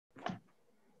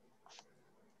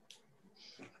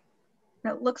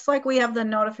It looks like we have the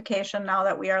notification now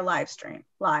that we are live.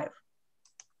 All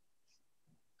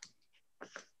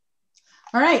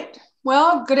right.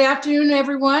 Well, good afternoon,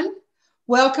 everyone.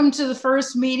 Welcome to the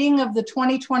first meeting of the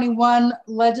 2021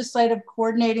 Legislative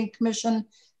Coordinating Commission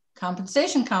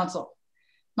Compensation Council.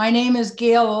 My name is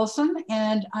Gail Olson,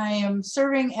 and I am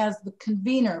serving as the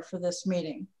convener for this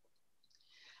meeting.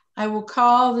 I will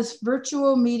call this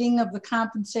virtual meeting of the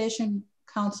Compensation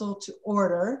Council to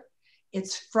order.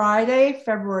 It's Friday,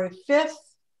 February 5th,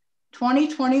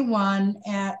 2021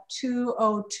 at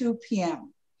 2:02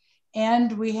 p.m.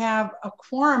 And we have a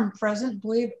quorum present. I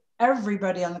believe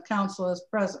everybody on the council is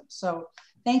present. So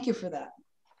thank you for that.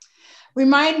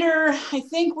 Reminder, I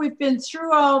think we've been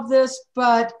through all of this,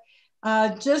 but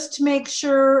just to make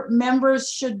sure, members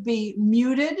should be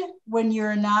muted when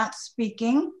you're not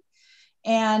speaking.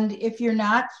 And if you're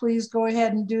not, please go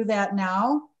ahead and do that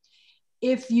now.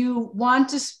 If you want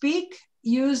to speak,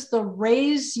 use the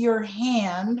raise your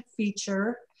hand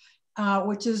feature,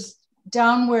 which is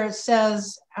down where it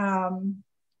says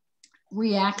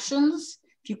reactions.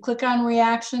 If you click on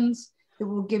reactions, it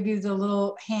will give you the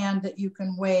little hand that you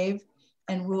can wave,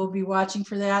 and we'll be watching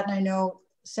for that. And I know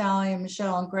Sally and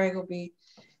Michelle and Greg will be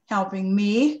helping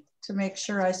me to make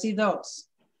sure I see those.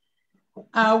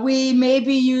 We may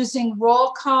be using roll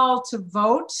call to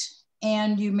vote,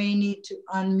 and you may need to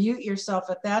unmute yourself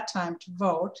at that time to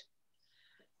vote.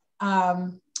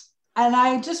 And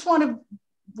I just want to,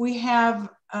 we have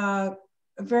a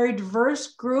very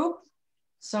diverse group,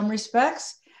 some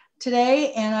respects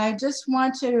today, and I just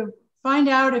want to find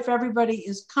out if everybody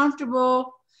is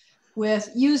comfortable with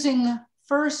using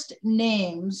first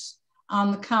names on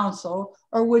the council,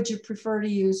 or would you prefer to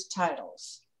use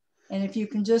titles? And if you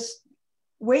can just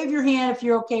wave your hand if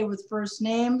you're okay with first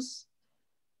names.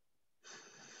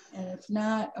 And if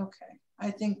not, okay.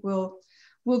 I think we'll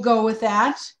go with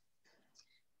that.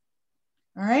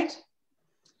 All right.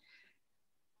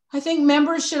 I think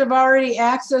members should have already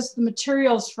accessed the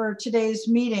materials for today's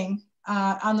meeting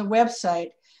on the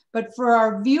website. But for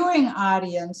our viewing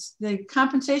audience, the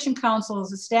Compensation Council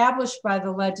is established by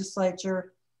the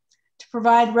legislature to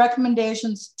provide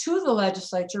recommendations to the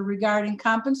legislature regarding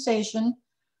compensation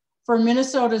for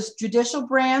Minnesota's judicial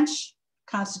branch,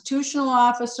 constitutional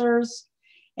officers,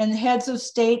 and the heads of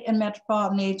state and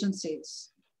metropolitan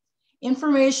agencies.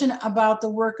 Information about the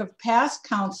work of past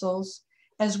councils,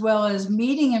 as well as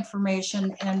meeting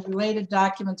information and related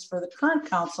documents for the current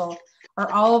council,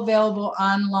 are all available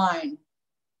online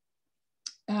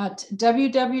at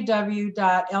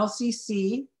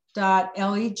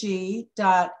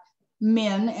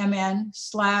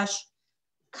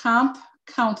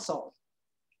www.lcc.leg.min/comp-council.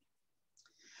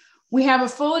 We have a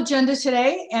full agenda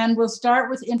today, and we'll start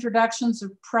with introductions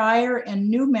of prior and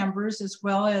new members, as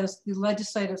well as the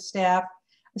legislative staff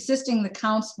assisting the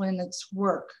council in its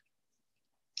work.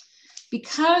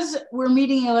 Because we're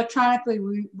meeting electronically,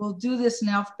 we will do this in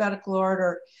alphabetical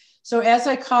order. So as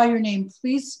I call your name,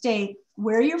 please state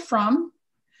where you're from,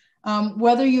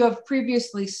 whether you have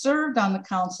previously served on the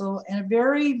council, and a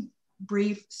very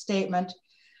brief statement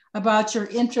about your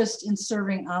interest in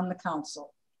serving on the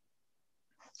council.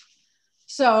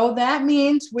 So that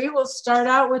means we will start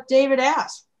out with David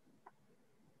Asp.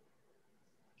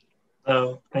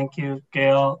 So thank you,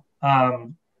 Gail.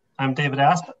 I'm David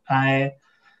Asp.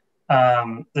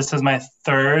 This is my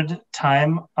third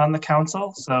time on the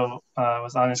council. So I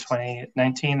was on in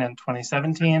 2019 and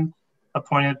 2017,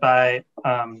 appointed by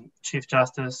Chief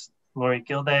Justice Lori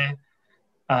Gilday.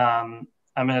 I'm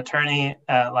an attorney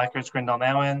at Lackaers Grindal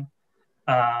Nauen,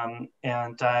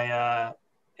 and I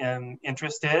am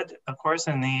interested, of course,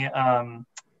 in the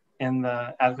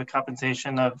adequate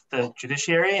compensation of the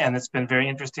judiciary, and it's been very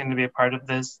interesting to be a part of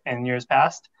this in years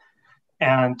past,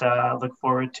 and look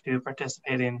forward to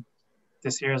participating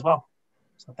this year as well.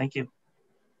 So thank you.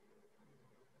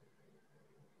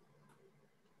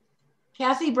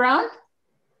 Kathy Brown.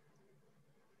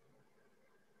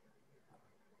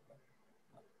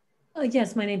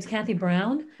 Yes, my name's Kathy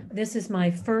Brown. This is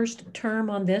my first term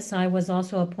on this. I was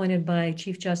also appointed by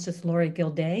Chief Justice Lori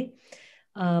Gilday.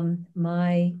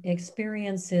 My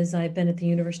experience is I've been at the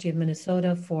University of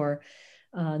Minnesota for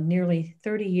nearly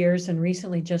 30 years and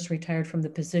recently just retired from the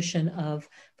position of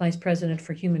Vice President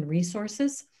for Human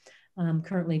Resources. I'm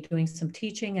currently doing some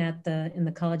teaching in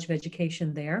the College of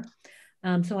Education there.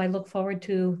 So I look forward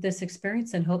to this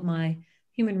experience and hope my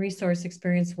human resource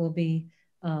experience will be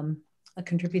a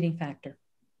contributing factor.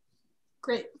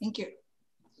 Great, thank you.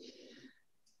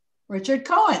 Richard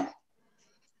Cohen.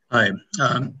 Hi,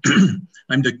 I'm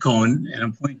Dick Cohen, and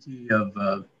I'm appointee of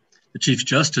the Chief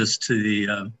Justice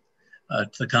to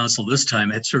the council this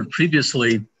time. I had served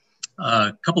previously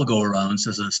a couple of go-arounds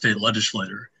as a state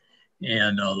legislator,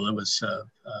 and that was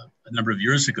a number of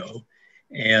years ago.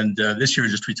 And this year, I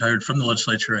just retired from the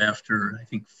legislature after, I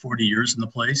think, 40 years in the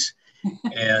place,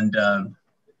 and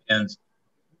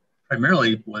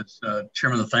primarily was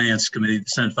chairman of the Finance Committee, the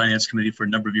Senate Finance Committee, for a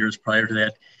number of years prior to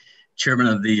that, chairman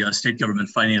of the State Government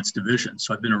Finance Division.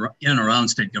 So I've been in and around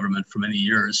state government for many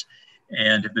years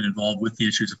and have been involved with the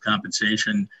issues of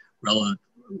compensation, relevant,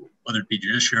 whether it be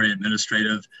judiciary,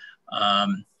 administrative,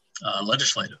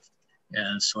 legislative.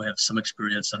 And so I have some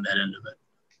experience on that end of it.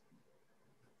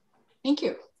 Thank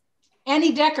you.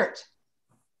 Annie Deckert.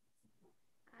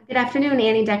 Good afternoon,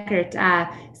 Annie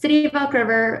Deckert, City of Elk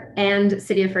River and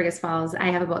City of Fergus Falls. I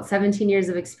have about 17 years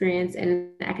of experience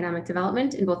in economic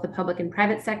development in both the public and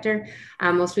private sector.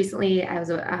 Most recently, I was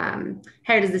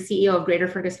hired as the CEO of Greater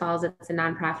Fergus Falls. It's a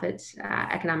nonprofit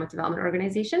economic development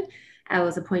organization. I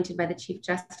was appointed by the Chief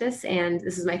Justice, and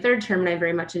this is my third term, and I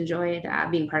very much enjoyed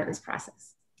being part of this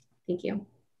process. Thank you.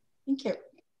 Thank you.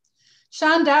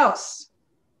 Sean Dowse.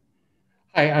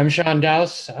 Hi, I'm Sean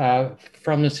Dowse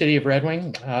from the City of Red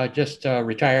Wing, just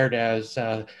retired as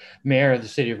mayor of the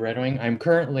City of Red Wing. I'm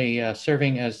currently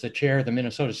serving as the chair of the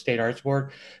Minnesota State Arts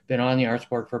Board, been on the Arts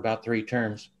Board for about 3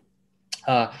 terms,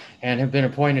 and have been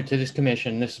appointed to this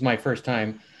commission. This is my first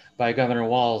time by Governor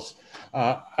Walz.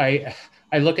 I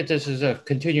look at this as a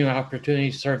continuing opportunity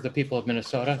to serve the people of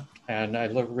Minnesota, and I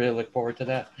really look forward to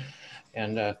that.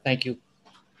 And thank you.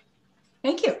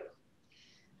 Thank you.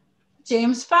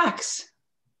 James Fox.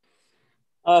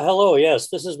 Hello, yes,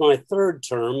 this is my 3rd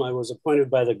term. I was appointed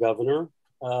by the governor.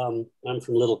 I'm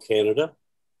from Little Canada.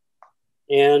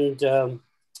 And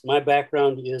my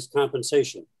background is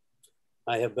compensation.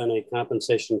 I have been a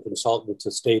compensation consultant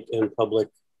to state and public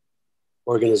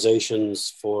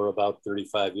organizations for about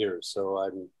 35 years. So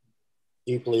I'm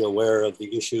deeply aware of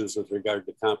the issues with regard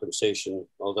to compensation,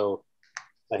 although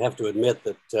I have to admit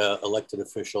that elected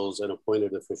officials and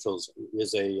appointed officials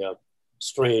is a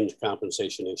strange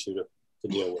compensation issue to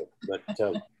deal with. But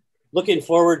looking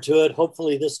forward to it.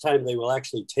 Hopefully this time they will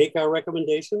actually take our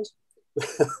recommendations,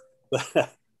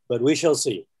 but we shall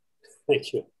see.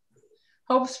 Thank you.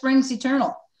 Hope springs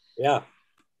eternal. Yeah.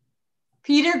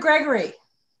 Peter Gregory.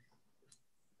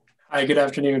 Hi, good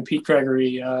afternoon. Pete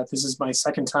Gregory. This is my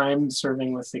 2nd time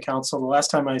serving with the council. The last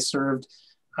time I served,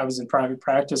 I was in private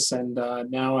practice, and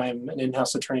now I'm an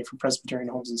in-house attorney for Presbyterian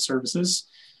Homes and Services.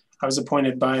 I was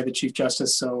appointed by the Chief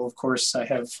Justice, so of course I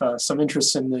have some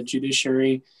interest in the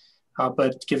judiciary,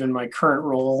 but given my current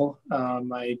role,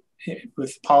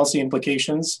 with policy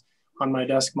implications on my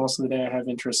desk most of the day, I have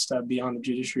interest beyond the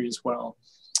judiciary as well.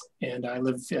 And I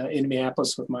live in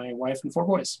Minneapolis with my wife and 4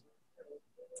 boys.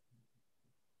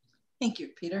 Thank you,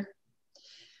 Peter.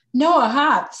 Noah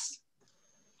Hobbs.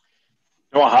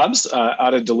 Noah Hobbs,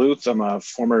 out of Duluth. I'm a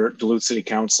former Duluth City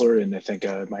Councilor, and I think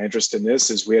my interest in this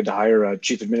is we had to hire a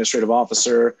chief administrative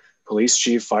officer, police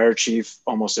chief, fire chief,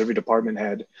 almost every department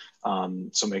head.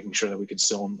 So making sure that we could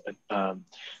still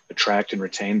attract and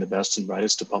retain the best and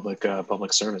brightest to public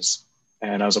service.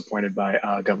 And I was appointed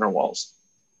by Governor Walz.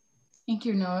 Thank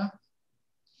you, Noah.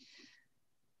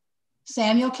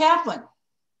 Samuel Kaplan.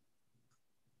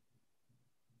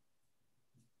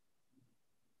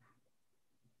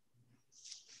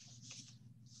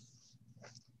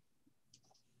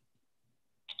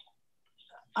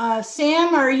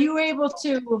 Sam, are you able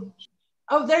to,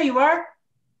 oh, there you are.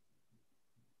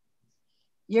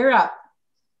 You're up.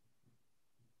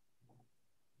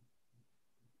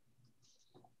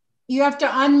 You have to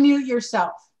unmute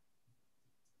yourself.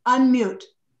 Unmute.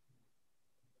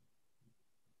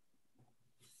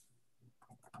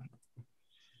 I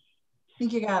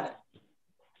think you got it.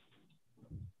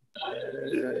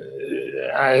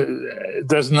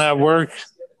 Doesn't that work?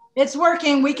 It's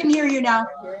working. We can hear you now.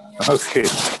 Okay.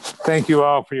 Thank you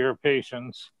all for your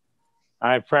patience.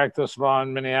 I practiced law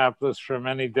in Minneapolis for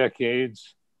many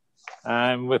decades.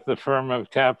 I'm with the firm of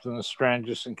Kaplan,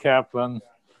 Strangis and Kaplan,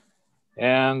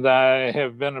 and I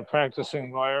have been a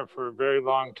practicing lawyer for a very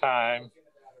long time,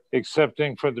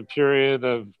 excepting for the period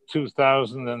of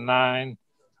 2009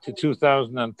 to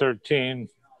 2013,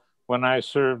 when I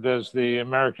served as the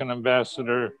American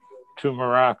ambassador to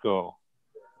Morocco.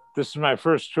 This is my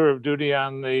first tour of duty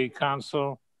on the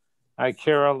council. I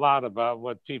care a lot about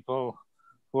what people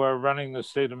who are running the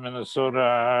state of Minnesota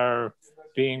are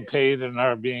being paid and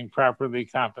are being properly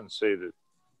compensated.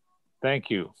 Thank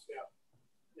you.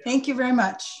 Thank you very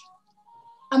much.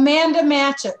 Amanda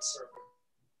Matchett.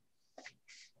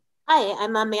 Hi,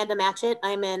 I'm Amanda Matchett.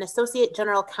 I'm an Associate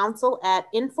General Counsel at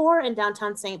Infor in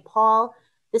downtown St. Paul.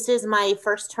 This is my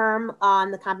first term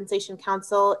on the Compensation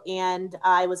Council, and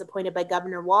I was appointed by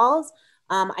Governor Walz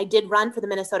I did run for the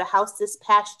Minnesota House this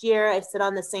past year. I sit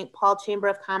on the St. Paul Chamber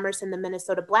of Commerce and the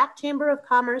Minnesota Black Chamber of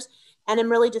Commerce, and I'm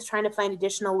really just trying to find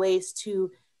additional ways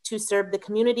to serve the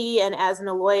community, and as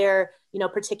a lawyer, you know,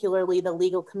 particularly the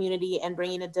legal community, and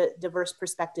bringing a diverse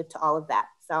perspective to all of that.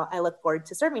 So I look forward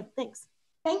to serving. Thanks.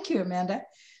 Thank you, Amanda.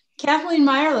 Kathleen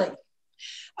Meyerly.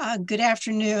 Good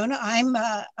afternoon. I'm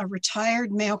a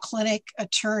retired Mayo Clinic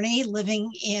attorney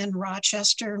living in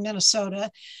Rochester, Minnesota.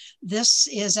 This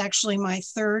is actually my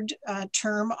third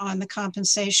term on the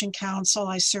Compensation Council.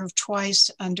 I served twice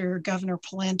under Governor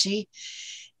Pawlenty,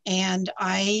 and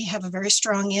I have a very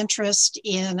strong interest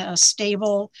in a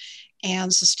stable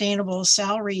and sustainable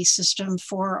salary system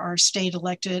for our state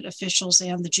elected officials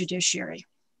and the judiciary.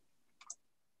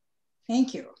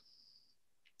 Thank you.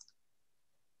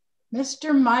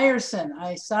 Mr. Meyerson,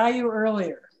 I saw you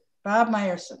earlier. Bob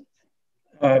Meyerson.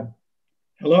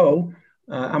 Hello,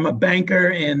 I'm a banker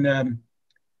in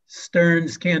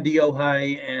Stearns, Candy,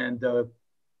 Ojai, and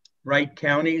Wright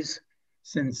counties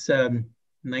since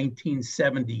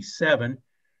 1977.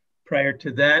 Prior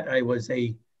to that, I was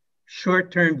a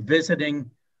short-term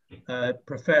visiting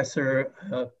professor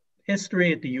of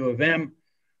history at the U of M,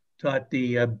 taught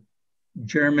the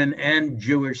German and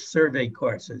Jewish survey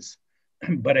courses,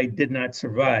 but I did not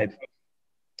survive.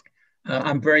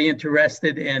 I'm very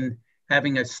interested in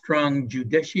having a strong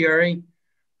judiciary,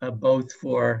 both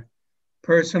for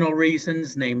personal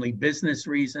reasons, namely business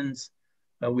reasons.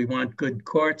 We want good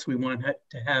courts, we want to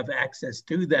have access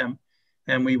to them,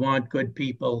 and we want good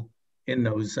people in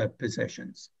those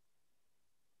positions.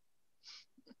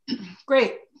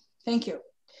 Great, thank you.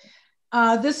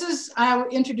 I'll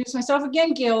introduce myself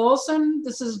again, Gail Olson.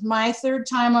 This is my third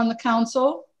time on the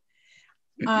council.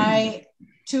 I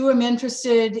too am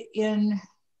interested in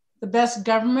the best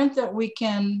government that we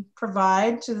can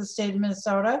provide to the state of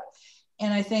Minnesota.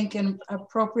 And I think an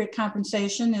appropriate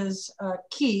compensation is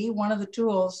key, one of the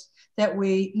tools that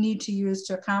we need to use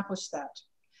to accomplish that.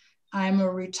 I'm a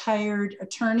retired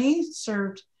attorney,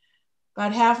 served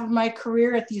about half of my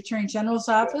career at the Attorney General's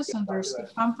office under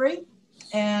Skip Humphrey,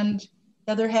 and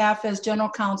the other half as general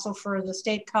counsel for the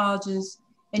state colleges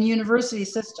and university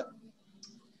system.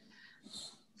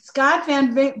 Scott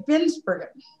Van Binsbergen.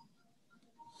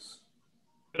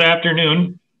 Good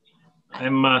afternoon.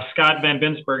 I'm Scott Van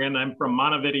Binsbergen. I'm from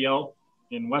Montevideo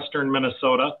in Western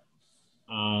Minnesota.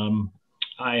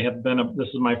 This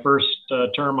is my first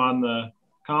term on the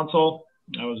council.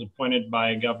 I was appointed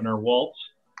by Governor Walz.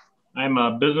 I'm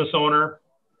a business owner,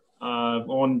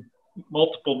 own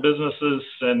multiple businesses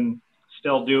and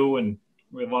still do, and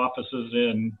we have offices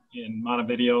in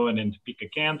Montevideo and in Topeka,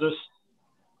 Kansas.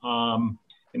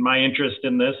 And my interest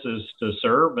in this is to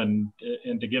serve and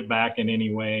to give back in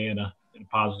any way in a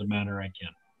positive manner I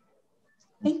can.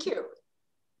 Thank you.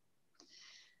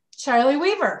 Charlie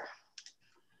Weaver.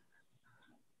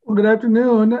 Well, good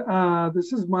afternoon.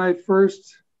 This is my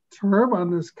first term on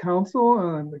this council.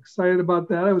 I'm excited about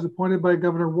that. I was appointed by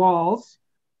Governor Walz.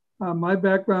 My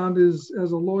background is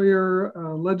as a lawyer,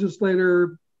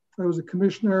 legislator. I was a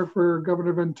commissioner for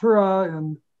Governor Ventura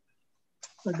and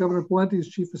Governor Pawlenty's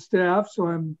chief of staff. So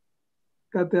I'm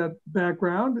got that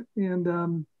background.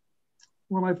 And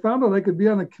when I found out I could be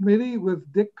on a committee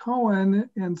with Dick Cohen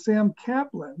and Sam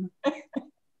Kaplan,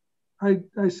 I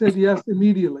said yes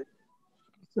immediately.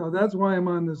 So that's why I'm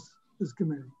on this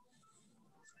committee.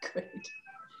 Great,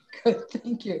 good,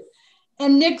 thank you.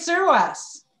 And Nick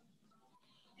Zerwas.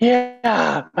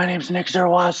 Yeah, my name's Nick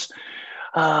Zerwas.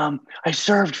 I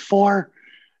served 4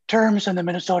 terms in the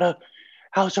Minnesota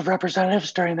House of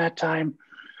Representatives during that time.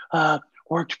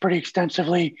 Worked pretty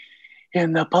extensively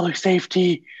in the public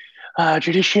safety,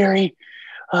 judiciary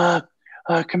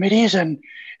committees and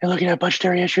looking at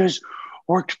budgetary issues.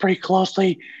 Worked pretty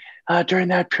closely during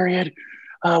that period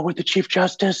with the Chief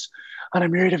Justice on a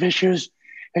myriad of issues,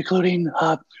 including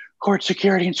court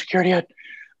security and security at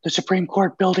the Supreme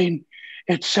Court building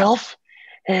itself,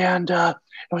 and there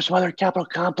was some other Capitol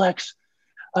complex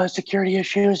security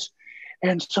issues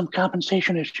and some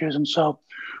compensation issues. And so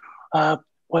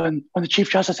when the Chief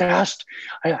Justice asked,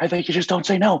 I think you just don't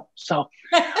say no. So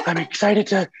I'm excited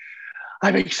to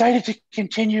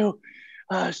continue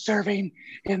serving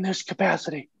in this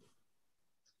capacity.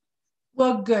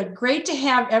 Well, good. Great to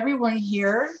have everyone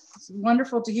here. It's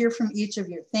wonderful to hear from each of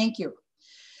you. Thank you.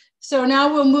 So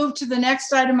now we'll move to the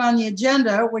next item on the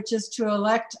agenda, which is to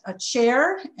elect a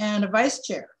chair and a vice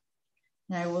chair.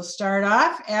 And I will start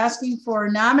off asking for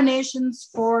nominations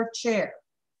for chair.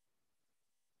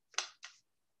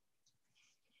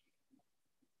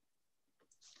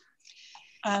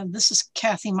 This is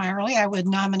Kathy Meyerly. I would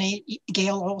nominate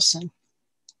Gail Olson.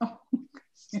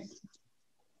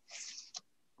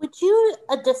 could you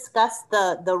discuss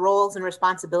the roles and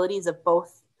responsibilities of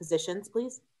both positions,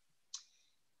 please?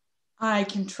 I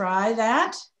can try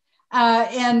that.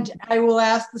 And I will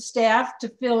ask the staff to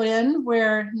fill in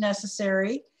where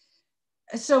necessary.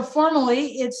 So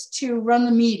formally, it's to run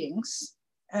the meetings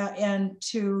and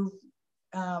to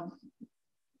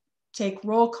take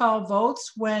roll call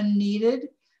votes when needed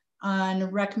on a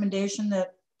recommendation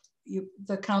that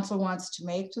the council wants to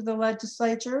make to the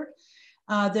legislature.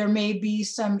 There may be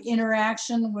some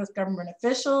interaction with government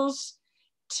officials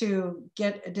to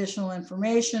get additional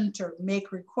information, to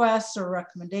make requests or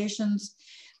recommendations.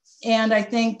 And I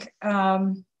think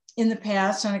in the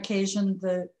past, on occasion,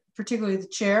 particularly the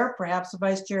chair, perhaps the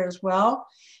vice chair as well,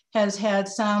 has had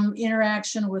some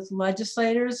interaction with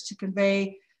legislators to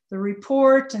convey the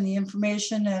report and the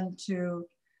information and to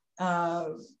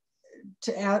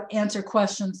answer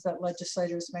questions that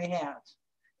legislators may have.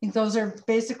 I think those are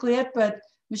basically it, but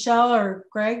Michelle or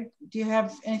Greg, do you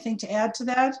have anything to add to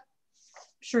that?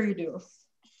 Sure you do.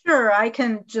 Sure, I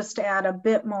can just add a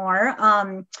bit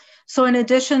more. So in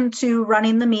addition to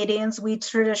running the meetings, we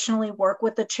traditionally work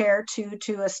with the chair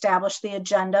to establish the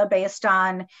agenda based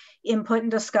on input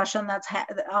and discussion that's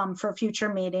for future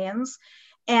meetings.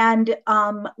 And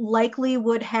likely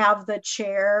would have the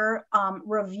chair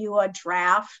review a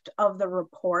draft of the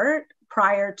report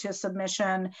prior to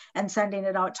submission and sending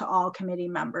it out to all committee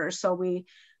members. So we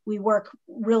work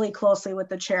really closely with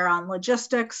the chair on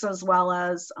logistics as well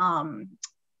as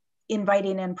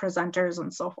inviting in presenters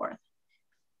and so forth.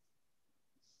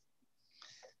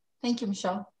 Thank you,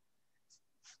 Michelle.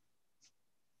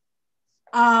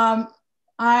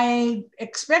 I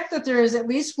expect that there is at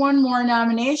least one more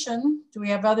nomination. Do we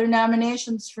have other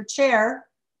nominations for chair?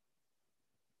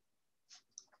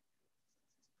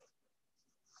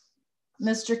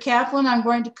 Mr. Kaplan, I'm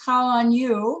going to call on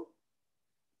you.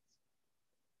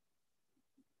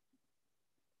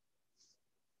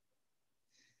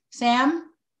 Sam?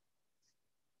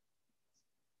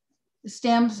 Is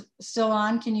Sam still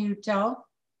on? Can you tell?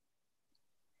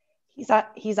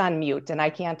 He's on mute and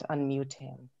I can't unmute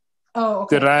him. Oh,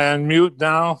 okay. Did I unmute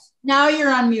now? Now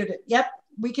you're unmuted. Yep,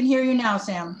 we can hear you now,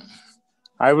 Sam.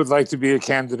 I would like to be a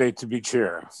candidate to be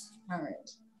chair. All right.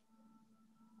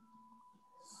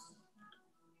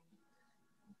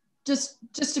 Just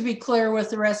to be clear with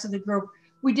the rest of the group,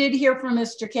 we did hear from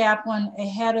Mr. Kaplan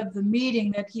ahead of the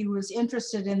meeting that he was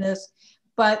interested in this,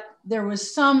 but there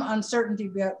was some uncertainty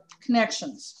about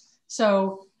connections.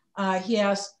 So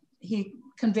he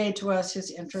conveyed to us his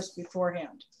interest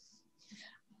beforehand.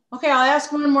 Okay, I'll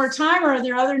ask one more time. Are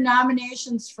there other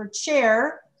nominations for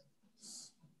chair?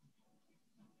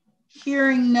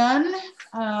 Hearing none,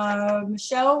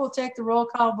 Michelle will take the roll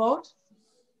call vote.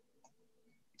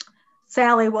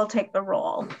 Sally will take the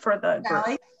roll for the group.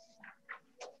 Sally?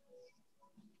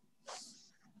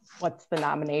 What's the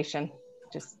nomination?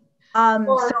 Just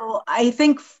so I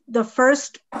think the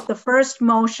first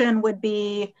motion would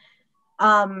be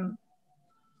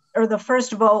or the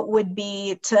first vote would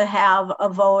be to have a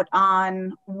vote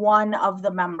on one of the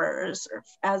members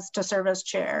as to serve as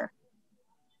chair.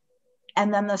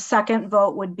 And then the second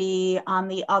vote would be on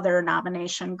the other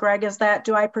nomination. Greg,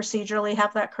 do I procedurally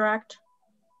have that correct?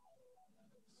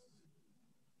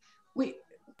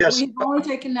 Yes. We've only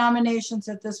taken nominations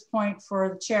at this point for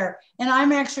the chair. And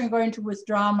I'm actually going to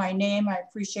withdraw my name. I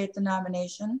appreciate the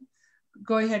nomination.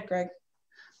 Go ahead, Greg.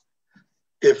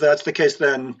 If that's the case,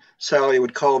 then Sally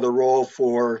would call the roll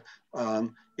for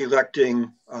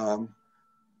electing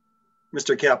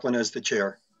Mr. Kaplan as the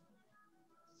chair.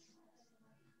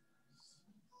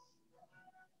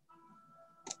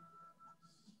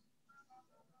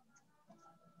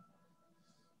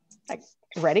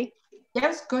 Ready?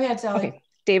 Yes, go ahead, Sally. Okay.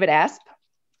 David Asp.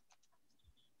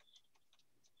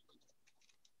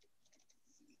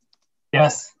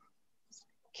 Yes.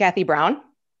 Kathy Brown.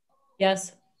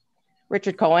 Yes.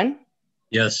 Richard Cohen.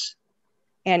 Yes.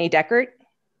 Annie Deckert.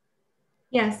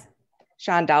 Yes.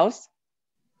 Sean Dowse.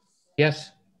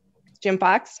 Yes. Jim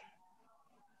Fox.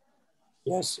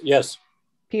 Yes. Yes.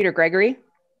 Peter Gregory.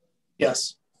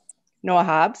 Yes. Noah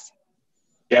Hobbs.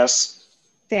 Yes.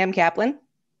 Sam Kaplan.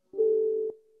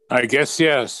 I guess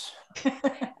yes.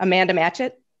 Amanda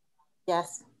Matchett.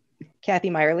 Yes. Kathy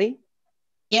Meyerly.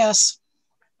 Yes.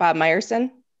 Bob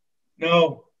Meyerson.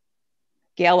 No.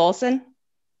 Gail Olson.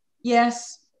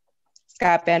 Yes.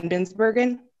 Scott Van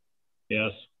Binsbergen.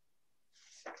 Yes.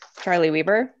 Charlie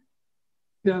Weber.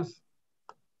 Yes.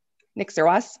 Nick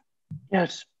Zerwas.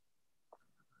 Yes.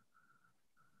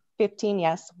 15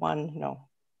 yes, 1 no.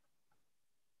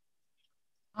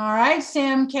 All right,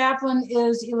 Sam Kaplan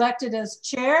is elected as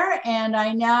chair, and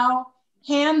I now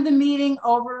hand the meeting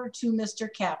over to Mr.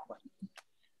 Kaplan.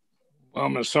 Well,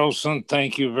 Ms. Olson,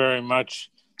 thank you very much.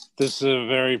 This is a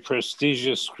very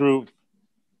prestigious group.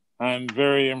 I'm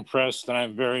very impressed and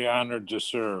I'm very honored to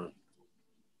serve.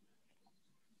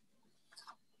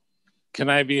 Can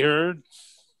I be heard?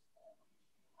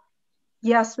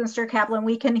 Yes, Mr. Kaplan,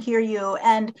 we can hear you.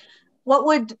 And what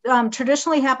would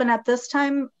traditionally happen at this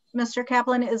time, Mr.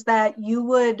 Kaplan, is that you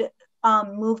would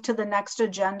move to the next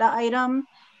agenda item.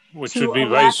 Which would be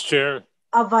vice chair.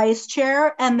 A vice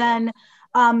chair. And then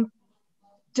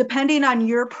depending on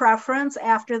your preference,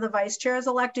 after the vice chair is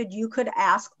elected, you could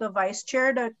ask the vice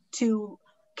chair to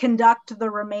conduct the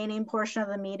remaining portion of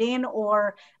the meeting,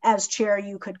 or as chair,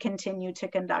 you could continue to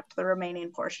conduct the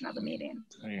remaining portion of the meeting.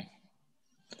 Okay.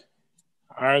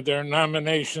 Are there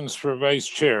nominations for vice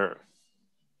chair?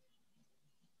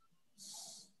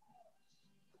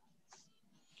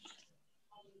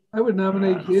 I would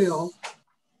nominate Gail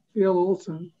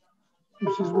Olson.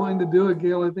 If she's willing to do it,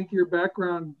 Gail, I think your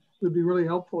background would be really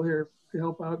helpful here to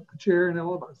help out the chair and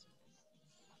all of us.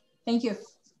 Thank you.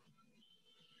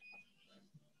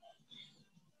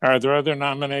 Are there other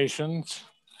nominations?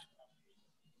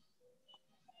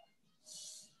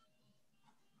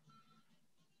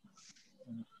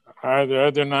 Are there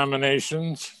other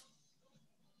nominations?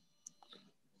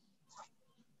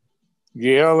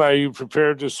 Gail, are you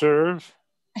prepared to serve?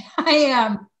 I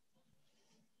am.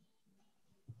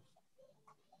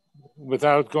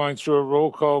 Without going through a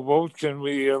roll call vote, can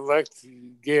we elect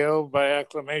Gail by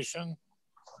acclamation?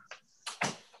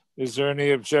 Is there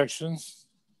any objection?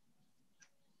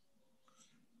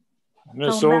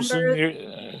 Ms. Olson,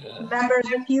 members,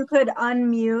 if you could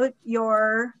unmute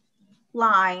your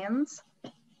lines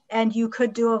and you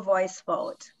could do a voice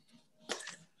vote.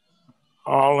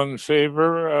 All in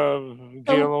favor of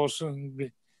Gail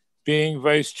Olson being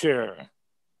vice chair?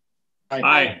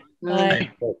 Aye.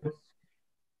 Aye.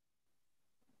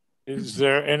 Is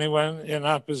there anyone in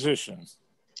opposition?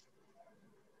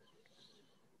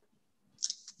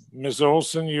 Ms.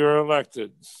 Olson, you're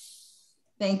elected.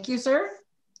 Thank you, sir.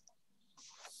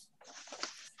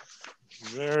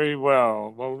 Very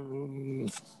well. Well,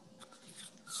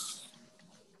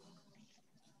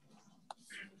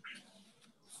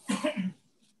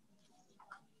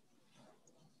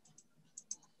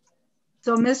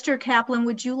 so, Mr. Kaplan,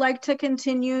 would you like to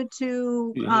continue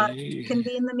to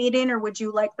convene the meeting, or would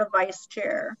you like the vice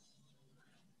chair?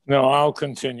 No, I'll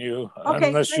continue. Okay,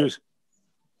 unless great.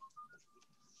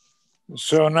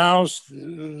 So now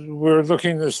we're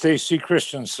looking at Stacy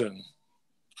Christensen,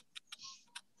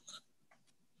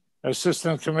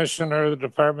 Assistant Commissioner of the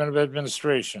Department of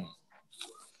Administration.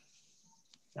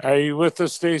 Are you with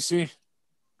us, Stacy?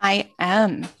 I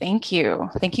am. Thank you.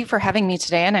 Thank you for having me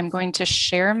today. And I'm going to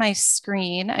share my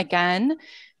screen again.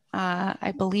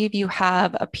 I believe you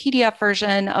have a PDF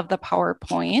version of the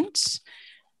PowerPoint,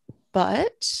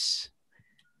 but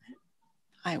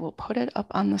I will put it up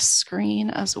on the screen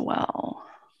as well.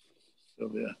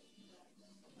 Sylvia,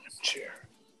 chair.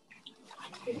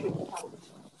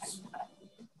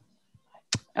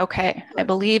 Okay, I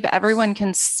believe everyone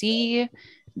can see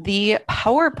the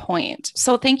PowerPoint.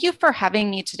 So thank you for having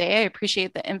me today. I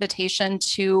appreciate the invitation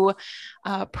to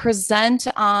present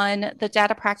on the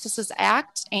Data Practices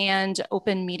Act and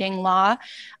open meeting law.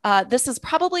 This is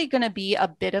probably going to be a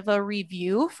bit of a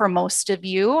review for most of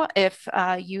you. If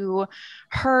you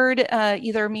heard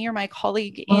either me or my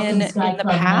colleague in the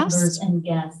past. Members and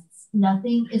guests.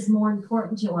 Nothing is more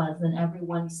important to us than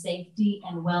everyone's safety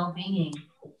and well-being.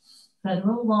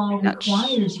 Federal law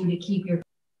requires you to keep your...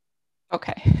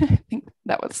 Okay, I think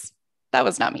that was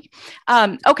not me.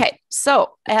 Okay,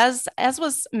 so as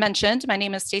was mentioned, my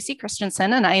name is Stacy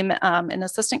Christensen, and I'm an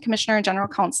Assistant Commissioner and General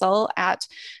Counsel at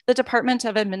the Department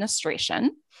of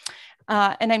Administration.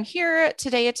 And I'm here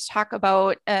today to talk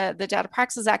about the Data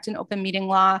Practices Act and open meeting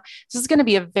law. This is going to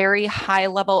be a very high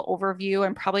level overview.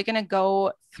 I'm probably going to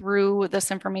go through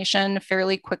this information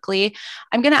fairly quickly.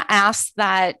 I'm going to ask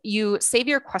that you save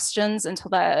your questions until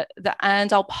the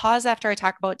end. I'll pause after I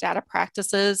talk about data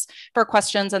practices for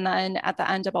questions, and then at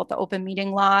the end about the open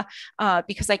meeting law,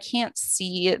 because I can't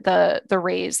see the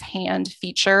raise hand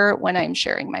feature when I'm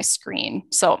sharing my screen.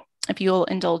 So if you'll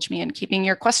indulge me in keeping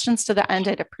your questions to the end,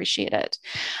 I'd appreciate it.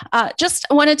 Just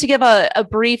wanted to give a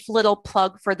brief little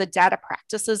plug for the Data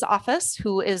Practices Office,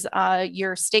 who is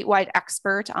your statewide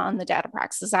expert on the Data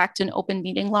Practices Act and open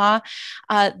meeting law.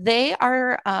 They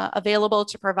are available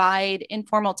to provide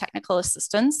informal technical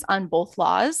assistance on both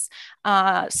laws,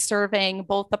 serving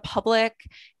both the public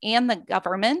and the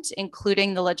government,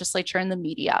 including the legislature and the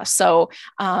media. So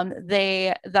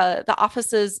the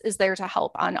office is there to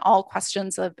help on all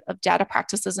questions of data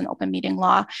practices and open meeting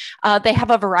law. They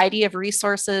have a variety of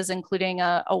resources, including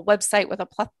a website with a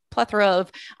plethora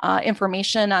of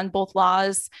information on both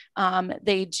laws.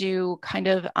 They do kind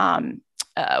of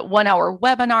 1-hour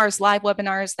webinars, live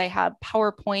webinars. They have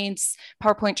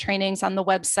PowerPoint trainings on the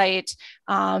website,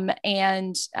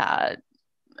 and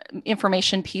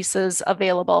information pieces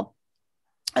available.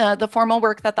 The formal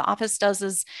work that the office does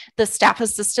is the staff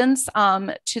assistance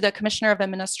to the Commissioner of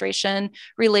Administration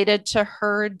related to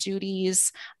her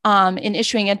duties in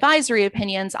issuing advisory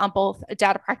opinions on both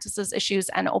data practices issues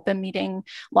and open meeting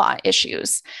law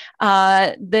issues.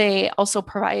 They also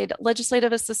provide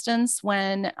legislative assistance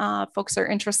when folks are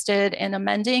interested in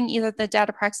amending either the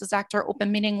Data Practices Act or open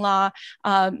meeting law,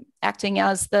 acting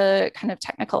as the kind of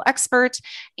technical expert,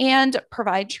 and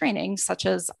provide training such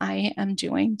as I am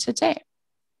doing today.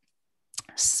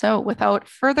 So without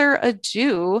further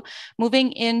ado,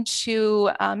 moving into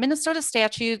Minnesota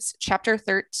Statutes Chapter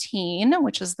 13,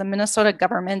 which is the Minnesota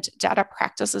Government Data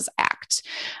Practices Act.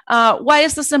 Why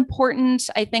is this important?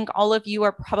 I think all of you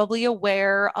are probably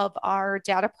aware of our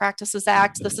Data Practices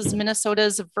Act. This is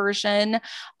Minnesota's version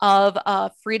of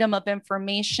Freedom of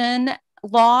Information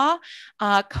law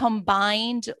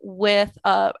combined with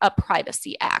a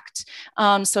Privacy Act.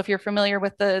 So if you're familiar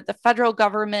with the federal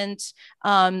government,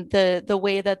 the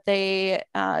way that they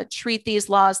treat these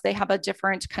laws, they have a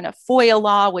different kind of FOIA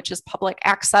law, which is public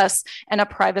access, and a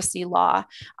privacy law.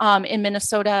 In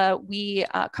Minnesota, we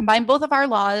combine both of our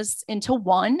laws into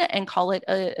one and call it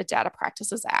a Data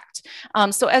Practices Act.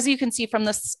 So as you can see from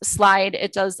this slide,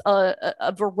 it does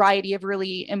a variety of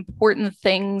really important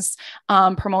things,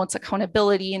 promotes accountability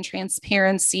and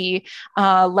transparency,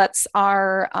 lets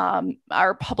our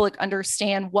public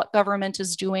understand what government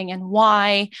is doing and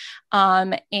why,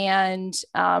 and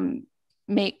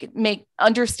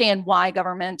understand why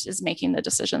government is making the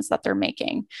decisions that they're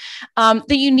making. The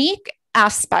unique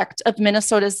aspect of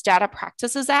Minnesota's Data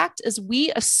Practices Act is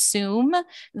we assume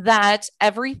that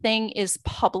everything is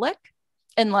public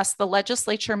unless the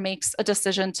legislature makes a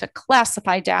decision to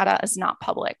classify data as not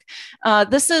public.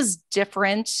 This is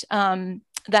different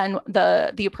than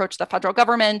the approach the federal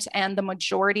government and the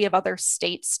majority of other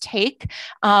states take.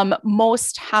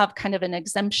 Most have kind of an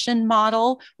exemption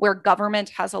model where government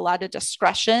has a lot of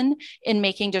discretion in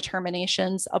making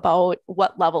determinations about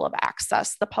what level of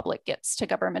access the public gets to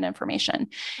government information.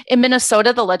 In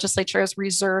Minnesota, the legislature has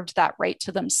reserved that right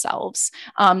to themselves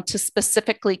to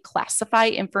specifically classify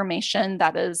information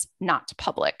that is not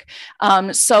public.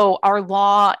 So our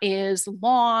law is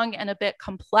long and a bit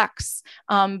complex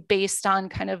based on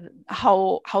kind of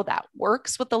how that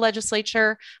works with the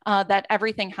legislature, that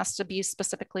everything has to be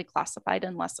specifically classified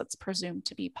unless it's presumed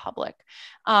to be public.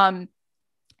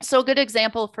 So a good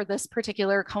example for this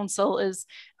particular council is,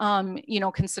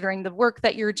 considering the work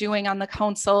that you're doing on the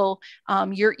council,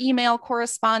 your email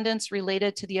correspondence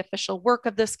related to the official work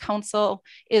of this council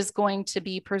is going to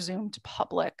be presumed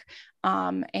public,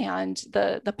 and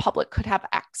the public could have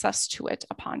access to it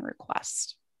upon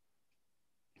request.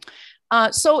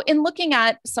 So in looking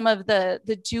at some of the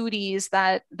duties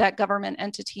that government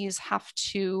entities have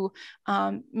to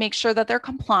make sure that they're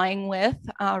complying with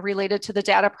related to the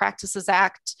Data Practices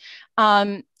Act,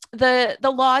 the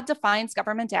law defines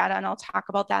government data, and I'll talk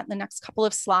about that in the next couple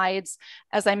of slides.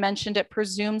 As I mentioned, it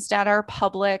presumes data are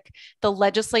public. The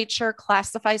legislature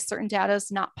classifies certain data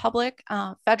as not public.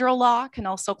 Federal law can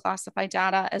also classify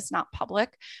data as not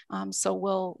public. So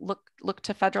we'll look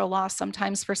to federal law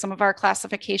sometimes for some of our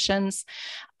classifications.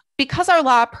 Because our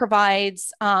law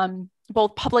provides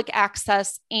both public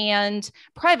access and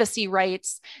privacy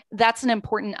rights, that's an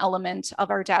important element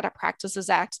of our Data Practices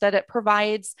Act, that it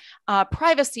provides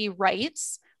privacy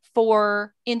rights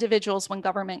for individuals when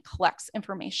government collects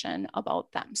information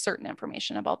about them, certain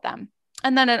information about them.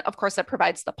 And then, of course, it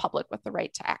provides the public with the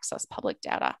right to access public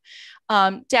data.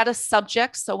 Data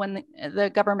subjects, so when the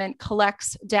government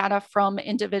collects data from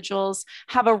individuals,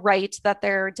 have a right that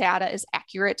their data is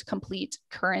accurate, complete,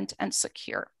 current, and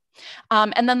secure.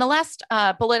 And then the last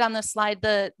bullet on this slide,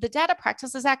 the Data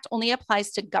Practices Act only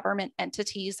applies to government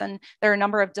entities, and there are a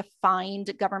number of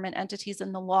defined government entities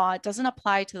in the law. It doesn't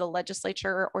apply to the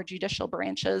legislature or judicial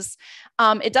branches.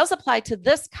 It does apply to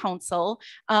this council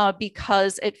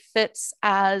because it fits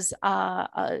as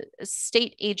a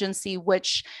state agency,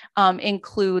 which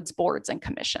includes boards and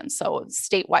commissions. So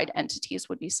statewide entities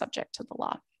would be subject to the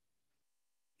law.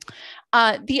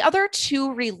 The other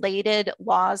two related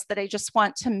laws that I just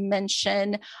want to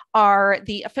mention are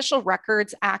the Official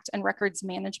Records Act and Records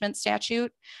Management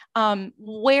Statute,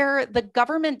 where the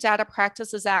Government Data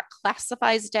Practices Act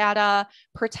classifies data,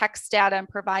 protects data, and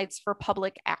provides for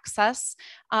public access.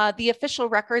 The Official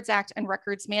Records Act and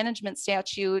Records Management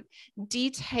Statute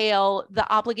detail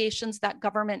the obligations that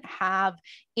government have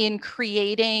in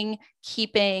creating,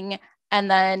 keeping, and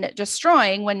then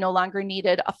destroying, when no longer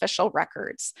needed, official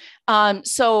records.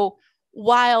 So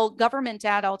while government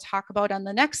data, I'll talk about on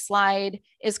the next slide,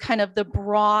 is kind of the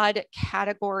broad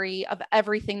category of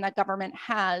everything that government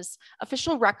has,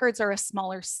 official records are a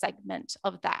smaller segment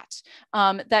of that,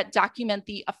 that document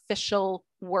the official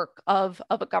work of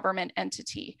a government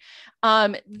entity.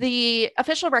 The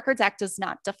Official Records Act does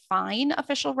not define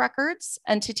official records.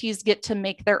 Entities get to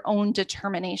make their own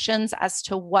determinations as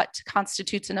to what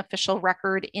constitutes an official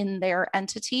record in their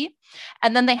entity.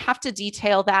 And then they have to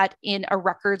detail that in a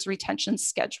records retention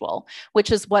schedule,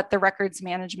 which is what the Records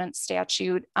Management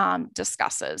Statute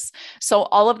discusses. So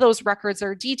all of those records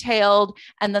are detailed,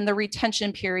 and then the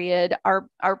retention period are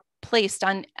placed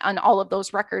on all of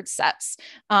those record sets.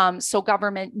 So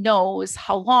government knows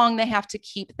how long they have to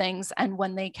keep things and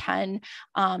when they can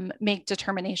make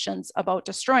determinations about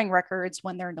destroying records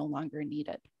when they're no longer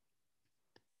needed.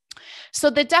 So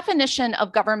the definition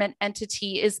of government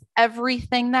entity is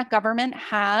everything that government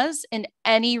has in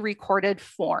any recorded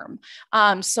form.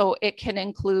 So it can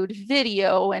include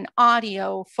video and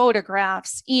audio,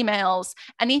 photographs, emails,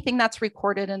 anything that's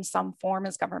recorded in some form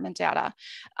is government data.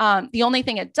 The only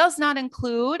thing it does not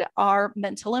include are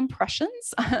mental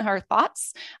impressions or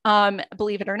thoughts.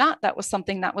 Believe it or not, that was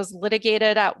something that was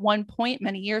litigated at one point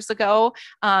many years ago.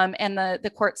 And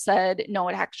the court said, no,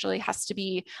 it actually has to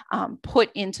be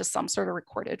put into some sort of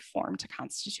recorded form to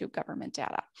constitute government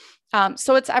data.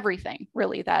 So it's everything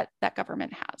really that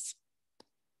government has.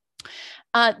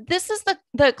 This is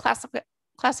the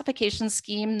classification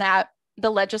scheme that the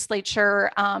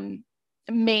legislature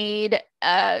made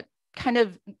kind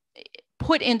of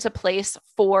put into place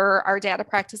for our Data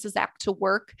Practices Act to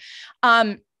work.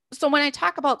 So when I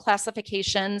talk about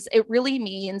classifications, it really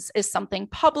means, is something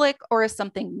public or is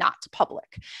something not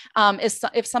public?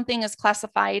 If something is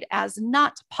classified as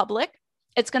not public,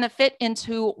 it's going to fit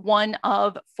into one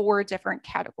of 4 different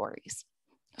categories.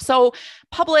 So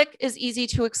public is easy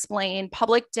to explain.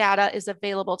 Public data is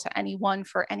available to anyone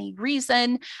for any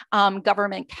reason.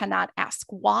 Government cannot ask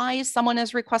why someone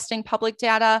is requesting public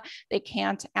data. They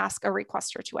can't ask a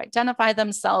requester to identify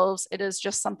themselves. It is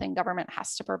just something government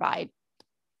has to provide.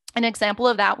 An example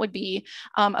of that would be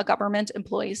a government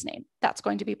employee's name. That's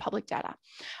going to be public data.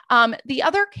 The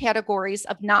other categories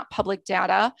of not public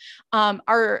data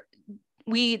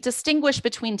we distinguish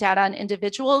between data on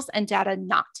individuals and data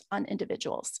not on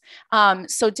individuals.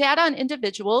 So data on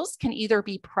individuals can either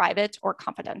be private or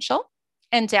confidential,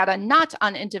 and data not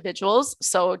on individuals,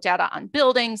 so data on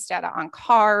buildings, data on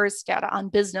cars, data on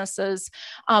businesses,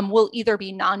 will either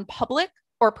be non-public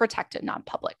or protected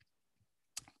non-public.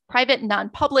 Private and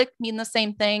non-public mean the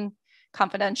same thing.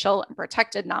 Confidential and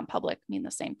protected non-public mean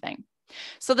the same thing.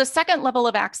 So the second level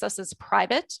of access is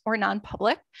private or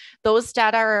non-public. Those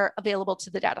data are available to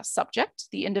the data subject,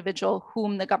 the individual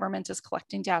whom the government is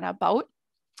collecting data about.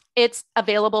 It's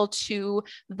available to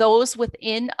those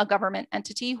within a government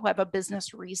entity who have a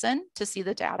business reason to see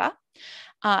the data.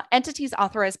 Entities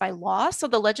authorized by law. So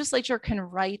the legislature can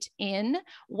write in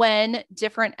when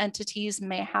different entities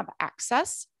may have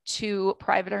access to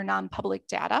private or non-public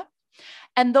data.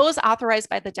 And those authorized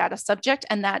by the data subject,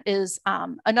 and that is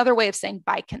another way of saying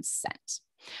by consent.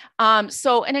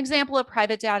 So an example of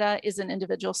private data is an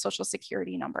individual social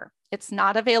security number. It's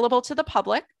not available to the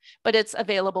public, but it's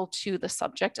available to the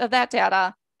subject of that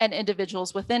data and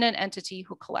individuals within an entity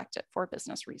who collect it for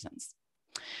business reasons.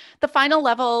 The final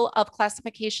level of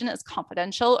classification is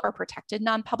confidential or protected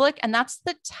non-public, and that's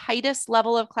the tightest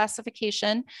level of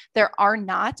classification. There are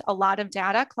not a lot of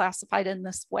data classified in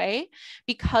this way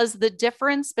because the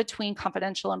difference between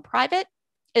confidential and private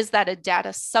is that a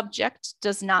data subject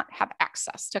does not have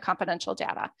access to confidential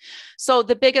data. So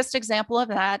the biggest example of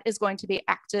that is going to be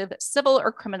active civil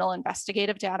or criminal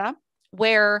investigative data,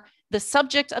 where the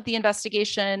subject of the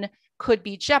investigation could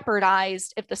be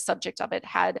jeopardized if the subject of it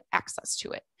had access to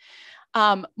it.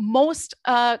 Most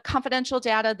confidential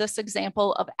data, this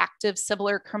example of active civil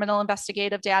or criminal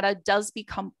investigative data, does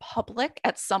become public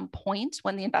at some point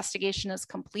when the investigation is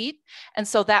complete. And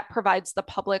so that provides the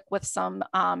public with some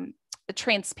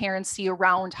transparency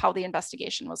around how the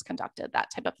investigation was conducted,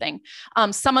 that type of thing.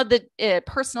 Some of the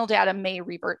personal data may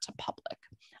revert to public,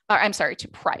 or I'm sorry, to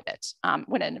private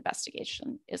when an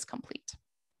investigation is complete.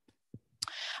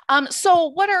 So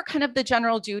what are kind of the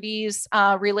general duties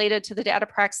related to the Data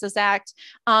Practices Act?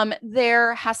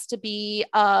 There has to be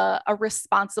a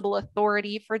responsible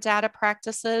authority for data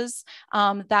practices.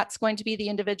 That's going to be the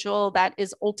individual that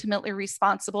is ultimately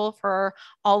responsible for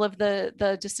all of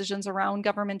the decisions around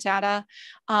government data.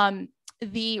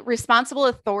 The responsible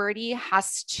authority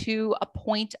has to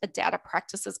appoint a data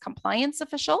practices compliance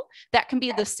official. That can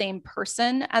be the same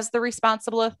person as the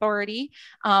responsible authority,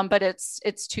 but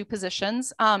it's two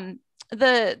positions.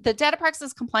 The data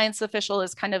practices compliance official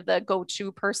is kind of the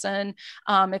go-to person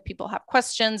if people have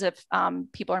questions, if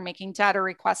people are making data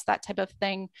requests, that type of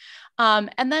thing.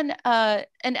 And then an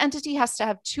entity has to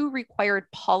have 2 required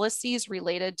policies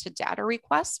related to data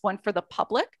requests, one for the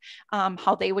public,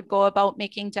 how they would go about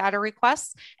making data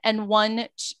requests, and one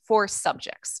for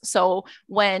subjects. So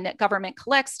when government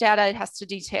collects data, it has to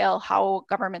detail how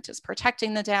government is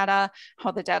protecting the data,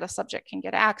 how the data subject can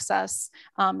get access,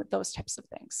 those types of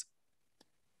things.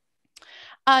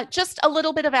 Just a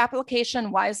little bit of application.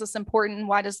 Why is this important?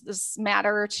 Why does this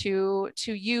matter to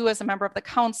you as a member of the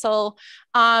council?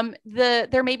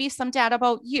 There may be some data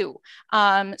about you.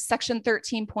 Section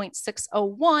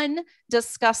 13.601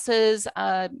 discusses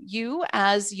you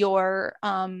as your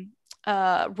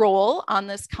role on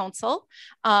this council.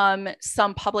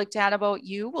 Some public data about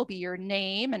you will be your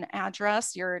name and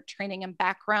address, your training and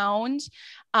background,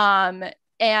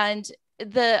 and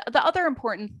the other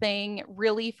important thing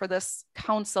really for this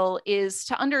council is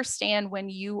to understand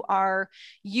when you are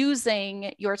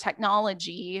using your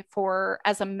technology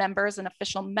as an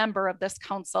official member of this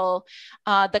council,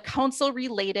 the council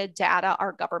related data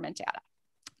are government data.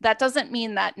 That doesn't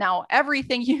mean that now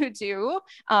everything you do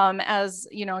as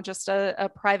just a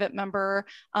private member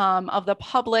of the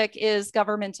public is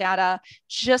government data.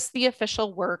 Just the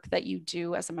official work that you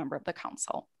do as a member of the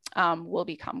council will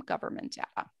become government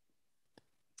data.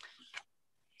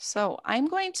 So I'm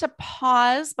going to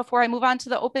pause before I move on to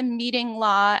the open meeting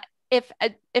law. If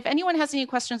anyone has any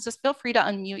questions, just feel free to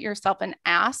unmute yourself and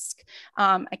ask.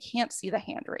 I can't see the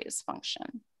hand raise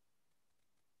function.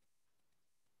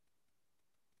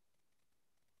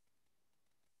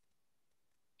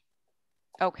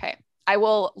 Okay, I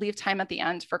will leave time at the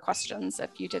end for questions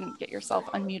if you didn't get yourself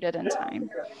unmuted in time.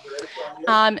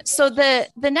 So the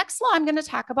next law I'm going to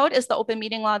talk about is the open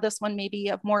meeting law. This one may be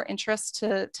of more interest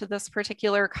to this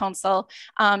particular council.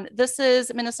 This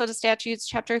is Minnesota Statutes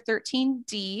Chapter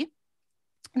 13D.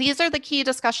 These are the key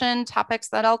discussion topics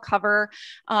that I'll cover,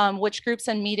 which groups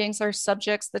and meetings are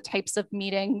subjects, the types of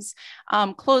meetings,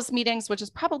 closed meetings, which is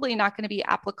probably not going to be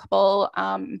applicable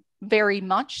very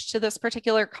much to this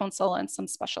particular council, and some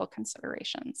special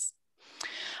considerations.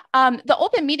 The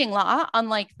open meeting law,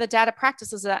 unlike the Data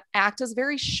Practices Act, is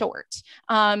very short.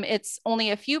 It's only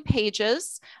a few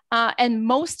pages, and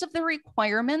most of the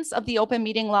requirements of the open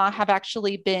meeting law have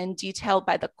actually been detailed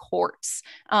by the courts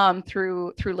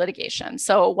through litigation.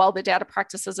 So while the Data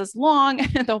Practices is long,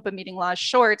 the open meeting law is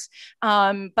short,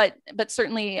 but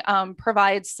certainly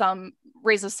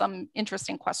raises some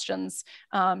interesting questions,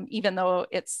 even though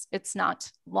it's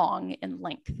not long in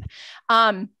length.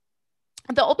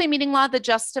 The open meeting law, the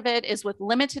gist of it is, with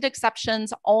limited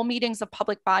exceptions, all meetings of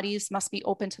public bodies must be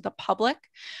open to the public.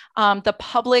 The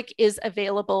public is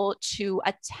available to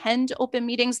attend open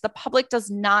meetings. The public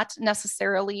does not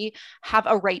necessarily have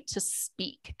a right to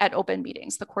speak at open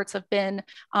meetings. The courts have been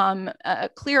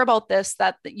clear about this,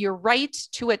 that your right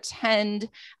to attend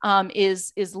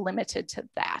is limited to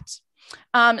that.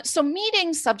 So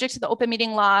meetings subject to the open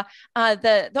meeting law,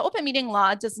 the open meeting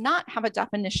law does not have a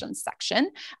definition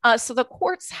section. So the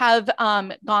courts have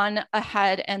gone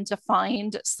ahead and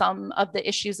defined some of the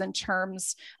issues and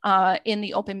terms in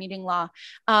the open meeting law.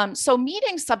 So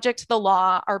meetings subject to the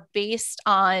law are based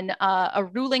on a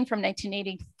ruling from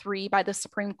 1983 by the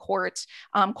Supreme Court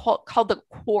called the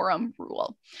quorum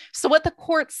rule. So what the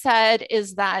court said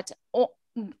is that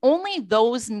only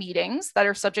those meetings that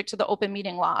are subject to the open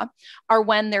meeting law are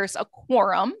when there's a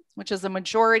quorum, which is a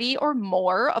majority or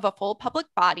more of a full public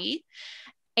body,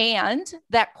 and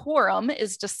that quorum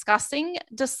is discussing,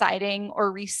 deciding,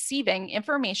 or receiving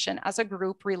information as a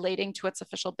group relating to its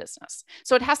official business.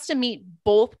 So it has to meet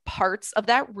both parts of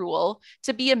that rule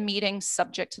to be a meeting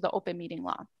subject to the open meeting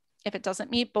law. If it doesn't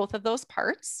meet both of those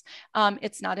parts,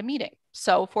 it's not a meeting.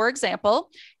 So for example,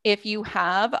 if you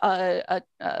have a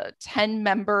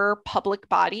 10-member public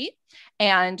body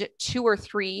and 2 or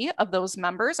 3 of those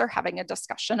members are having a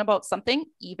discussion about something,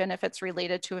 even if it's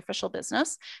related to official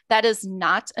business, that is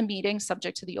not a meeting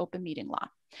subject to the open meeting law.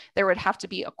 There would have to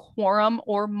be a quorum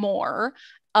or more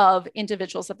of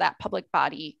individuals of that public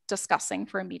body discussing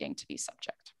for a meeting to be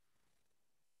subject.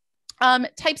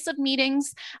 Types of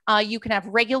meetings, you can have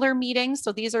regular meetings.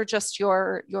 So these are just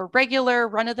your regular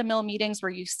run-of-the-mill meetings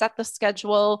where you set the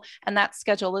schedule and that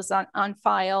schedule is on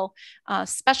file.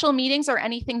 Special meetings are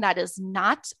anything that is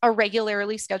not a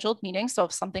regularly scheduled meeting. So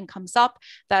if something comes up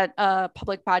that a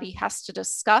public body has to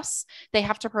discuss, they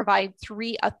have to provide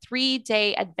a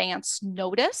 3-day advance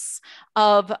notice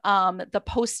of the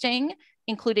posting,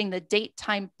 including the date,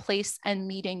 time, place, and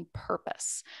meeting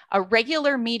purpose. A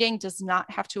regular meeting does not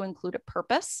have to include a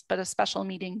purpose, but a special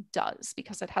meeting does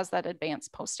because it has that advance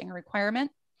posting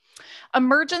requirement.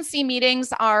 Emergency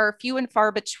meetings are few and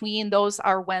far between. Those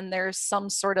are when there's some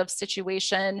sort of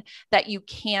situation that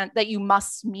you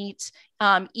must meet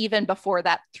even before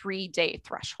that 3-day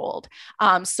threshold.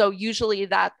 So usually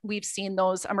that we've seen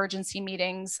those emergency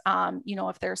meetings,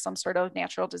 if there's some sort of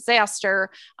natural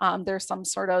disaster, there's some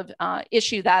sort of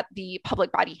issue that the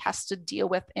public body has to deal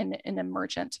with in an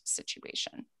emergent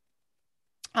situation.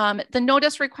 The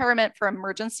notice requirement for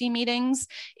emergency meetings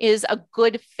is a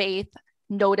good faith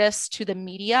notice to the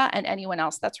media and anyone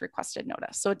else that's requested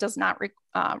notice. So it does not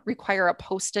require a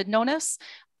posted notice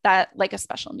that like a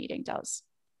special meeting does.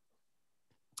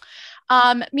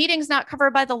 Meetings not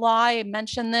covered by the law, I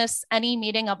mentioned this, any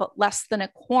meeting of less than a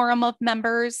quorum of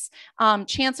members.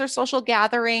 Chance or social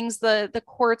gatherings, the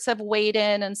courts have weighed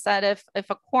in and said if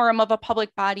a quorum of a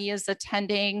public body is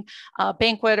attending a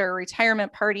banquet or a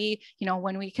retirement party,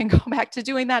 when we can go back to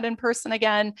doing that in person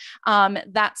again,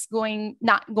 that's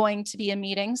not going to be a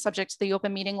meeting subject to the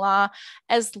open meeting law,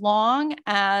 as long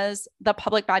as the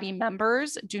public body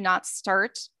members do not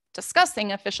start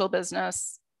discussing official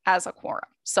business as a quorum.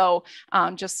 So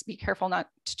just be careful not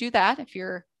to do that if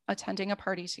you're attending a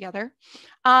party together.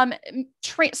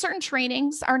 Certain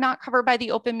trainings are not covered by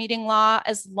the open meeting law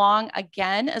as long,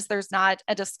 again, as there's not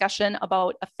a discussion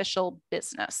about official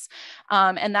business.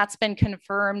 And that's been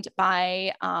confirmed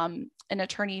by an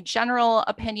attorney general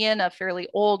opinion, a fairly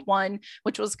old one,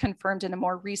 which was confirmed in a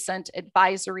more recent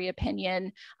advisory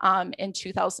opinion in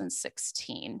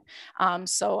 2016.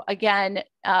 So again,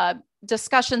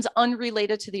 discussions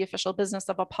unrelated to the official business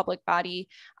of a public body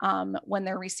when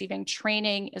they're receiving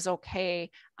training is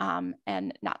okay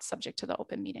and not subject to the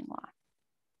open meeting law.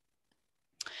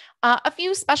 A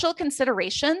few special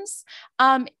considerations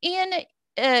in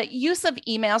use of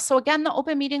email. So again, the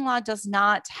open meeting law does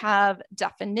not have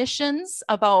definitions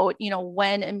about,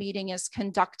 when a meeting is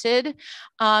conducted.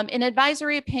 An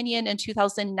advisory opinion in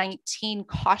 2019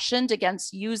 cautioned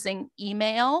against using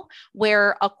email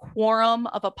where a quorum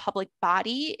of a public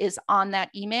body is on that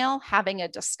email having a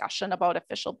discussion about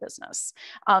official business.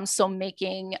 So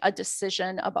making a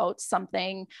decision about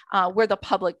something where the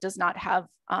public does not have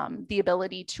the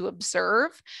ability to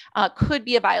observe could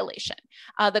be a violation.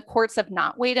 The courts have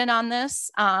not weighed in on this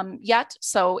yet,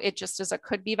 so it just is a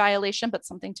could be violation, but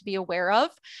something to be aware of.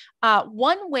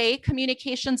 One-way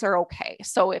communications are okay.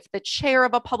 So if the chair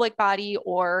of a public body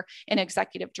or an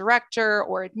executive director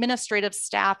or administrative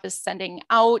staff is sending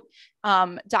out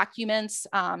documents,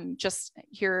 just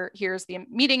here's the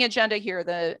meeting agenda, here are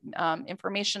the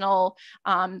informational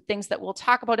things that we'll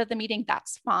talk about at the meeting,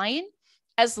 that's fine,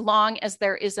 as long as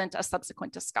there isn't a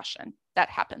subsequent discussion that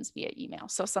happens via email.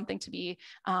 So something to be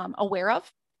aware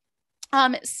of.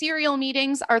 Serial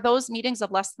meetings are those meetings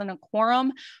of less than a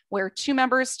quorum where 2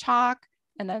 members talk,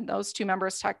 and then those 2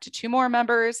 members talk to 2 more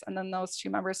members, and then those 2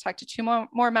 members talk to 2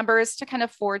 more members to kind of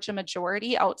forge a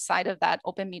majority outside of that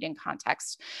open meeting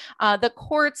context. The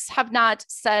courts have not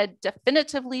said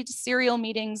definitively serial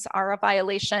meetings are a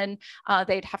violation.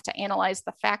 They'd have to analyze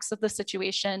the facts of the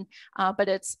situation, but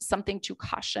it's something to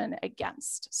caution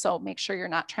against. So make sure you're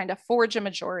not trying to forge a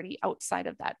majority outside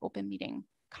of that open meeting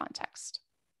context.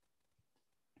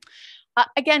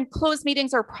 Again, closed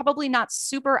meetings are probably not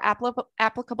super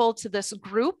applicable to this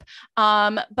group,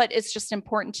 but it's just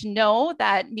important to know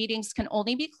that meetings can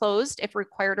only be closed if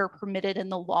required or permitted in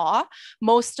the law.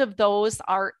 Most of those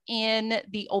are in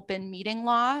the open meeting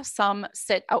law. Some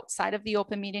sit outside of the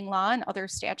open meeting law and other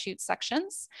statute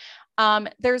sections.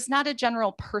 There's not a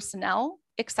general personnel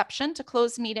exception to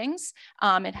closed meetings.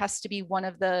 It has to be one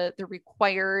of the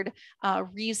required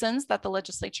reasons that the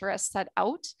legislature has set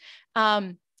out.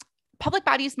 Public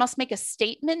bodies must make a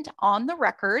statement on the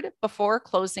record before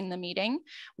closing the meeting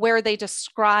where they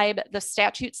describe the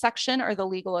statute section or the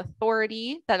legal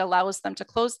authority that allows them to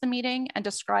close the meeting and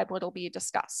describe what will be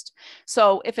discussed.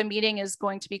 So if a meeting is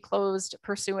going to be closed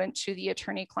pursuant to the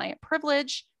attorney-client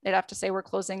privilege, they'd have to say we're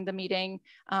closing the meeting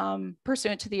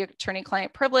pursuant to the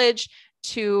attorney-client privilege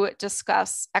to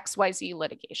discuss XYZ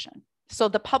litigation. So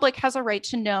the public has a right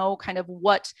to know kind of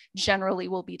what generally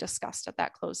will be discussed at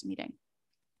that closed meeting.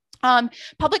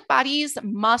 Public bodies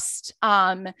must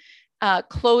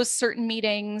close certain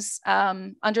meetings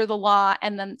under the law,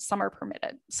 and then some are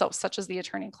permitted. So such as the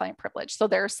attorney-client privilege. So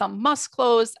there are some must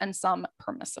close and some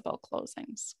permissible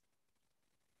closings.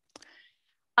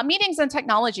 Meetings and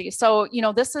technology. So, you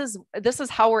know, this is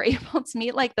how we're able to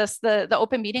meet like this. The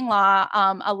open meeting law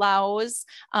allows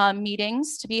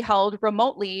meetings to be held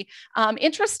remotely.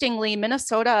 Interestingly,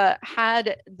 Minnesota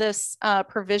had this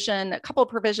provision, a couple of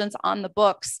provisions on the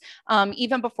books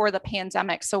even before the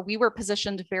pandemic. So we were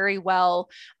positioned very well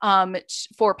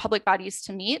for public bodies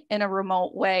to meet in a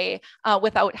remote way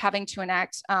without having to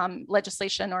enact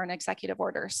legislation or an executive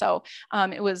order. So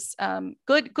it was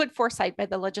good foresight by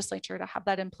the legislature to have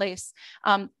that in place.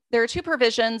 There are two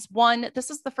provisions. One, this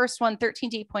is the first one,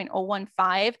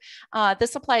 13D.015.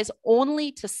 This applies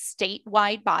only to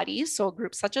statewide bodies. So a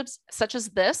group such as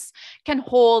this can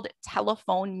hold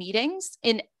telephone meetings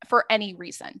for any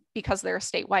reason because they're a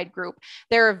statewide group.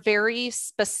 There are very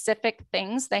specific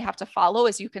things they have to follow,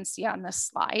 as you can see on this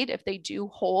slide, if they do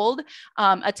hold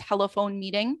a telephone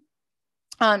meeting.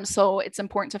 So it's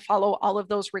important to follow all of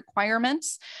those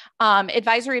requirements.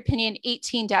 Advisory opinion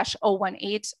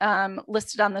 18-018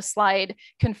 listed on the slide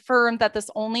confirmed that this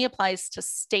only applies to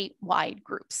statewide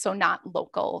groups, so not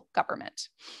local government.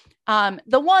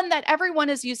 The one that everyone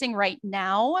is using right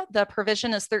now, the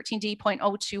provision is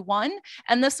 13D.021,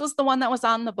 and this was the one that was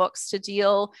on the books to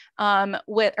deal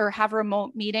with or have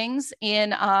remote meetings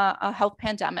in a health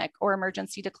pandemic or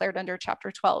emergency declared under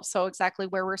Chapter 12. So exactly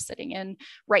where we're sitting in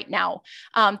right now.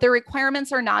 The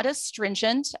requirements are not as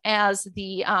stringent as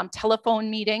the telephone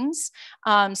meetings.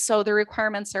 So the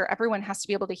requirements are everyone has to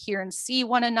be able to hear and see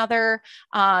one another.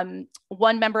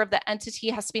 One member of the entity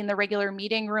has to be in the regular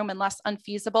meeting room unless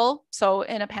unfeasible. So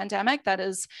in a pandemic, that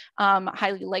is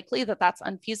highly likely that that's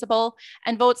unfeasible,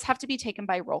 and votes have to be taken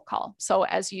by roll call. So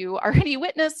as you already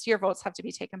witnessed, your votes have to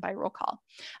be taken by roll call.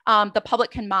 The public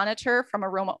can monitor from a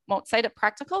remote site if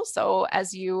practical. So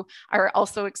as you are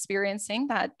also experiencing,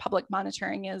 that public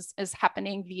monitoring is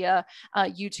happening via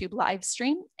YouTube live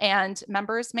stream, and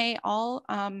members may all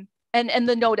and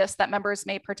the notice that members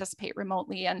may participate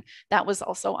remotely, and that was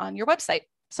also on your website.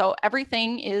 So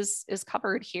everything is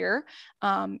covered here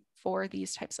for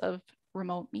these types of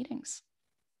remote meetings.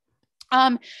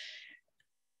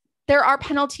 There are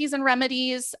penalties and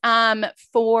remedies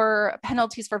for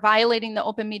violating the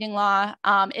open meeting law,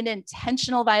 an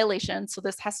intentional violation. So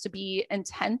this has to be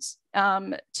intent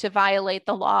to violate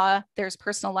the law. There's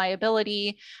personal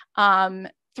liability.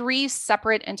 3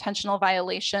 separate intentional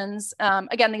violations.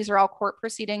 Again, these are all court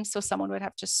proceedings, so someone would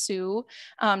have to sue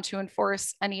to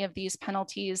enforce any of these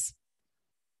penalties.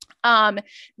 The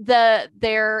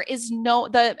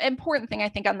important thing I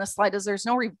think on this slide is there's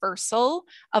no reversal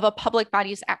of a public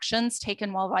body's actions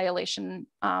taken while violation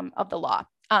of the law.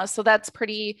 So that's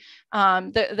pretty,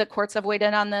 the courts have weighed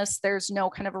in on this. There's no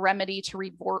kind of remedy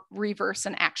to reverse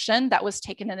an action that was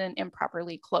taken in an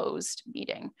improperly closed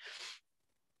meeting.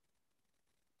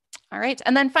 All right,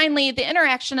 and then finally, the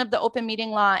interaction of the open meeting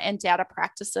law and data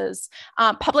practices.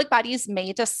 Public bodies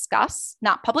may discuss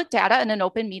not public data in an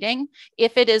open meeting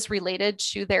if it is related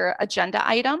to their agenda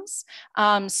items.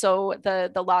 So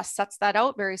the law sets that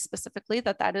out very specifically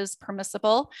that is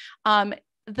permissible.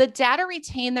 The data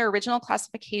retain their original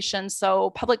classification, so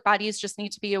public bodies just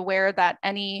need to be aware that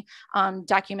any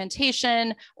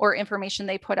documentation or information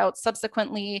they put out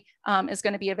subsequently is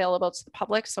going to be available to the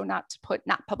public, so not to put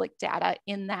not public data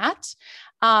in that.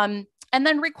 And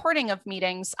then recording of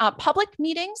meetings. Public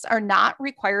meetings are not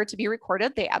required to be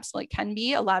recorded. They absolutely can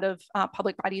be. A lot of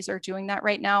public bodies are doing that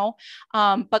right now.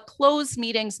 But closed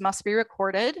meetings must be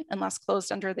recorded unless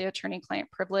closed under the attorney-client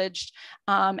privilege.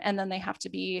 And then they have to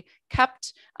be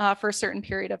kept for a certain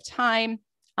period of time.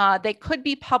 They could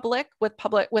be public with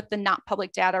the not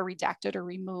public data redacted or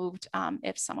removed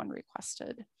if someone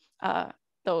requested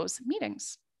those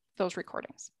meetings, those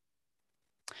recordings.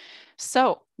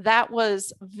 So that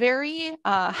was very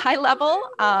high level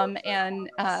and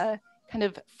kind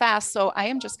of fast. So I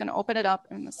am just going to open it up.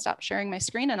 I'm going to stop sharing my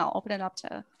screen and I'll open it up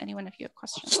to anyone if you have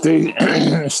questions.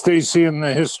 Stacy, in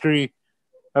the history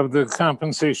of the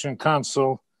Compensation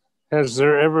Council, has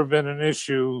there ever been an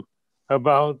issue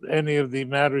about any of the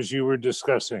matters you were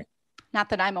discussing? Not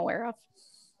that I'm aware of.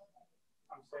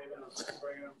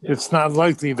 It's not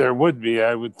likely there would be.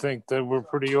 I would think that we're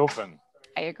pretty open.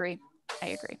 I agree. I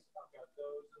agree.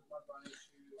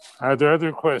 Are there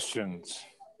other questions?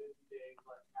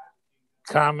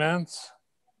 Comments?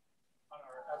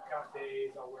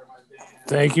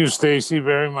 Thank you, Stacy,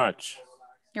 very much.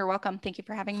 You're welcome. Thank you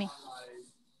for having me.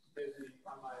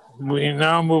 We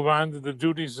now move on to the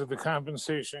duties of the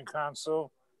Compensation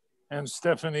Council and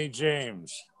Stephanie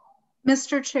James.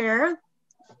 Mr. Chair,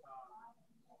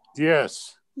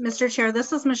 Yes. Mr. Chair,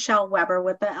 this is Michelle Weber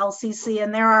with the LCC,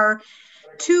 and there are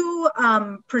two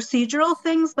procedural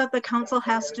things that the council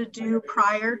has to do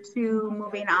prior to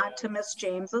moving on to Ms.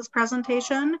 James's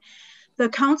presentation. The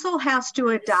council has to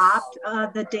adopt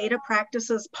the data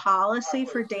practices policy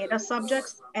for data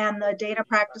subjects and the data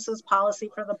practices policy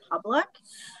for the public.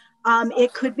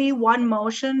 It could be one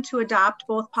motion to adopt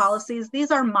both policies.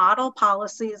 These are model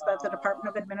policies that the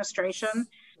Department of Administration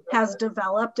has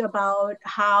developed about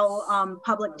how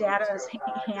public data is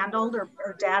handled or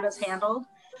data is handled,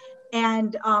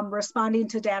 and responding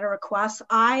to data requests.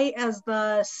 I, as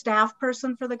the staff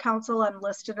person for the council, am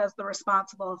listed as the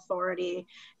responsible authority,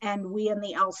 and we in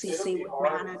the LCC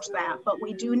would manage that. But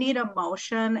we do need a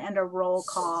motion and a roll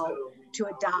call to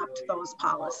adopt those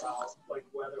policies.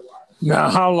 Now,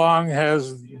 how long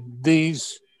has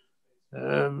these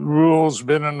rules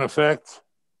been in effect?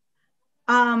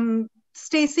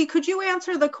 Stacy, could you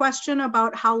answer the question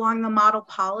about how long the model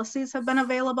policies have been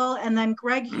available? And then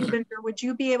Greg Hubinger, would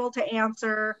you be able to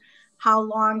answer how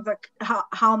long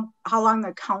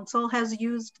the council has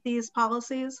used these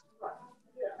policies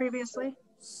previously?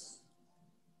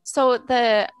 So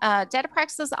the Data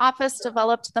Practices Office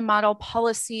developed the model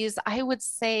policies, I would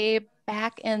say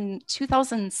back in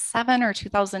 2007 or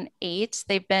 2008.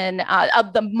 They've been,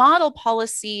 the model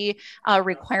policy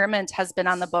requirement has been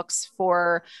on the books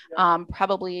for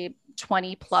probably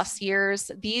 20 plus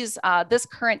years. This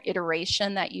current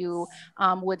iteration that you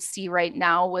would see right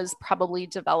now was probably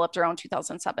developed around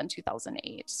 2007,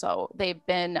 2008. So they've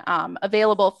been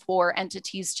available for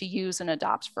entities to use and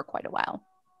adopt for quite a while.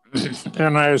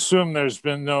 And I assume there's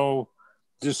been no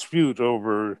dispute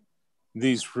over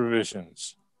these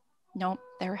provisions. No,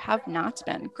 there have not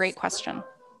been. Great question.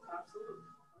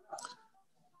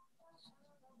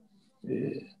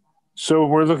 So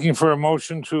we're looking for a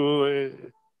motion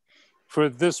for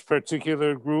this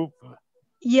particular group?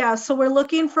 Yeah, so we're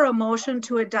looking for a motion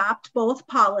to adopt both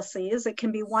policies. It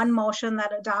can be one motion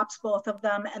that adopts both of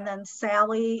them, and then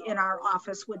Sally in our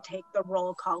office would take the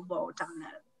roll call vote on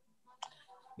it.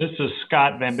 This is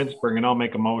Scott Van Binsberg, and I'll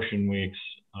make a motion. We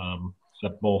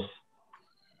accept both.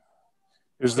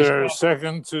 Is there a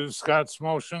second to Scott's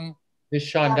motion? This is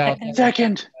Sean Dow.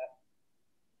 Second.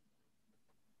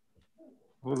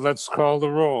 Well, let's call the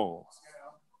roll.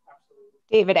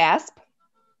 David Asp.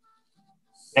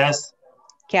 Yes.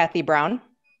 Kathy Brown.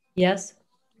 Yes.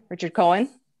 Richard Cohen.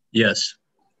 Yes.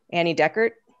 Annie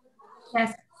Deckert.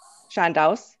 Yes. Sean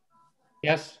Dowse.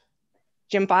 Yes.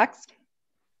 Jim Fox.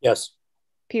 Yes.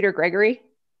 Peter Gregory.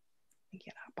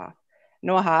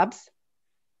 Noah Hobbs.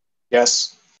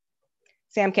 Yes.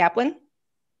 Sam Kaplan.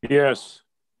 Yes.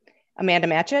 Amanda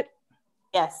Matchett.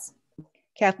 Yes.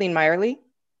 Kathleen Meyerly.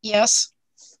 Yes.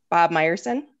 Bob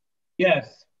Meyerson.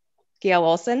 Yes. Gail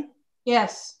Olson.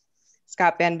 Yes.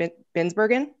 Scott Van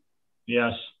Binsbergen.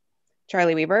 Yes.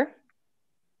 Charlie Weber.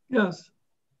 Yes.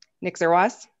 Nick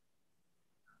Zerwas.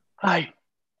 Aye.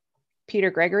 Peter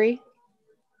Gregory.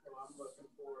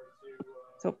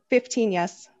 So 15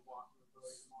 yes,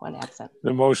 1 absent.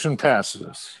 The motion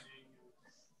passes.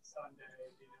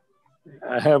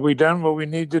 Have we done what we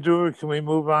need to do, or can we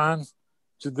move on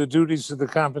to the duties of the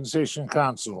Compensation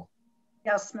Council?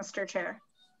 Yes, Mr. Chair.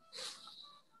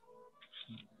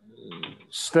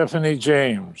 Stephanie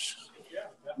James.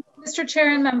 Mr.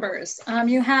 Chair and members,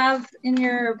 you have in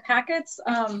your packets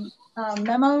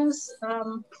memos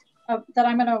that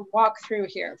I'm going to walk through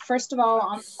here. First of all,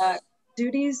 on the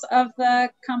duties of the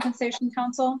Compensation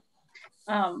Council.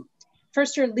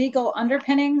 First, your legal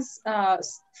underpinnings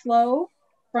flow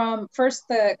from first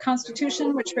the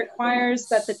Constitution, which requires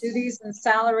that the duties and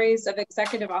salaries of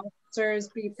executive officers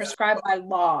be prescribed by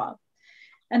law.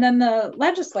 And then the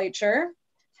legislature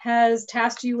has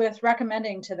tasked you with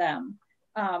recommending to them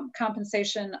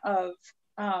compensation of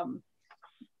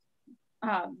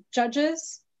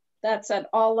judges. That's at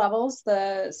all levels,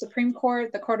 the Supreme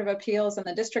Court, the Court of Appeals, and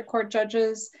the District Court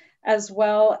judges, as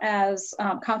well as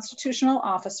constitutional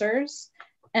officers,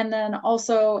 and then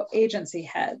also agency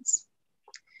heads.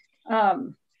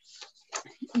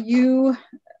 You,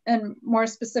 and more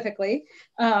specifically,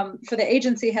 for the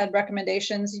agency head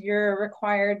recommendations, you're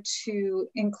required to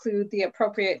include the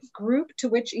appropriate group to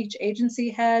which each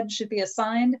agency head should be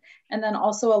assigned, and then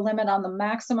also a limit on the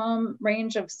maximum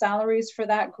range of salaries for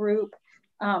that group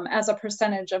as a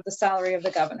percentage of the salary of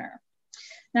the governor.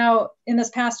 Now, in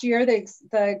this past year,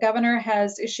 the governor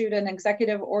has issued an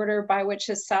executive order by which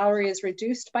his salary is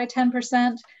reduced by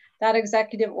 10%. That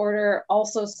executive order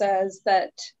also says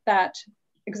that that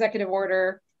executive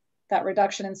order, that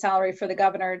reduction in salary for the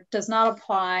governor does not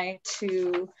apply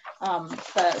to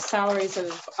the salaries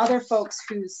of other folks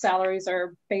whose salaries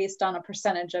are based on a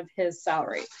percentage of his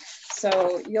salary.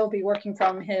 So you'll be working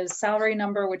from his salary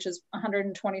number, which is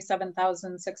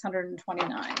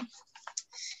 $127,629.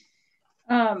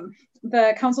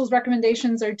 The council's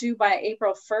recommendations are due by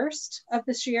April 1st of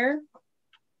this year.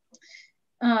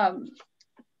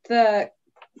 The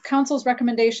council's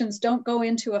recommendations don't go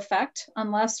into effect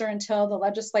unless or until the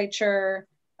legislature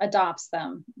adopts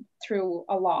them through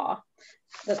a law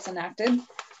that's enacted.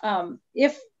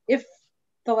 If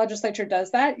the legislature does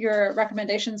that, your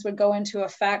recommendations would go into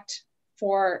effect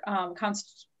for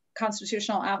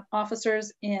constitutional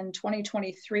officers in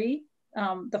 2023,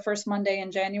 the first Monday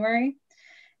in January.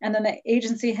 And then the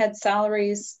agency head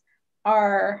salaries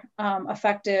are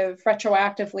effective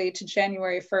retroactively to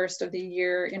January 1st of the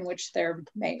year in which they're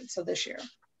made, so this year.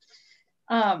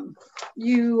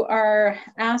 You are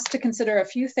asked to consider a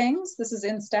few things. This is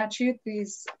in statute,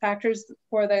 these factors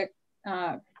for the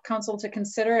council to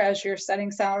consider as you're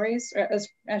setting salaries, or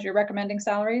as you're recommending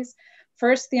salaries.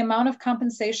 First, the amount of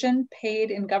compensation paid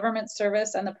in government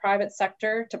service and the private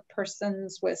sector to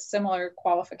persons with similar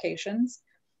qualifications.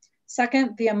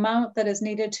 Second, the amount that is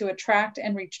needed to attract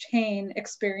and retain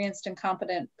experienced and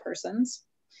competent persons.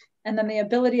 And then the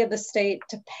ability of the state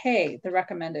to pay the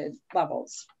recommended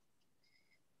levels.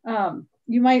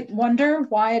 You might wonder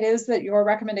why it is that your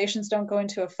recommendations don't go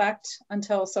into effect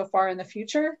until so far in the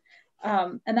future.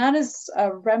 And that is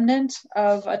a remnant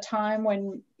of a time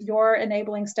when your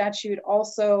enabling statute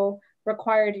also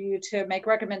required you to make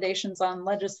recommendations on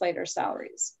legislator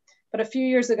salaries. But a few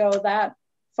years ago, that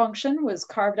function was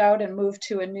carved out and moved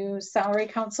to a new salary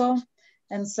council.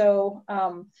 And so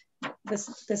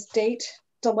this date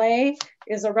delay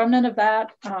is a remnant of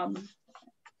that.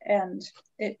 And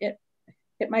it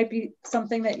might be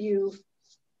something that you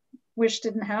wish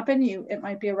didn't happen. It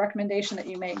might be a recommendation that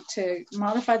you make to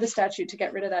modify the statute to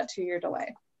get rid of that 2-year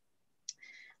delay.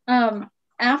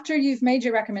 After you've made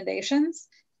your recommendations,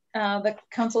 the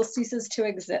council ceases to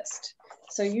exist.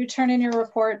 So you turn in your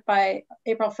report by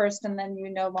April 1st and then you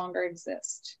no longer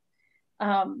exist.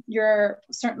 You're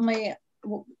certainly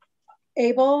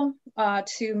able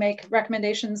to make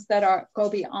recommendations that go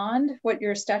beyond what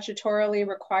your statutorily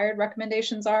required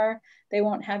recommendations are. They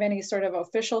won't have any sort of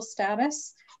official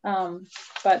status,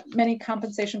 but many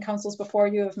compensation councils before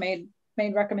you have made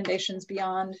recommendations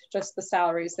beyond just the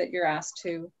salaries that you're asked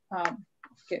to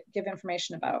give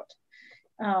information about.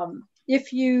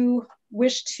 If you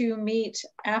wish to meet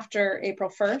after April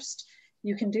 1st,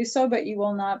 you can do so, but you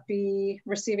will not be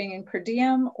receiving in per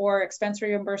diem or expense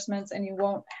reimbursements, and you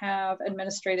won't have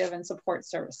administrative and support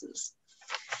services.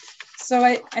 So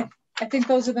I think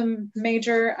those are the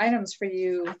major items for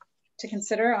you to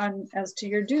consider as to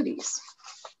your duties.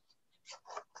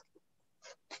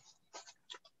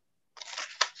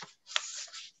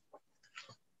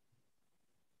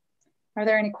 Are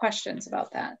there any questions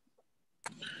about that?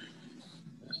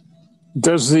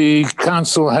 Does the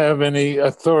council have any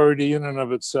authority in and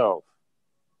of itself?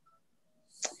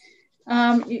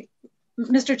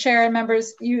 Mr. Chair and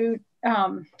members, there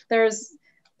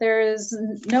is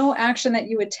no action that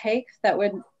you would take that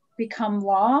would become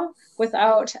law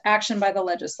without action by the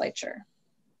legislature.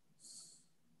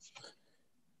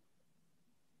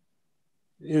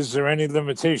 Is there any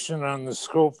limitation on the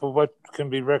scope of what can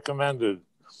be recommended?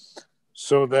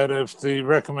 So that if the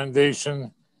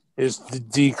recommendation is to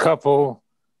decouple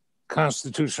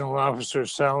constitutional officer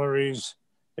salaries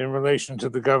in relation to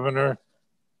the governor,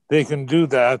 they can do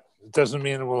that. It doesn't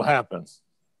mean it will happen.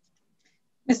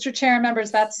 Mr. Chair and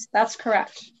members, that's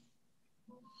correct.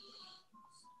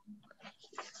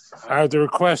 Are there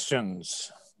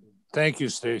questions? Thank you,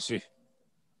 Stacy.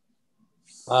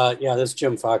 Yeah, this is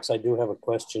Jim Fox. I do have a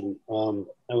question.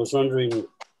 I was wondering,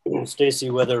 Stacy,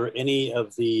 whether any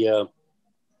of the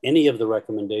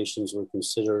recommendations were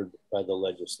considered by the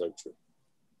legislature,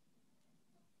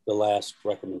 the last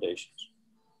recommendations.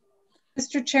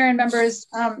 Mr. Chair and members.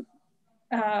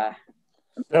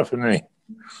 Definitely.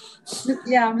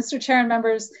 Yeah, Mr. Chair and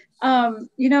members,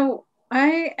 you know,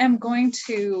 I am going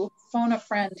to phone a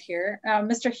friend here.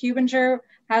 Mr. Hubinger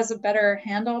has a better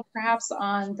handle perhaps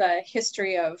on the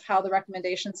history of how the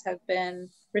recommendations have been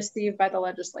received by the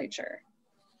legislature.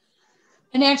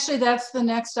 And actually that's the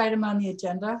next item on the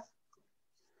agenda.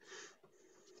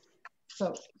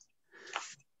 So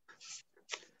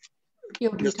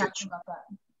he'll be talking about that.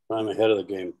 I'm ahead of the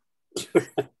game.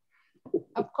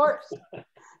 Of course.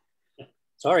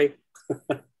 Sorry.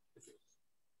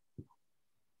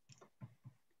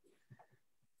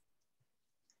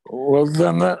 Well,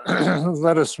 then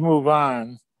let us move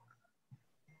on.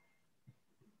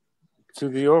 to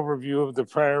the overview of the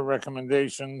prior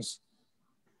recommendations.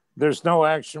 There's no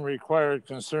action required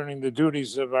concerning the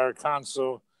duties of our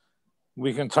council.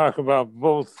 We can talk about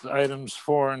both items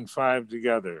 4 and 5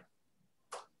 together.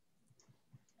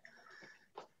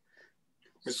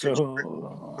 This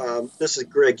is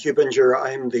Greg Hubinger.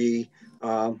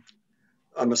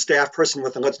 I'm a staff person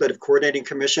with the Legislative Coordinating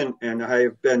Commission, and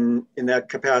I've been in that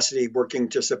capacity working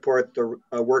to support the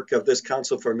work of this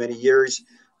council for many years.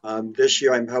 This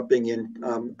year I'm helping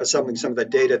in assembling some of the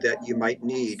data that you might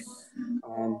need.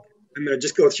 I'm going to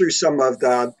just go through some of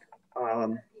the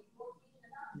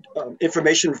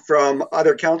information from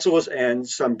other councils and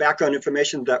some background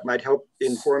information that might help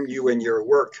inform you in your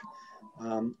work.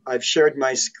 I've shared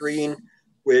my screen,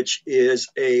 which is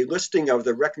a listing of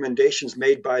the recommendations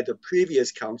made by the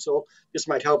previous council. This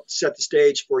might help set the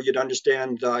stage for you to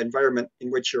understand the environment in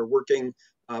which you're working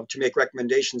to make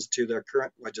recommendations to the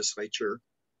current legislature.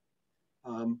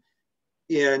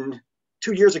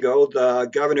 2 years ago, the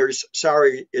governor's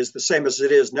salary is the same as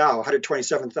it is now,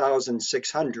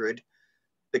 $127,600.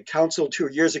 The council 2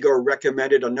 years ago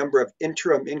recommended a number of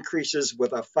interim increases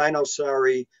with a final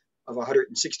salary of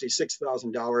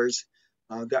 $166,000.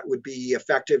 That would be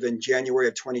effective in January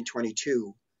of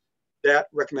 2022. That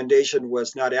recommendation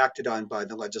was not acted on by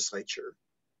the legislature.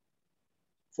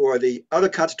 For the other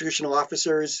constitutional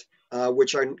officers,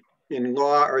 which are in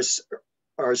law are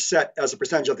set as a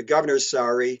percentage of the governor's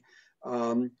salary,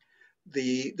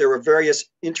 there were various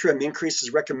interim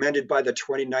increases recommended by the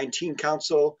 2019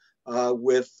 council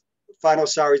with final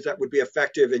salaries that would be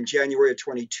effective in January of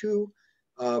 22.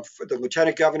 For the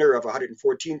lieutenant governor of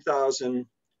 $114,000,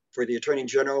 for the attorney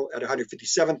general at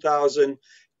 $157,000,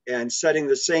 and setting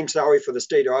the same salary for the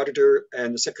state auditor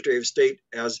and the secretary of state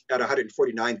as at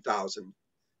 $149,000.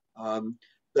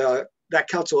 That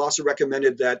council also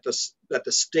recommended that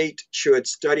the state should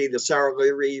study the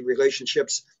salary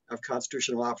relationships of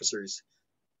constitutional officers.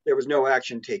 There was no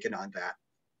action taken on that.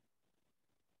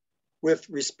 With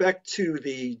respect to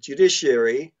the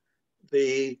judiciary,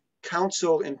 the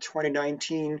council in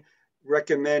 2019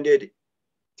 recommended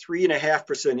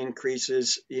 3.5%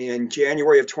 increases in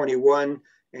January of 21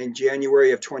 and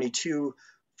January of 22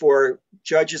 for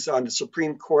judges on the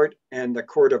Supreme Court and the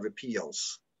Court of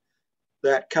Appeals.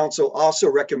 That council also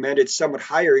recommended somewhat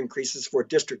higher increases for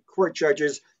district court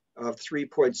judges of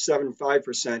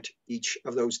 3.75% each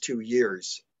of those 2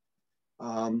 years.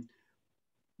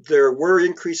 There were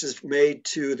increases made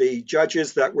to the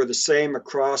judges that were the same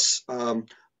across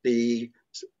the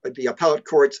appellate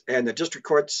courts and the district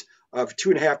courts of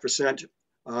 2.5%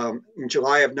 in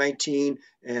July of 19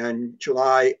 and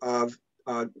July of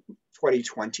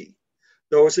 2020.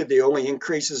 Those are the only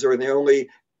increases or the only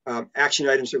action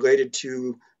items related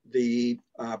to the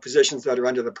positions that are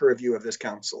under the purview of this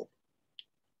council.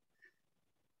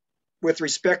 With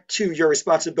respect to your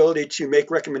responsibility to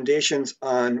make recommendations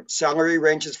on salary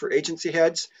ranges for agency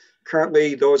heads,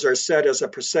 currently those are set as a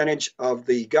percentage of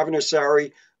the governor's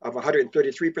salary of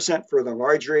 133% for the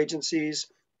larger agencies,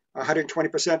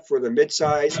 120% for the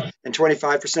midsize, and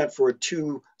 25% for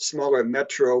 2 smaller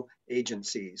metro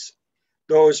agencies.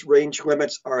 Those range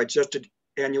limits are adjusted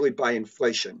annually by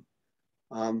inflation.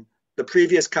 The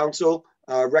previous council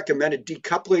recommended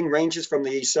decoupling ranges from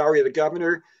the salary of the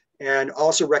governor and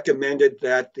also recommended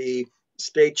that the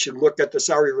state should look at the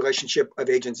salary relationship of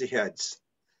agency heads.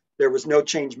 There was no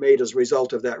change made as a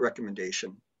result of that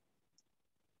recommendation.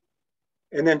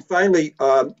 And then finally,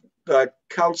 the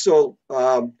council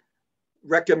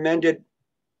recommended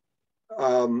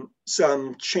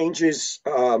some changes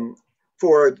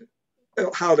for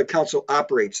how the council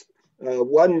operates.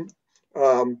 One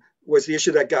was the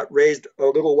issue that got raised a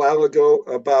little while ago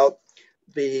about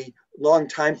the long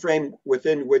time frame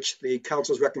within which the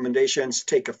council's recommendations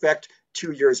take effect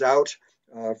 2 years out.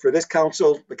 For this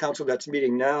council, the council that's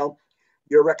meeting now,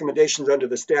 your recommendations under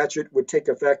the statute would take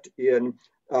effect in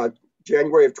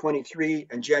January of 23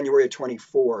 and January of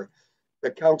 24.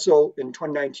 The council in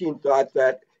 2019 thought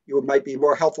that it might be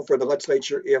more helpful for the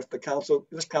legislature if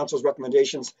this council's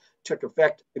recommendations took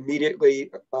effect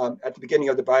immediately at the beginning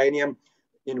of the biennium,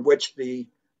 in which the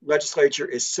legislature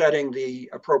is setting the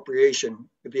appropriation,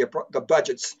 the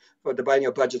budgets for the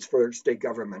biennial budgets for state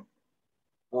government.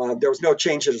 There was no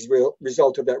change as a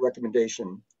result of that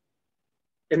recommendation.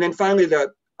 And then finally,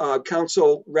 the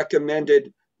council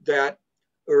recommended that,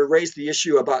 or raised the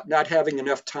issue about not having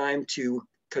enough time to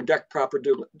conduct proper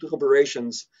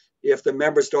deliberations if the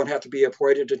members don't have to be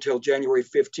appointed until January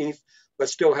 15th, but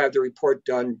still have the report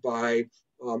done by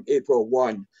April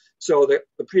 1. So the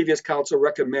previous council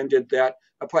recommended that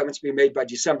appointments be made by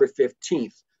December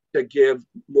 15th to give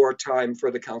more time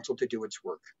for the council to do its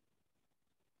work.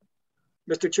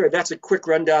 Mr. Chair, that's a quick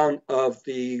rundown of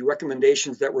the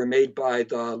recommendations that were made by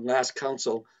the last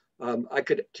council. I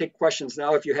could take questions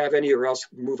now if you have any, or else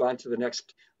move on to the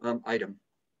next item.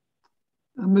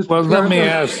 Well, let me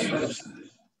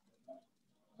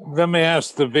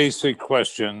ask the basic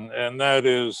question, and that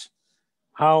is,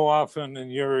 how often in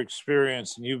your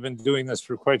experience, and you've been doing this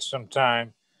for quite some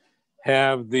time,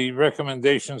 have the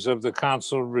recommendations of the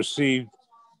council received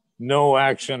no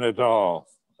action at all,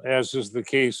 as is the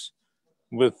case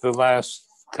with the last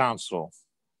council?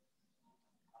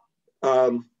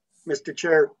 Mr.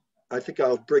 Chair, I think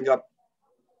I'll bring up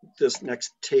this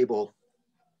next table,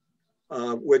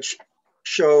 which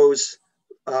shows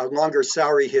longer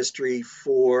salary history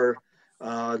for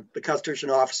the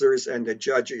constitutional officers and the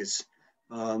judges.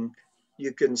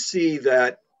 You can see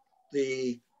that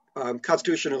the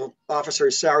constitutional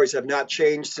officers' salaries have not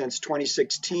changed since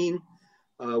 2016,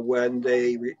 when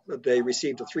they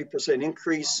received a 3%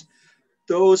 increase.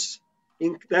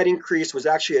 That increase was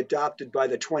actually adopted by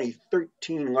the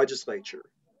 2013 legislature.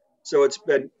 So it's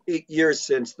been 8 years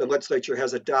since the legislature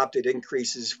has adopted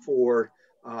increases for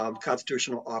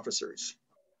constitutional officers.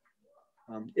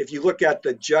 If you look at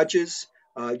the judges,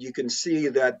 you can see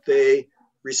that they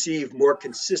receive more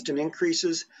consistent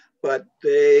increases, but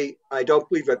I don't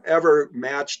believe have ever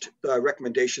matched the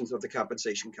recommendations of the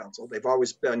Compensation Council. They've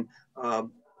always been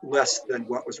less than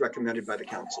what was recommended by the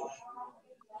council.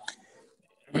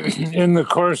 In the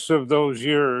course of those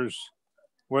years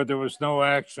where there was no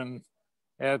action,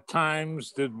 at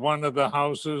times did one of the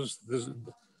houses,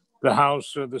 the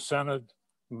House or the Senate,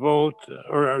 vote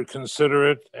or consider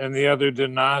it and the other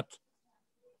did not?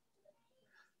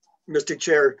 Mr.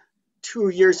 Chair, 2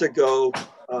 years ago,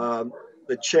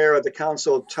 the chair of the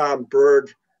council, Tom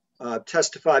Berg,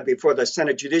 testified before the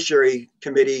Senate Judiciary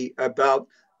Committee about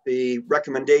the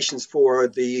recommendations for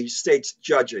the state's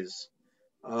judges.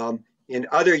 In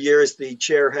other years, the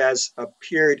chair has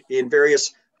appeared in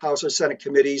various House or Senate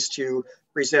committees to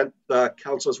present the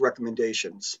council's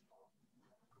recommendations.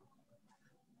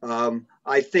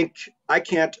 I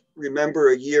can't remember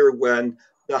a year when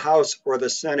the House or the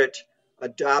Senate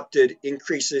adopted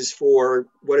increases for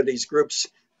one of these groups,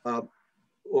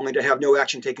 only to have no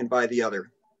action taken by the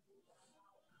other.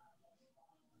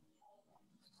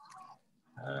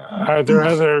 Are there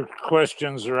other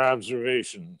questions or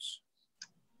observations?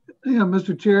 Yeah,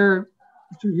 Mr. Chair,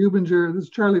 Mr. Hubinger, this is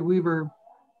Charlie Weaver.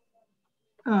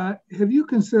 Have you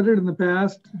considered in the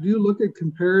past, do you look at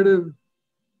comparative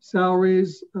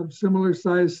salaries of similar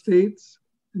sized states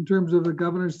in terms of the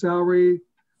governor's salary?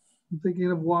 I'm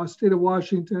thinking of state of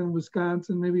Washington,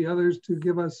 Wisconsin, maybe others, to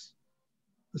give us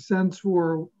a sense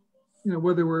for,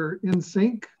 whether we're in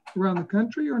sync around the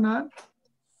country or not.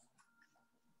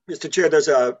 Mr. Chair, there's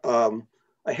a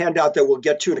handout that we'll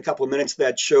get to in a couple of minutes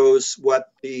that shows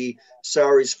what the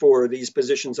salaries for these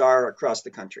positions are across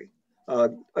the country,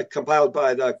 compiled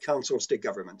by the Council of State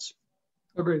Governments.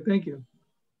 Oh, great, thank you.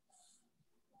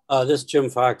 This is Jim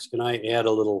Fox. Can I add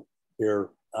a little here?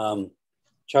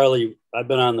 Charlie, I've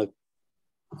been on the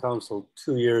council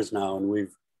 2 years now, and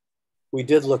we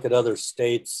did look at other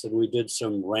states and we did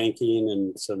some ranking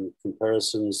and some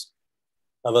comparisons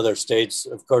of other states.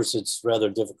 Of course, it's rather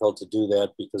difficult to do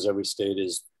that because every state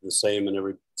is the same and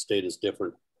every state is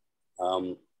different.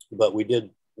 But we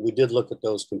did look at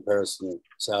those comparison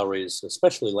salaries,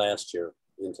 especially last year,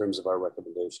 in terms of our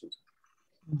recommendations.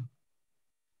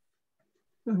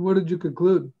 And what did you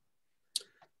conclude?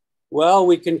 Well,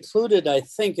 we concluded, I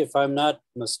think, if I'm not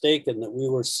mistaken, that we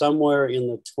were somewhere in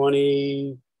the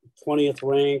 20th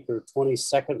rank or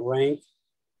 22nd rank,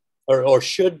 or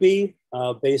should be,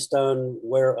 based on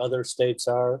where other states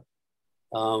are.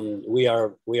 We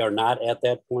are not at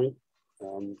that point.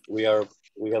 We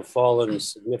have fallen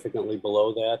significantly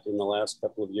below that in the last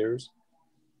couple of years.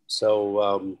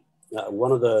 So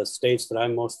one of the states that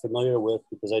I'm most familiar with,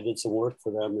 because I did some work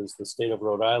for them, is the state of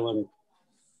Rhode Island,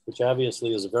 which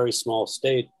obviously is a very small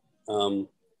state.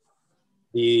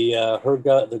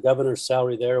 The governor's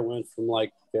salary there went from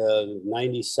like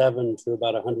 97 to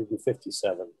about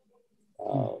 157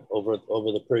 over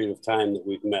the period of time that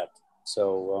we've met.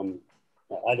 So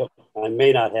I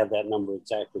may not have that number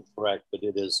exactly correct, but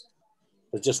it's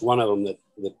just one of them that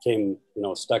came,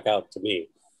 stuck out to me.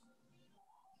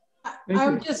 I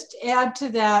would just add to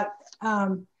that,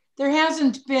 there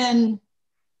hasn't been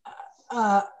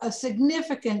a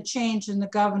significant change in the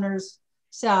governor's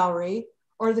salary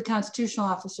or the constitutional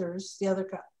officers, the other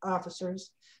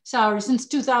officers' salary since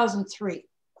 2003,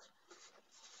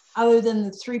 other than the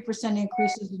 3%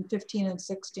 increases in 15 and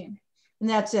 16, and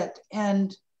that's it.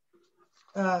 And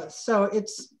so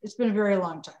it's been a very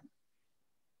long time.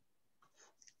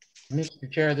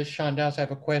 Mr. Chair, this is Sean Dowse. I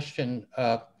have a question.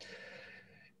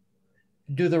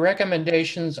 Do the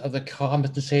recommendations of the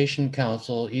Compensation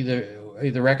Council,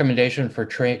 either recommendation for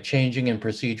changing in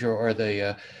procedure or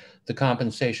the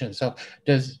compensation itself,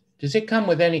 does it come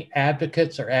with any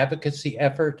advocates or advocacy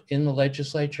effort in the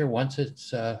legislature once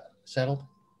it's settled?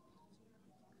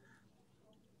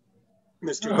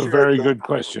 Mr. A Chair, very good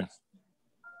question.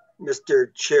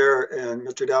 Mr. Chair and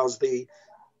Mr. Dowse, the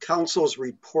council's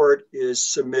report is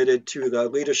submitted to the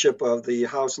leadership of the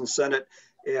House and Senate,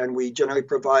 and we generally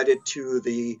provide it to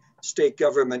the state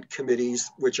government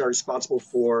committees, which are responsible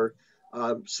for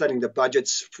setting the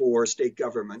budgets for state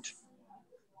government.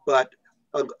 But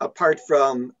apart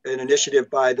from an initiative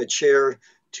by the chair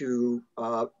to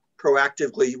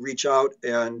proactively reach out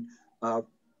and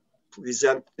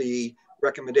present the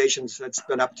recommendations, that's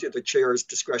been up to the chair's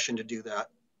discretion to do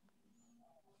that.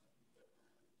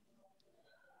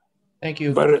 Thank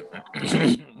you. But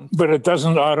it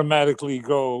doesn't automatically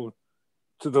go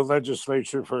to the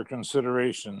legislature for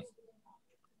consideration.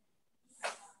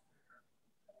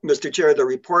 Mr. Chair, the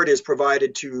report is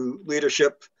provided to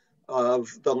leadership of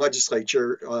the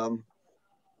legislature.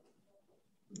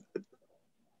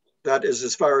 That is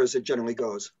as far as it generally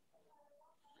goes.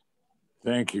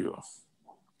 Thank you.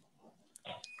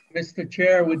 Mr.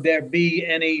 Chair, would there be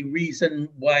any reason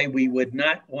why we would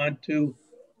not want to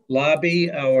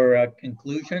lobby our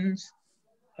conclusions?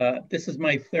 This is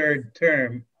my third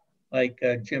term, like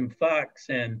Jim Fox,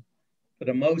 and for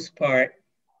the most part,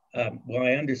 well,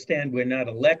 I understand we're not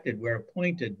elected, we're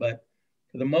appointed, but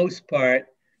for the most part,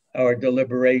 our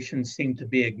deliberations seem to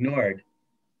be ignored.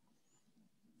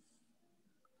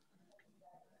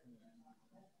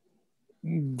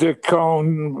 Dick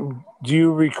Cohn, do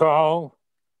you recall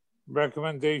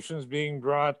recommendations being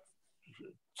brought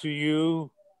to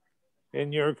you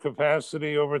in your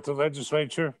capacity over at the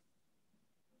legislature?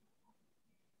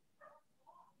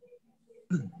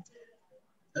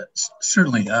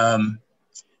 Certainly. I'm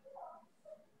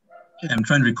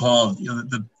trying to recall,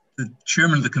 the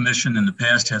chairman of the commission in the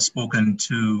past has spoken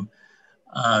to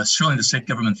certainly the State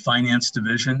Government Finance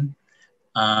Division.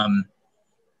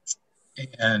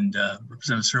 And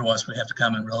Representative Serwas would have to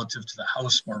comment relative to the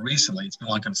House more recently. It's been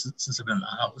a long time since I've been in the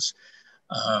House.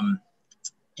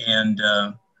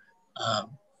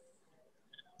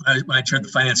 When I chaired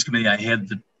the Finance Committee, I had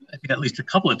I think at least a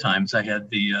couple of times I had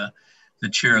the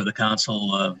chair of the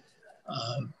council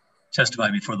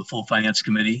testify before the full Finance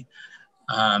Committee.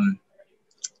 I'm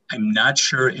not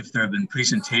sure if there have been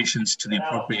presentations to the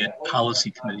appropriate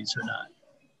policy committees or not.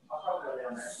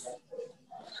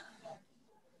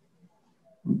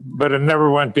 But it never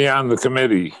went beyond the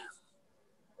committee.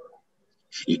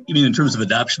 You mean in terms of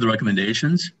adoption of the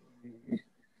recommendations?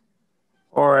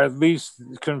 Or at least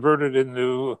converted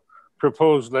into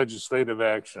proposed legislative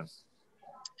action?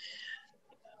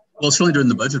 Well, certainly during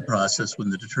the budget process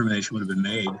when the determination would have been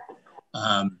made.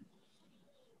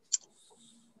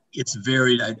 It's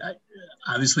varied.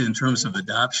 Obviously, in terms of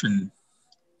adoption,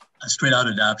 a straight out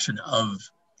adoption of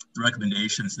the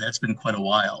recommendations, that's been quite a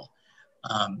while.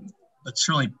 But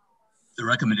certainly the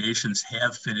recommendations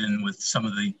have fit in with some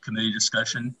of the committee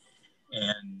discussion.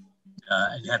 And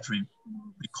I'd have to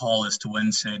recall as to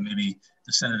when, say, maybe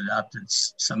the Senate adopted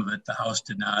some of it, the House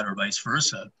did not, or vice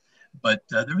versa. But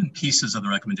there have been pieces of the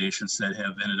recommendations that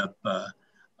have ended up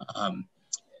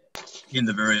in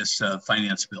the various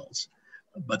finance bills.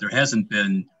 But there hasn't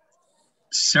been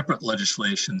separate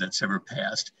legislation that's ever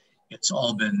passed. It's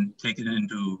all been taken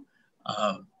into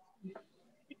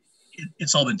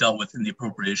it's all been dealt with in the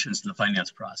appropriations and the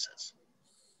finance process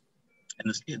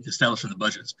and the establishment of the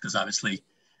budgets, because obviously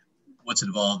what's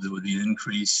involved would be an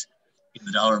increase in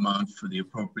the dollar amount for the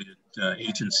appropriate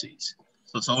agencies.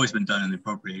 So it's always been done in the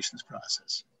appropriations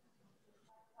process.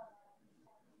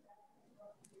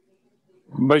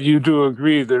 But you do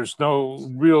agree there's no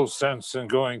real sense in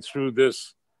going through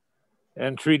this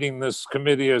and treating this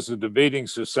committee as a debating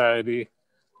society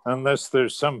unless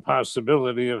there's some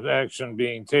possibility of action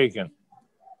being taken.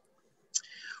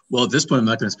 Well, at this point, I'm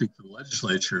not going to speak for the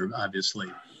legislature,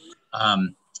 obviously.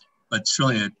 But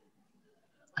certainly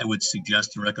I would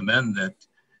suggest and recommend that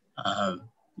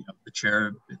the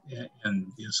chair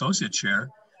and the associate chair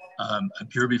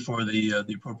appear before the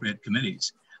appropriate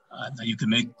committees. Now you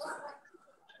can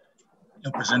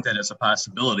present that as a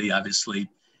possibility. Obviously,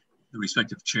 the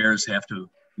respective chairs have to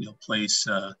place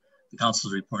the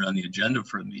council's report on the agenda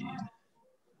for a meeting.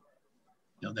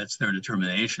 That's their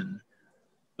determination.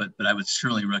 But I would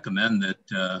certainly recommend that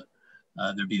there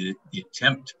be the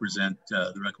attempt to present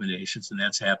the recommendations, and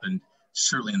that's happened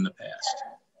certainly in the past.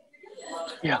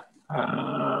 Yeah.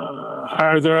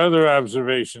 Are there other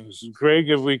observations? Greg,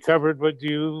 have we covered what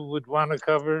you would want to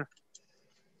cover?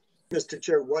 Mr.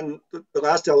 Chair, the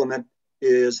last element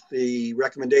is the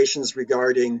recommendations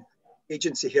regarding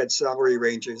agency head salary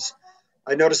ranges.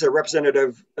 I noticed that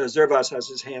Representative Zervas has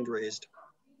his hand raised.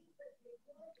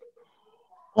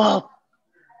 Well,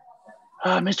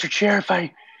 Mr. Chair, if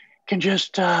I can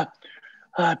just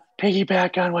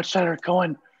piggyback on what Senator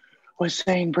Cohen was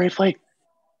saying briefly.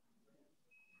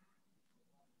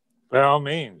 By all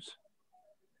means.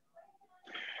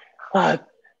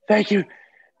 Thank you,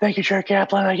 Chair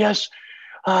Kaplan. I guess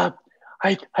I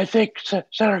think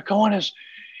Senator Cohen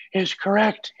is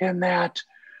correct in that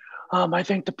I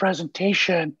think the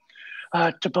presentation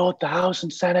to both the House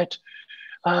and Senate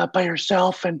by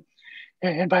yourself and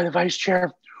by the Vice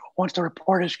Chair, once the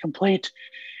report is complete,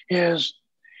 is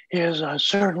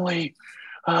certainly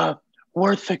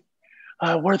worth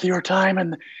your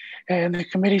time and the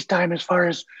committee's time as far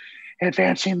as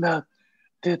advancing the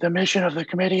mission of the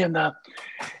committee and the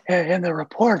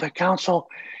report, the council,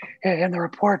 and the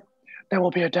report that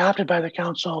will be adopted by the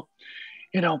council.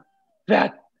 You know,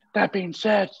 that being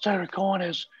said, Senator Cohen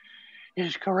is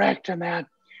correct in that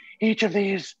each of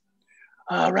these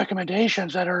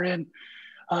recommendations that are in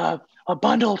a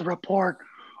bundled report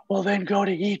will then go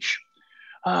to each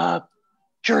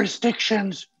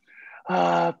jurisdiction's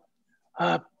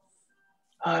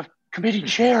committee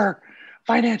chair,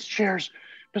 finance chair's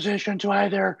position to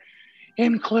either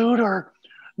include or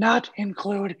not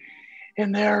include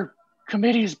in their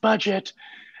committee's budget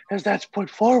as that's put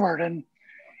forward. And,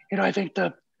 you know, I think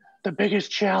the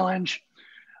biggest challenge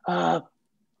that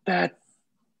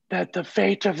the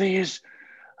fate of these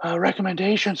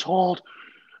recommendations hold,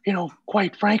 you know,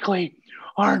 quite frankly,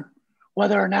 aren't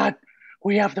whether or not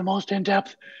we have the most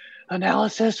in-depth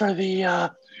analysis or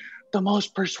the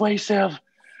most persuasive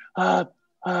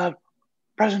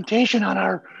presentation on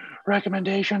our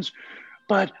recommendations.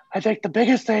 But I think the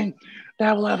biggest thing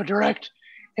that will have a direct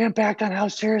impact on how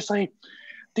seriously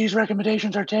these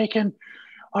recommendations are taken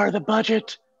are the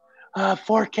budget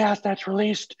forecast that's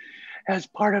released as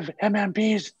part of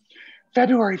MMB's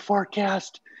February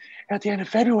forecast at the end of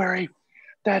February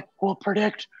that will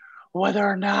predict whether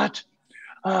or not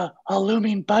a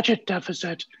looming budget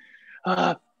deficit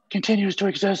continues to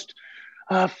exist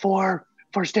for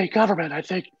state government. I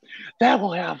think that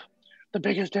will have the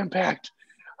biggest impact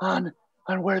on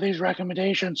where these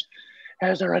recommendations,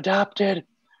 as they're adopted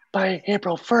by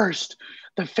April 1st,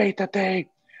 the fate that they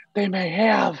may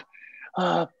have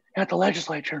at the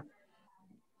legislature.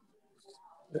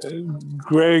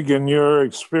 Greg, in your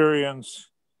experience,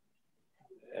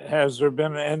 has there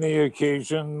been any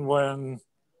occasion when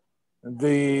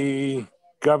the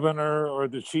governor or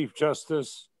the Chief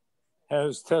Justice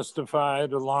has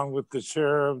testified along with the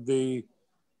chair of the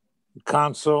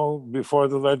council before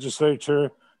the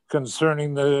legislature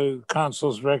concerning the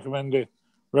council's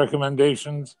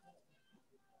recommendations?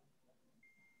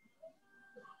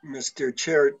 Mr.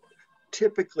 Chair,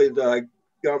 typically the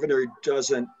governor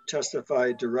doesn't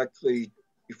testify directly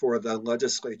before the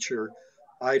legislature.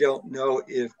 I don't know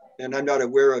if, and I'm not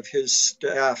aware of his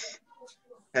staff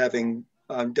having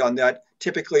done that.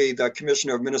 Typically, the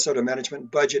Commissioner of Minnesota Management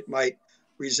and Budget might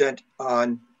present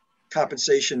on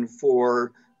compensation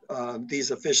for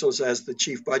these officials as the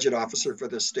chief budget officer for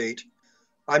the state.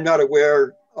 I'm not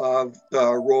aware of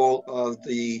the role of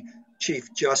the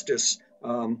Chief Justice.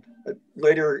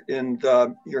 Later in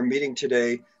your meeting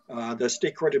today, the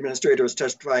state court administrator is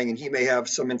testifying and he may have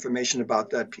some information about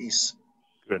that piece.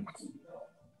 Good.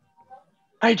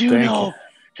 I do know,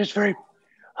 just very,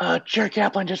 Chair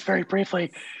Kaplan, just very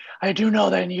briefly, I do know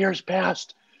that in years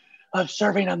past of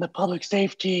serving on the Public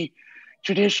Safety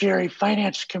Judiciary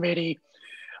Finance Committee,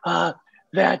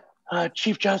 that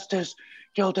Chief Justice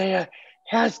Gildea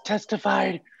has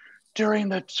testified during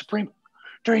the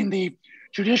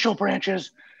judicial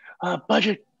branch's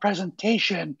budget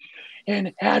presentation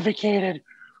and advocated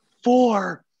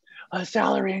for a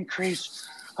salary increase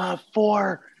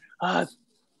for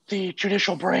the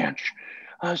judicial branch.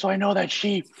 So I know that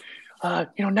she,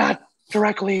 not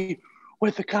directly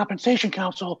with the Compensation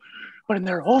Council, but in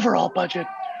their overall budget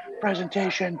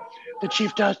presentation, the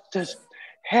Chief Justice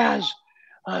has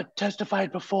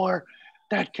testified before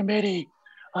that committee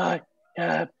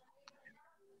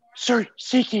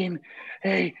seeking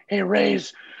a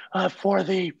raise for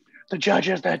the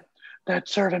judges that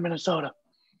serve in Minnesota.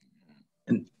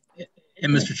 And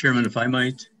Mr. Chairman, if I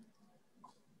might.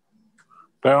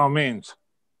 By all means.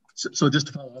 So just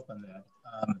to follow up on that,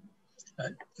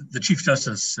 the Chief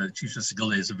Justice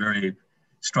Gildea is a very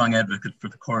strong advocate for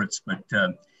the courts, but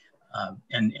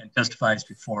and testifies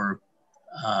before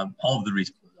all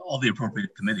all the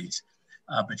appropriate committees.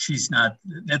 But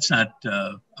that's not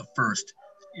a first.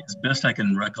 As best I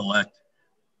can recollect,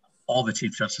 all the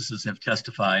Chief Justices have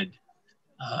testified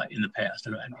in the past.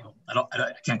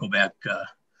 I can't go back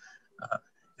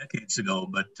decades ago,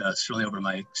 but certainly over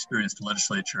my experience in the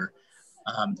legislature,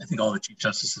 I think all the Chief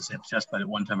Justices have testified at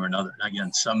one time or another. And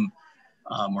again, some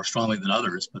more strongly than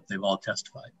others, but they've all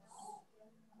testified.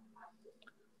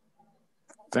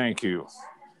 Thank you.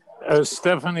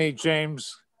 Stephanie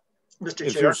James, Mr.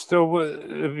 if Chair.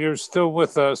 you're still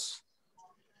with us,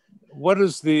 what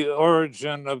is the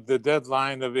origin of the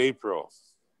deadline of April?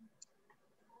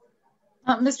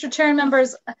 Mr. Chair and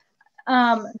members,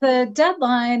 the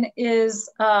deadline is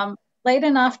late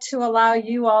enough to allow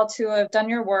you all to have done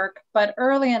your work, but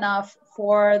early enough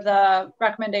for the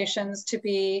recommendations to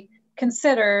be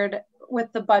considered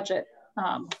with the budget,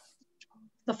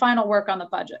 the final work on the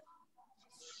budget.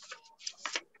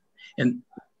 And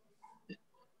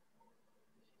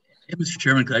Mr.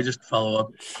 Chairman, could I just follow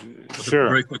up with Sure. a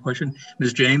very quick question?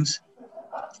 Ms. James,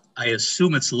 I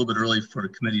assume it's a little bit early for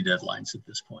committee deadlines at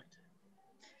this point.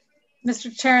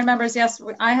 Mr. Chair and members, yes,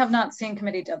 I have not seen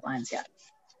committee deadlines yet.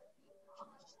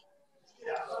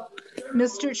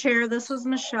 Mr. Chair, this is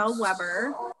Michelle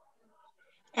Weber.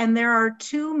 And there are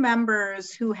 2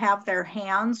 members who have their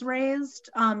hands raised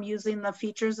using the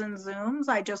features in Zooms.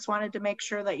 I just wanted to make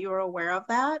sure that you were aware of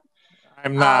that.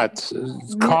 I'm not.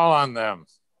 Call on them.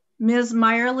 Ms.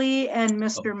 Meyerly and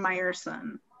Mr.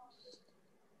 Meyerson.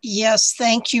 Yes,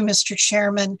 thank you, Mr.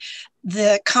 Chairman.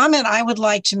 The comment I would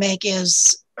like to make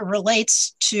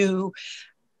relates to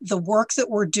the work that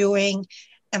we're doing.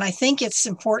 And I think it's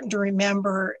important to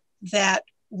remember that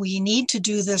we need to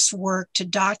do this work to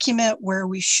document where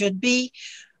we should be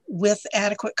with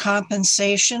adequate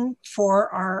compensation for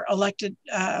our elected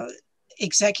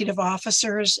executive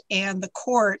officers and the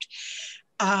court.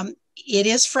 It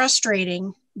is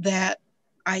frustrating that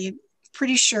I'm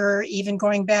pretty sure, even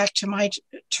going back to my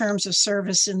terms of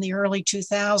service in the early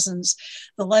 2000s,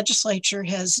 the legislature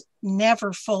has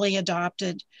never fully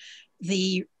adopted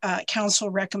the council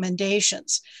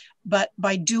recommendations. But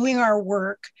by doing our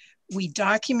work, we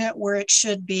document where it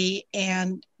should be,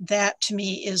 and that to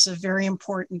me is a very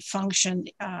important function,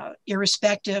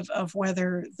 irrespective of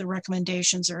whether the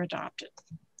recommendations are adopted.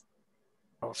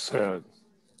 Well said.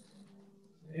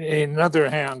 Another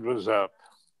hand was up.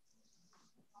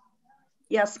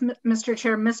 Yes, Mr.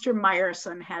 Chair, Mr.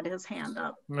 Meyerson had his hand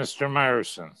up. Mr.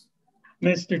 Meyerson.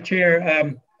 Mr.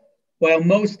 Chair, while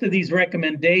most of these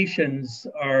recommendations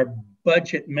are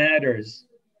budget matters,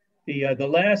 the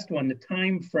last one, the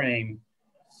time frame,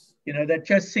 that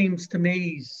just seems to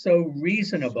me so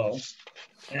reasonable,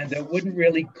 and it wouldn't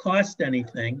really cost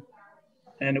anything,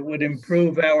 and it would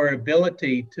improve our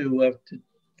ability to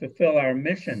fulfill our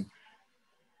mission.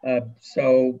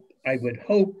 So I would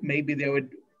hope maybe they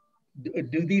would,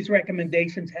 do these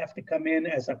recommendations have to come in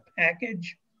as a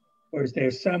package, or is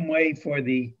there some way for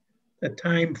the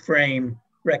time frame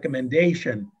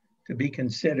recommendation to be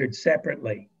considered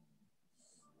separately?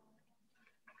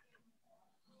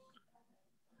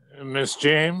 Ms.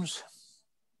 James?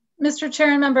 Mr.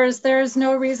 Chair and members, there's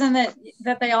no reason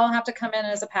that they all have to come in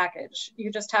as a package. You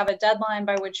just have a deadline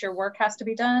by which your work has to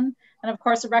be done. And of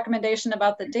course, a recommendation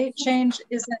about the date change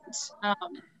isn't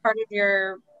part of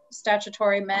your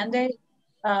statutory mandate.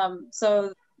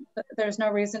 So there's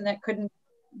no reason that couldn't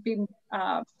be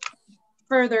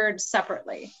furthered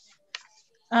separately.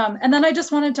 And then I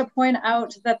just wanted to point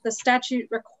out that the statute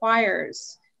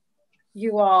requires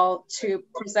you all to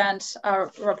present a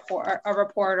report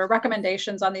or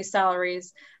recommendations on these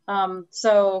salaries.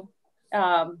 So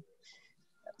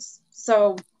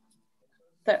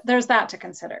there's that to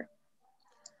consider.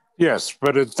 Yes,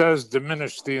 but it does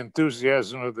diminish the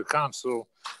enthusiasm of the council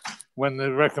when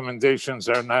the recommendations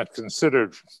are not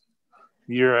considered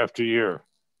year after year.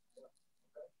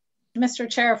 Mr.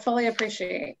 Chair, fully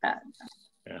appreciate that.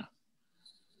 Yeah.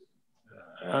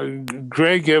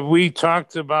 Greg, have we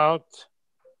talked about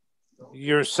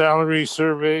your salary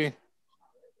survey?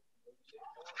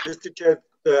 Mr. Chair,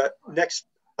 the next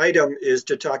item is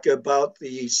to talk about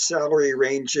the salary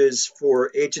ranges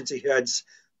for agency heads,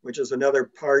 which is another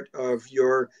part of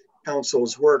your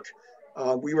council's work.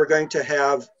 We were going to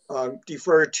have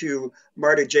defer to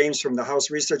Marta James from the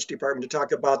House Research Department to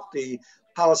talk about the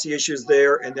policy issues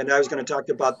there, and then I was going to talk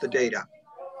about the data.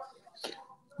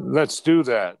 Let's do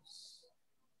that.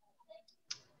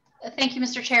 Thank you,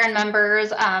 Mr. Chair and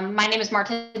members. My name is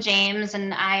Marta James,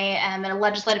 and I am a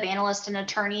legislative analyst and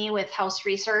attorney with House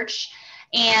Research.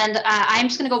 And I'm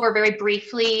just going to go over very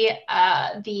briefly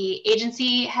the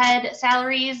agency head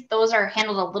salaries. Those are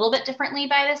handled a little bit differently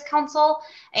by this council.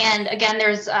 And again,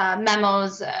 there's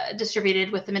memos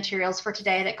distributed with the materials for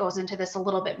today that goes into this a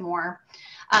little bit more.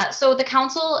 So the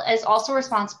council is also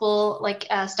responsible, like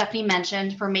Stephanie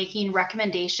mentioned, for making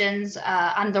recommendations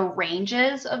on the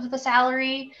ranges of the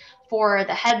salary for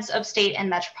the heads of state and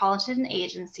metropolitan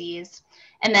agencies.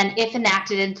 And then if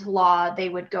enacted into law, they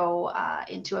would go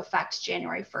into effect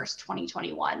January 1st,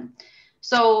 2021.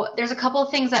 So there's a couple of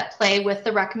things at play with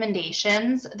the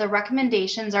recommendations. The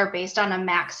recommendations are based on a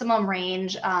maximum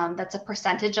range that's a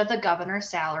percentage of the governor's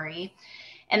salary.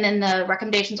 And then the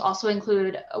recommendations also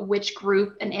include which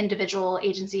group an individual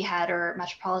agency head or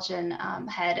metropolitan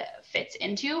head fits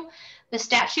into. The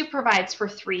statute provides for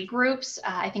 3 groups.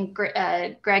 I think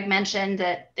Greg mentioned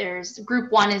that there's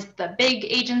group 1 is the big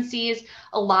agencies.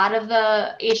 A lot of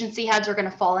the agency heads are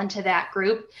going to fall into that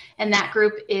group. And that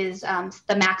group is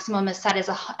the maximum is set as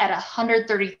at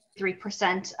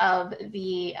 133% of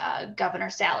the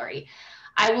governor's salary.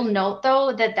 I will note,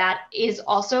 though, that that is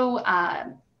also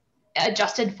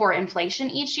adjusted for inflation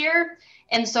each year.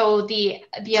 And so the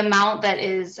amount that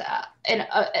is in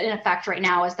effect right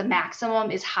now as the maximum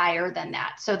is higher than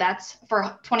that. So that's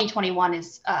for 2021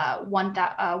 is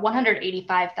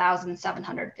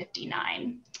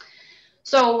 185,759.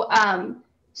 So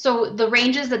the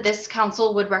ranges that this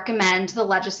council would recommend to the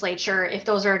legislature, if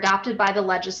those are adopted by the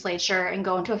legislature and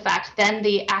go into effect, then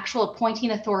the actual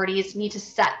appointing authorities need to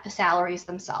set the salaries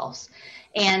themselves.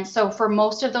 And so for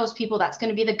most of those people, that's going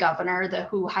to be the governor,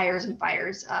 who hires and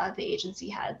fires the agency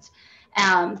heads.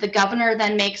 The governor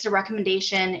then makes a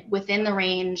recommendation within the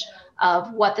range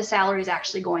of what the salary is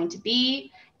actually going to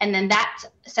be. And then that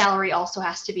salary also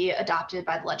has to be adopted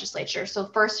by the legislature. So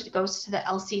first it goes to the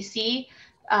LCC,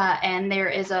 and there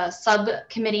is a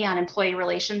subcommittee on employee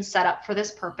relations set up for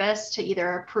this purpose to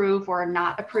either approve or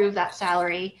not approve that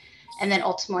salary. And then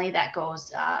ultimately that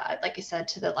goes, like I said,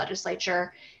 to the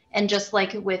legislature. And just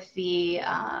like with the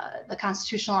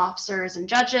constitutional officers and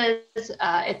judges,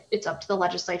 it's up to the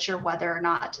legislature whether or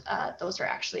not those are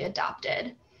actually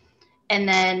adopted. And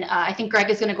then I think Greg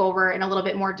is going to go over in a little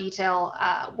bit more detail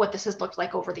what this has looked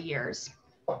like over the years.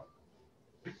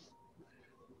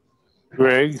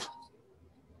 Greg?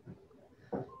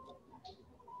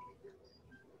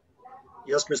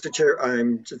 Yes, Mr. Chair,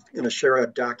 I'm just going to share a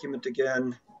document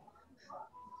again.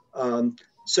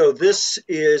 So this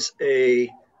is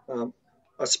a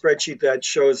spreadsheet that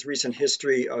shows recent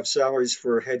history of salaries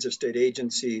for heads of state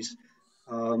agencies.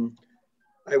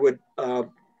 I would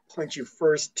point you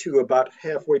first to about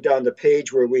halfway down the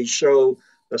page where we show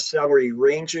the salary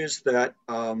ranges that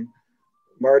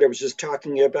Marta was just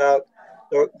talking about.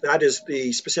 So that is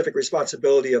the specific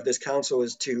responsibility of this council,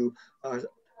 is to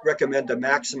recommend a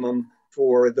maximum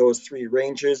for those 3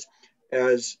 ranges.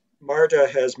 As Marta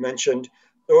has mentioned,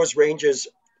 those ranges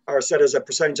are set as a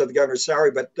percentage of the governor's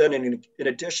salary, but then in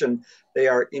addition, they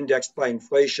are indexed by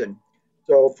inflation.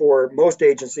 So for most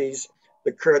agencies,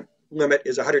 the current limit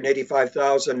is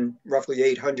 $185,000, roughly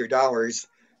 $800.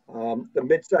 The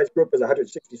mid-sized group is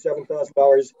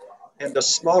 $167,000, and the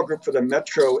small group for the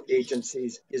metro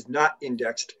agencies is not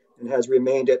indexed and has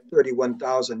remained at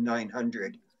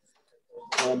 $31,900.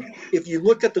 If you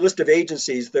look at the list of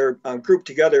agencies, they're grouped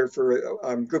together for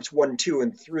groups 1, 2,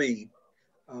 and 3.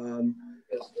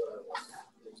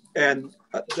 And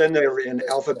then they're in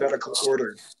alphabetical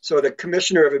order. So the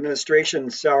Commissioner of Administration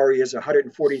salary is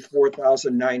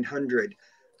 $144,900.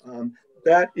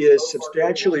 That is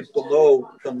substantially below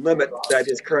the limit that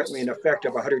is currently in effect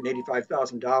of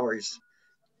 $185,000.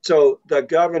 So the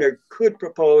governor could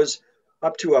propose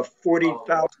up to a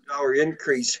 $40,000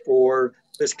 increase for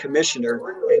this commissioner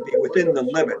and be within the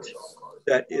limit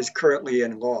that is currently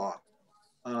in law.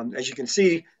 As you can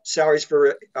see, salaries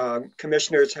for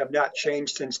commissioners have not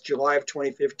changed since July of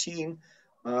 2015.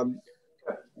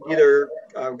 Neither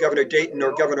Governor Dayton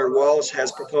nor Governor Walz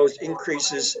has proposed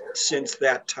increases since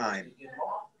that time.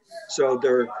 So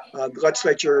the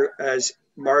legislature, as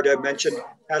Marta mentioned,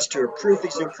 has to approve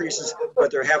these increases, but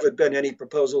there haven't been any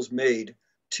proposals made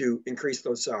to increase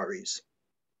those salaries.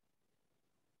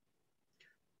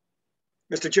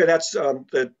 Mr. Chair, that's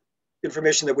the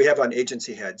information that we have on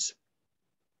agency heads.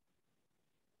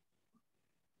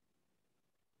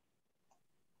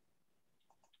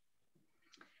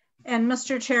 And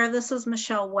Mr. Chair, this is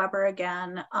Michelle Weber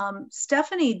again.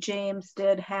 Stephanie James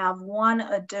did have one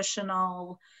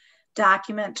additional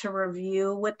document to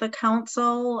review with the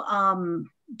council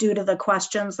due to the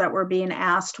questions that were being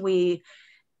asked. We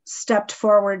stepped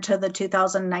forward to the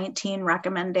 2019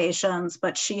 recommendations,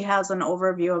 but she has an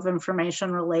overview of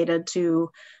information related to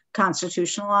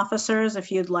constitutional officers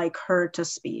if you'd like her to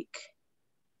speak.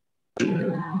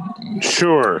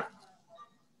 Sure.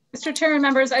 Mr. Chair and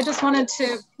members, I just wanted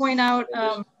to point out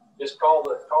just call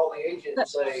the agent and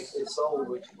say it's sold,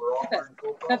 which we're offering.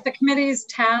 That the committee's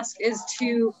task is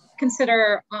to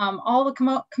consider all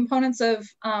the components of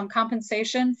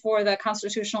compensation for the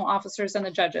constitutional officers and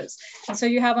the judges. And so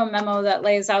you have a memo that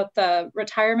lays out the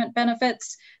retirement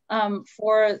benefits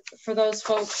for those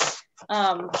folks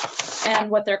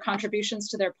and what their contributions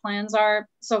to their plans are.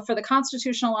 So for the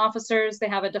constitutional officers, they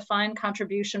have a defined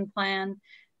contribution plan.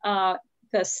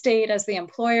 The state, as the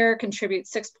employer,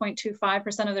 contributes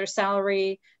 6.25% of their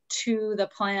salary to the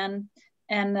plan,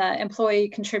 and the employee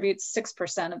contributes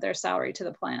 6% of their salary to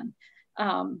the plan.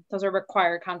 Those are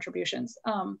required contributions.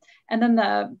 And then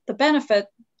the benefit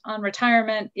on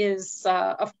retirement is,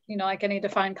 like any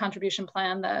defined contribution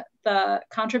plan, the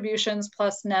contributions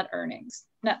plus net earnings,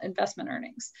 net investment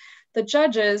earnings. The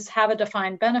judges have a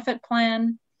defined benefit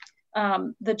plan.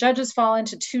 The judges fall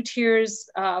into two tiers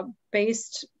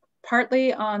based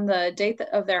partly on the date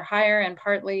of their hire and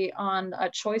partly on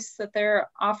a choice that they're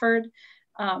offered.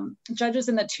 Judges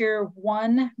in the tier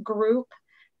 1 group,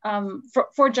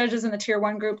 for judges in the tier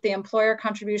 1 group, the employer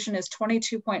contribution is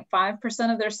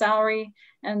 22.5% of their salary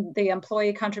and the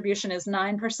employee contribution is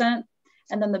 9%.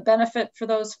 And then the benefit for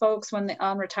those folks when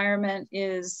on retirement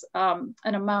is an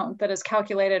amount that is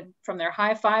calculated from their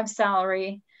high 5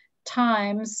 salary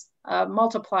times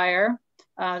multiplier.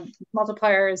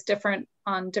 Multiplier is different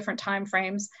on different time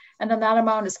frames. And then that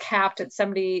amount is capped at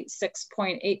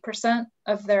 76.8%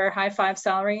 of their high 5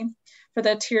 salary. For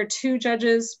the tier 2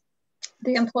 judges,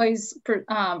 the employee's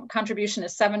contribution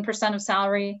is 7% of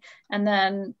salary. And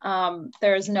then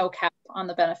there is no cap on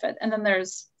the benefit. And then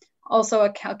there's also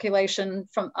a calculation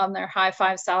on their high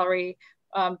 5 salary,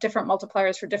 different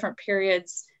multipliers for different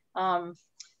periods. And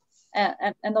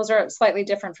those are slightly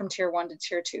different from tier 1 to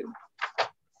tier 2.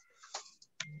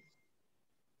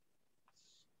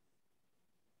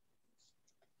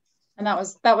 And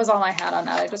that was all I had on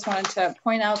that. I just wanted to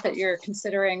point out that you're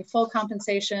considering full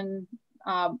compensation,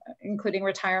 including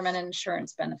retirement and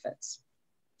insurance benefits.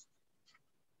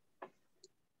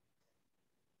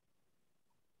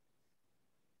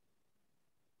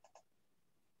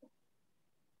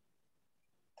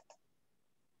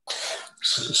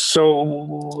 So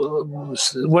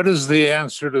what is the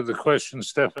answer to the question,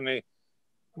 Stephanie?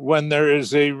 When there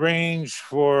is a range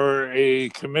for a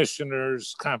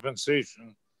commissioner's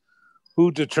compensation, who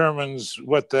determines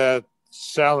what that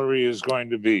salary is going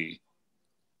to be?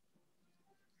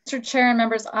 Mr. Chair and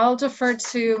members, I'll defer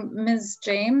to Ms.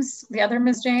 James, the other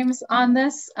Ms. James on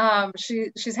this.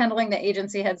 She's handling the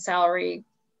agency head salary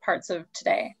parts of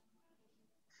today.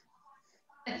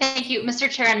 Thank you, Mr.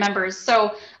 Chair and members.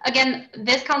 So again,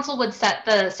 this council would set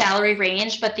the salary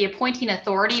range, but the appointing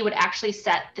authority would actually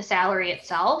set the salary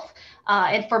itself.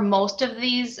 And for most of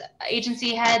these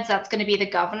agency heads, that's going to be the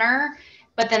governor.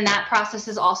 But then that process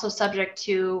is also subject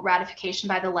to ratification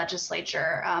by the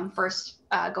legislature, first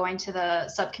going to the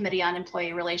subcommittee on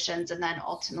employee relations and then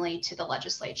ultimately to the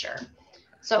legislature.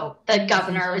 So the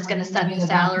governor is going to set the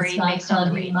salary based on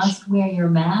the range. You must wear your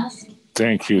mask.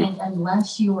 Thank you. And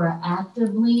unless you are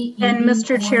actively. And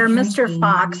Mr. Chair, Mr.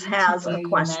 Fox has a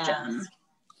question.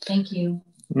 Thank you.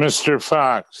 Mr.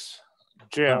 Fox.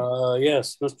 Jim.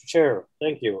 Yes, Mr. Chair,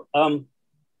 thank you.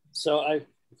 So I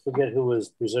forget who was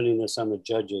presenting this on the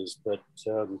judges, but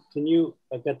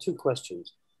I've got two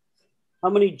questions. How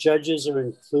many judges are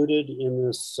included in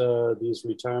this these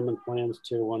retirement plans,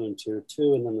 tier 1 and tier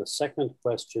 2? And then the second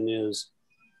question is,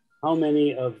 how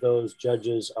many of those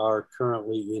judges are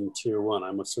currently in tier 1?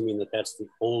 I'm assuming that that's the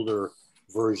older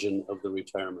version of the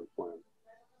retirement plan.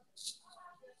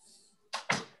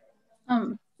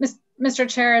 Mr.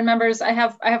 Chair and members, I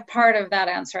have part of that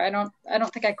answer. I don't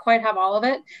think I quite have all of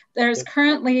it. There's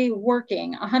currently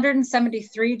working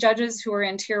 173 judges who are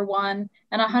in tier 1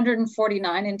 and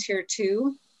 149 in tier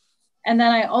 2. And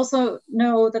then I also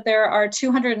know that there are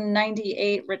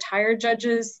 298 retired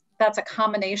judges. That's a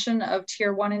combination of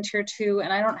tier 1 and tier 2,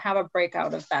 and I don't have a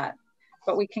breakout of that,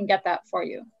 but we can get that for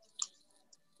you.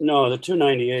 No, the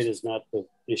 298 is not the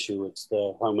issue. It's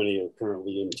the how many are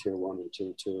currently in tier 1 and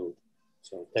tier 2.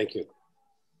 So thank you.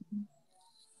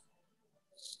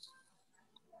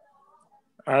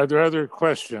 Are there other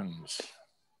questions?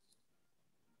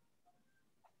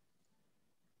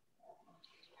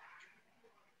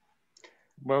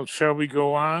 Well, shall we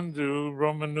go on to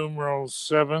Roman numeral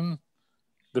 7,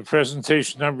 the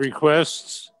presentation of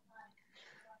requests?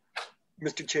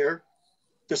 Mr. Chair,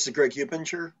 this is Greg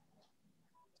Hubinger.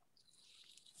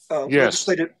 Yes.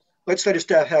 Legislative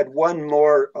staff had one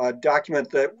more document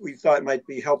that we thought might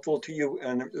be helpful to you,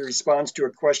 and it responds to a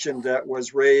question that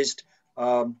was raised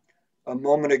a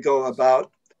moment ago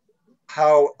about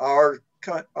how our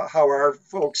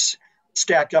folks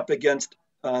stack up against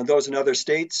those in other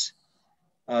states.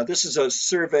 This is a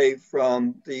survey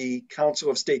from the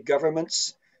Council of State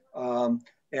Governments, and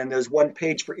there's one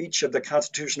page for each of the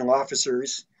constitutional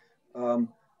officers on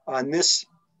this,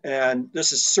 and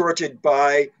this is sorted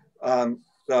by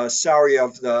the salary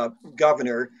of the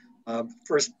governor.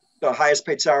 First, the highest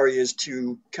paid salary is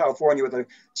to California with a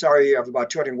salary of about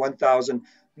 $201,000.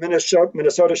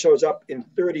 Minnesota shows up in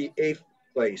 38th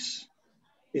place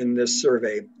in this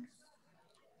survey.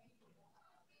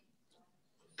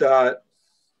 The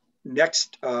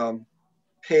next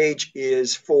page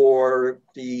is for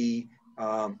the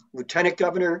lieutenant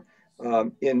governor.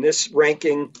 In this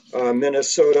ranking,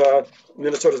 Minnesota's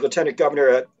lieutenant governor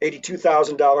at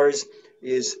 $82,000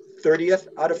 is 30th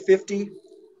out of 50.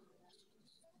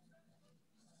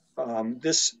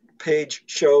 This page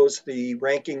shows the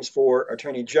rankings for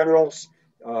attorney generals.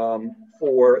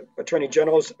 For attorney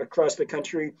generals across the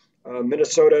country,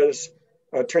 Minnesota's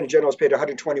attorney general is paid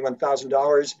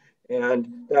 $121,000,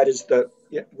 and that is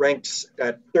ranks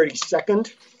at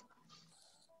 32nd.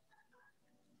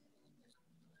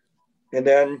 And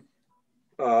then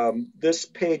this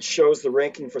page shows the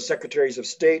ranking for secretaries of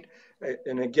state.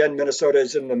 And again, Minnesota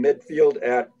is in the midfield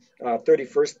at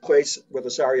 31st place with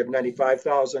a salary of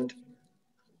 $95,000.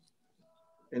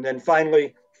 And then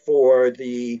finally, for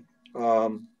the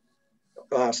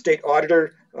state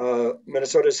auditor,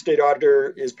 Minnesota's state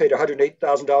auditor is paid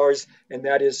 $108,000, and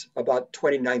that is about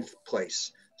 29th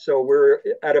place. So we're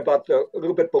at about a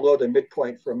little bit below the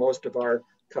midpoint for most of our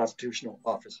constitutional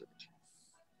officers.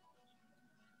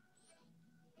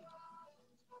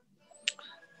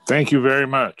 Thank you very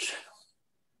much.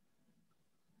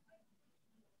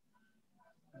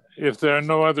 If there are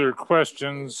no other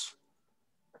questions,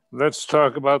 let's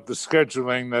talk about the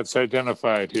scheduling that's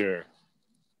identified here.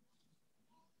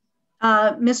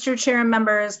 Mr. Chair and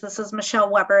members, this is Michelle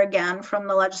Weber again from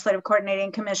the Legislative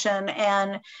Coordinating Commission.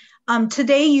 And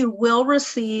today you will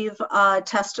receive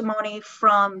testimony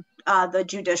from the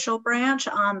judicial branch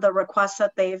on the requests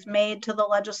that they've made to the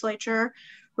legislature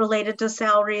related to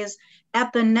salaries.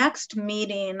 At the next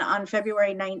meeting on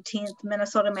February 19th,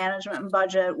 Minnesota Management and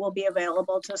Budget will be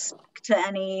available to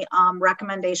any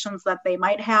recommendations that they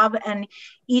might have. And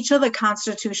each of the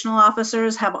constitutional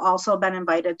officers have also been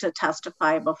invited to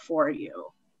testify before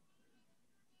you.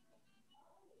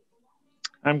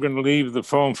 I'm going to leave the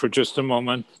phone for just a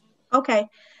moment. Okay.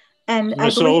 And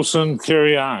Ms. Olson,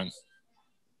 carry on.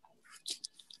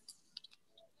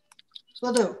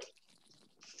 Will do.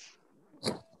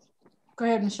 Go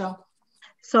ahead, Michelle.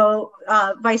 So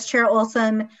Vice Chair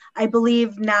Olson, I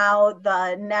believe now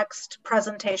the next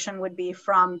presentation would be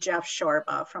from Jeff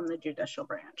Shorba from the Judicial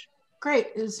Branch. Great.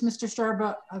 Is Mr.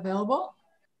 Shorba available?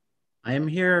 I am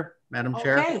here, Madam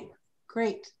Chair. Okay,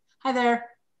 great. Hi there.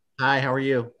 Hi, how are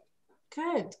you?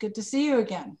 Good. Good to see you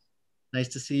again. Nice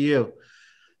to see you.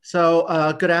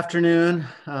 So good afternoon.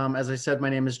 As I said, my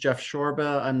name is Jeff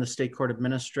Shorba. I'm the State Court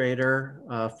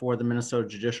Administrator for the Minnesota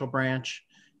Judicial Branch.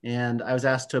 And I was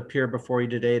asked to appear before you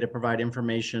today to provide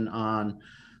information on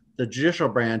the Judicial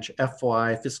Branch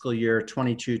FY fiscal year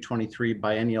 22-23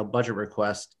 biennial budget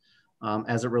request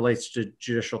as it relates to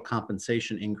judicial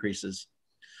compensation increases.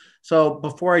 So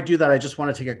before I do that, I just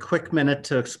want to take a quick minute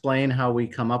to explain how we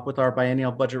come up with our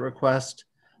biennial budget request.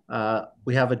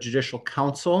 We have a Judicial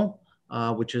Council,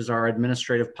 which is our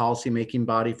administrative policy-making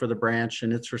body for the branch,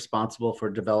 and it's responsible for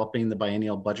developing the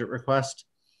biennial budget request.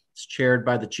 It's chaired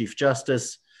by the Chief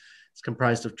Justice. It's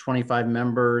comprised of 25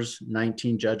 members,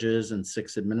 19 judges, and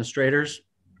 6 administrators.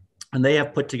 And they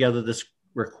have put together this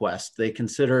request. They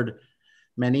considered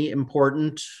many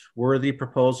important, worthy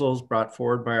proposals brought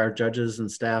forward by our judges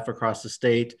and staff across the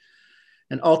state.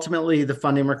 And ultimately, the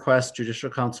funding request Judicial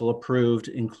Council approved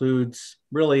includes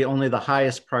really only the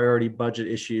highest priority budget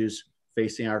issues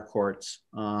facing our courts,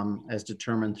 as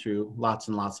determined through lots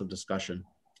and lots of discussion.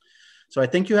 So I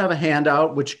think you have a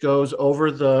handout which goes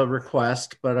over the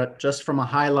request, but just from a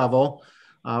high level,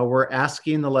 we're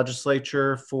asking the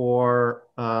legislature for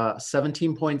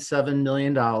 $17.7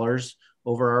 million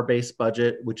over our base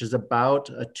budget, which is about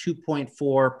a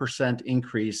 2.4%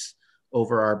 increase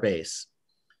over our base.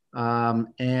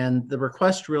 And the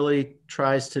request really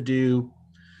tries to do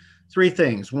 3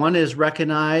 things. One is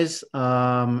recognize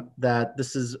that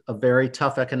this is a very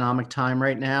tough economic time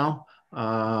right now.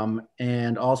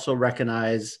 And also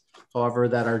recognize, however,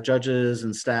 that our judges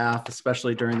and staff,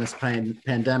 especially during this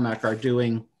pandemic, are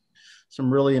doing some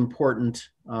really important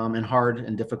and hard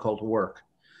and difficult work.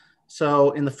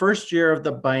 So in the first year of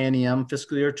the biennium,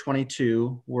 fiscal year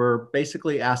 22, we're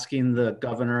basically asking the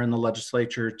governor and the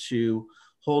legislature to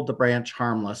hold the branch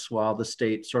harmless while the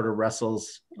state sort of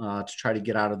wrestles to try to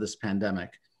get out of this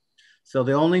pandemic. So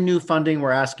the only new funding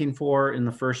we're asking for in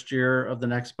the first year of the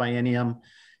next biennium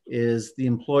is the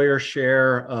employer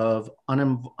share of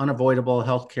unavoidable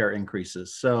healthcare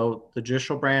increases. So the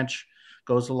judicial branch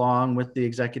goes along with the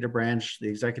executive branch. The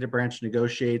executive branch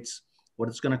negotiates what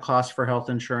it's going to cost for health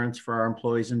insurance for our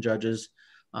employees and judges.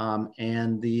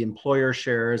 And the employer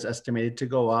share is estimated to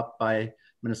go up by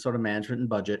Minnesota Management and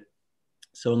Budget.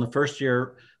 So in the first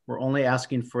year, we're only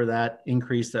asking for that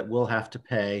increase that we'll have to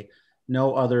pay,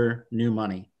 no other new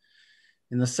money.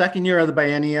 In the second year of the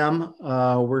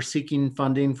biennium, we're seeking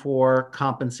funding for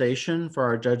compensation for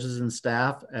our judges and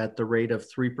staff at the rate of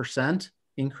 3%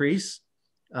 increase,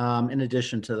 in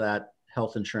addition to that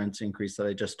health insurance increase that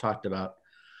I just talked about.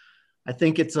 I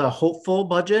think it's a hopeful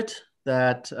budget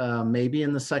that maybe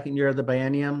in the second year of the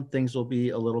biennium, things will be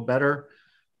a little better,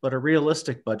 but a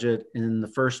realistic budget in the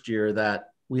first year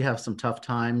that we have some tough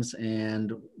times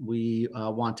and we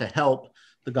want to help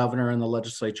the governor and the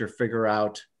legislature figure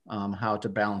out how to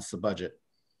balance the budget.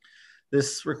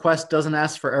 This request doesn't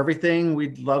ask for everything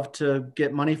we'd love to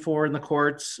get money for in the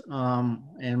courts.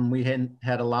 And we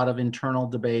had a lot of internal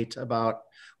debate about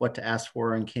what to ask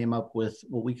for and came up with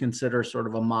what we consider sort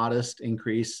of a modest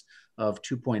increase of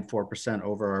 2.4%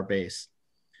 over our base.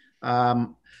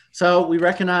 So we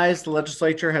recognize the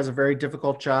legislature has a very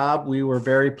difficult job. We were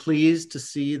very pleased to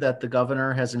see that the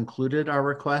governor has included our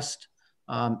request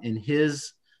in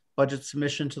his budget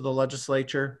submission to the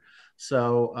legislature.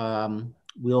 So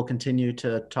we'll continue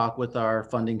to talk with our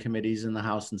funding committees in the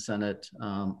House and Senate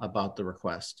about the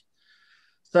request.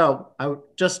 So I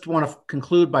just want to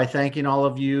conclude by thanking all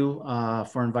of you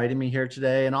for inviting me here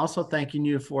today, and also thanking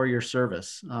you for your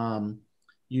service.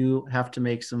 You have to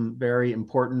make some very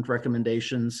important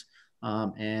recommendations,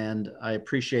 and I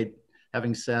appreciate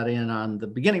having sat in on the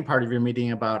beginning part of your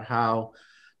meeting about how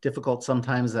difficult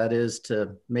sometimes that is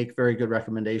to make very good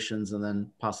recommendations and then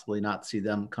possibly not see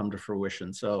them come to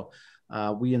fruition. So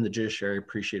we in the judiciary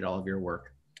appreciate all of your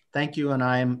work. Thank you, and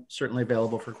I'm certainly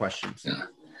available for questions.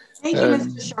 Thank you,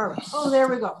 Mr. Sharp. Oh, there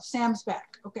we go. Sam's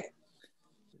back. Okay.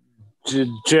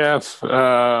 Jeff,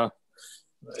 on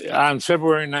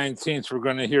February 19th, we're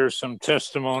going to hear some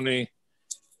testimony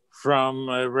from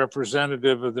a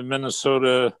representative of the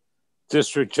Minnesota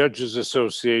District Judges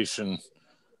Association.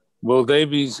 Will they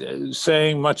be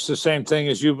saying much the same thing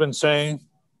as you've been saying?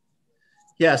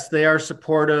 Yes, they are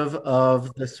supportive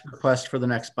of this request for the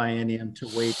next biennium to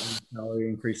wait on salary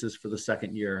increases for the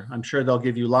second year. I'm sure they'll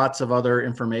give you lots of other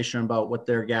information about what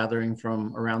they're gathering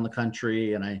from around the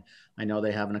country. And I know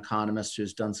they have an economist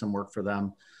who's done some work for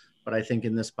them. But I think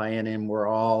in this biennium, we're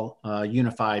all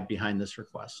unified behind this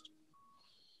request.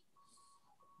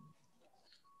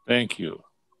 Thank you.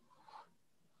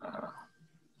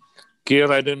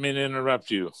 Gail, I didn't mean to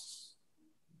interrupt you.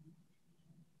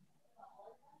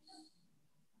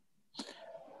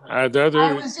 I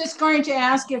was just going to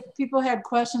ask if people had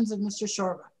questions of Mr.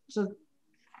 Shorba. So,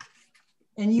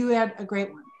 and you had a great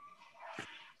one.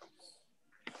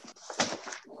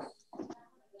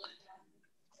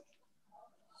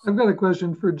 I've got a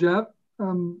question for Jeff,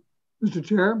 Mr.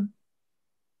 Chair.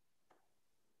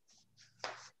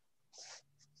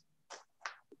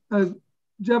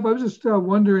 Jeff, I was just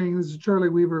wondering, this is Charlie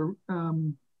Weaver.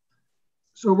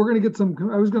 So we're going to get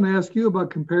I was going to ask you about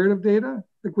comparative data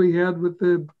like we had with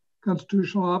the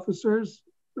constitutional officers.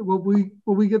 Will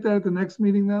we get that at the next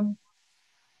meeting then?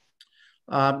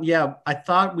 Yeah, I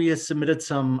thought we had submitted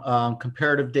some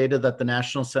comparative data that the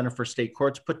National Center for State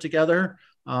Courts put together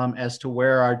as to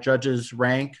where our judges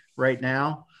rank right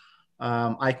now.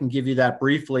 I can give you that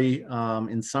briefly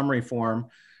in summary form.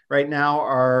 Right now,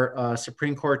 our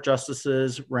Supreme Court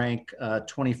justices rank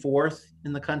 24th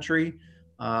in the country.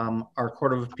 Our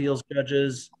Court of Appeals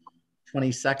judges,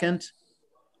 22nd.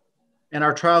 And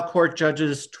our trial court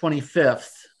judges,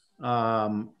 25th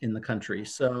in the country.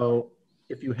 So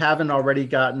if you haven't already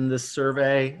gotten this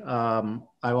survey,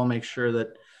 I will make sure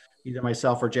that either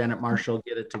myself or Janet Marshall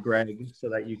get it to Greg so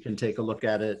that you can take a look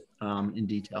at it in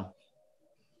detail.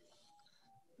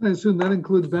 I assume that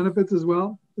includes benefits as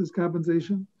well as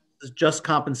compensation? It's just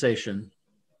compensation.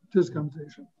 Just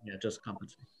compensation. Yeah, just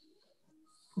compensation.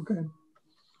 Okay.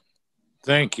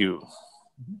 Thank you.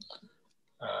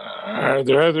 Are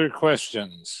there other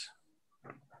questions?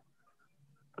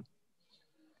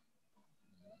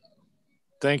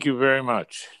 Thank you very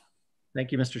much.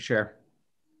 Thank you, Mr. Chair.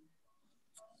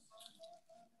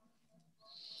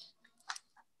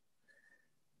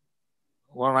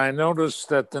 Well, I noticed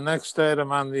that the next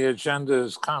item on the agenda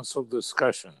is council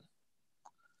discussion.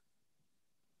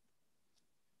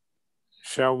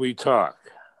 Shall we talk?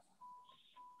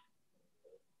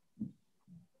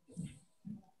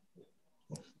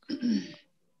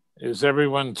 Is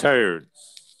everyone tired?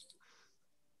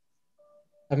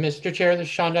 Mr. Chair, this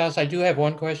is Sean Dawes. I do have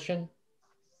one question.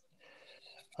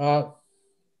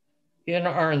 In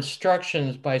our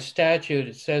instructions by statute,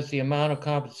 it says the amount of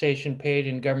compensation paid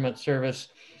in government service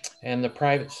and the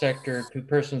private sector to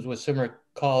persons with similar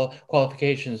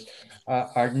qualifications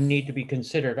need to be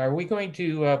considered. Are we going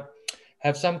to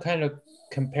have some kind of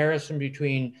comparison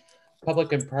between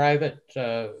public and private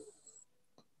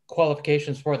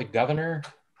qualifications for the governor,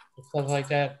 stuff like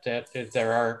that, that if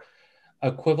there are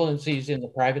equivalencies in the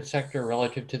private sector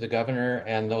relative to the governor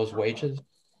and those wages?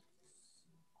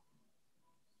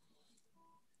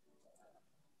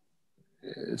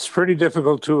 It's pretty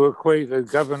difficult to equate a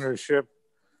governorship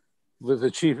with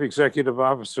the chief executive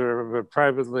officer of a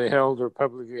privately held or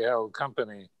publicly held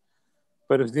company.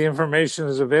 But if the information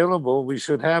is available, we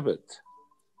should have it.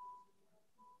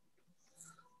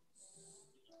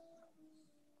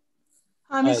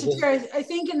 Mr. Chair, I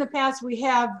think in the past we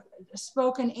have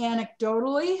spoken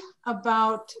anecdotally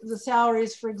about the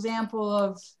salaries, for example,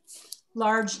 of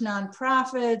large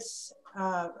nonprofits.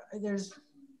 There's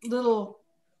little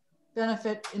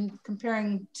benefit in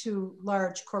comparing to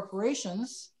large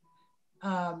corporations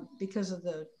because of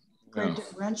the great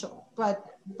differential. But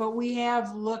we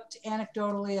have looked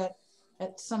anecdotally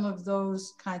at some of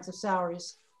those kinds of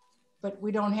salaries, but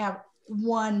we don't have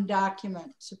one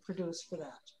document to produce for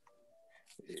that.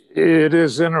 It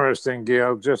is interesting,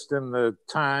 Gail, just in the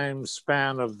time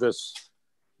span of this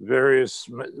various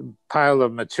pile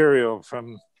of material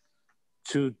from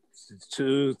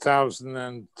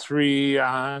 2003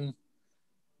 on,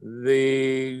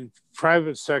 the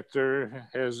private sector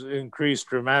has increased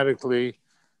dramatically,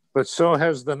 but so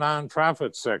has the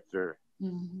nonprofit sector.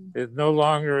 Mm-hmm. It no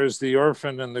longer is the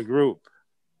orphan in the group.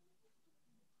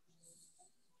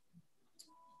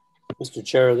 Mr.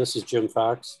 Chair, this is Jim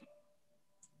Fox.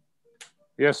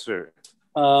 Yes, sir.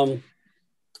 I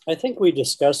think we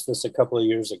discussed this a couple of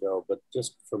years ago, but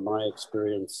just from my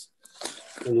experience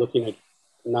in looking at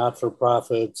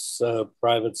not-for-profits,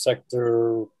 private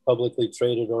sector, publicly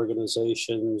traded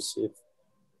organizations, if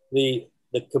the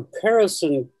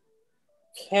comparison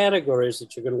categories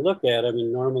that you're going to look at, I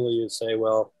mean, normally you say,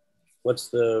 well, what's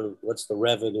the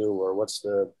revenue or what's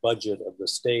the budget of the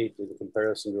state in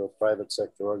comparison to a private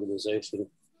sector organization?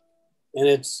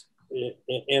 And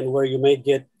where you may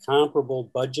get comparable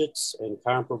budgets and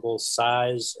comparable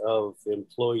size of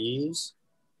employees,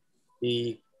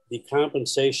 the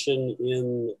compensation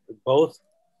in both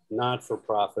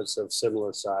not-for-profits of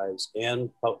similar size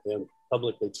and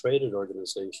publicly traded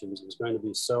organizations is going to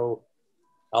be so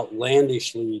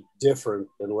outlandishly different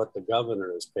than what the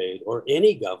governor is paid, or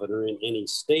any governor in any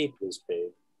state is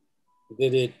paid,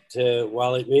 that it,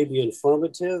 while it may be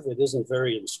informative, it isn't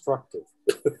very instructive.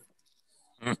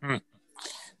 Mm-hmm.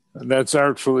 That's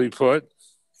artfully put.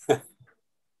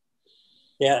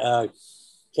 Yeah,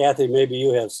 Kathy, maybe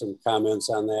you have some comments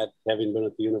on that, having been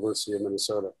at the University of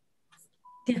Minnesota.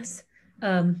 Yes,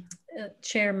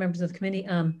 Chair, members of the committee.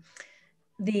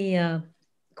 The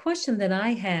question that I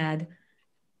had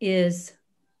is,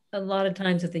 a lot of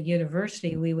times at the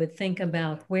university, we would think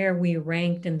about where we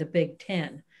ranked in the Big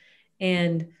Ten,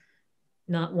 and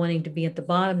not wanting to be at the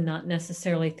bottom, not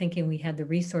necessarily thinking we had the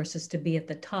resources to be at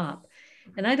the top.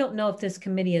 And I don't know if this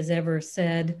committee has ever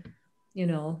said, you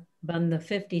know, on the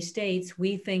 50 states,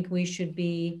 we think we should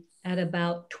be at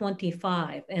about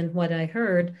 25. And what I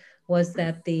heard was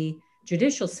that the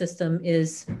judicial system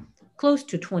is close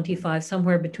to 25,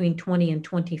 somewhere between 20 and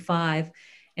 25.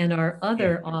 And our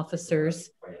other officers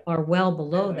are well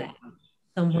below that,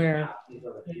 somewhere, you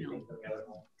know,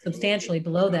 substantially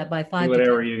below that by 5. Do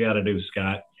whatever you got to do,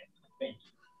 Scott.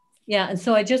 Yeah, and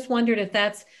so I just wondered if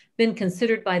that's been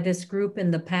considered by this group in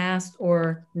the past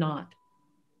or not.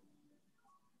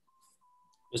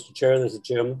 Mr. Chair, this is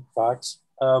Jim Fox.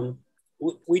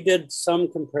 We did some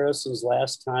comparisons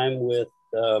last time with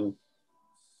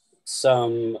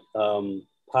some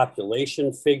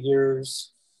population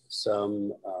figures,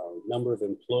 some number of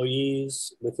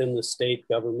employees within the state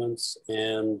governments,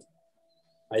 and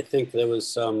I think there was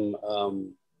some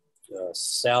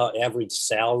average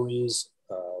salaries,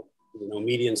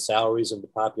 median salaries of the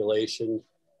population,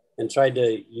 and tried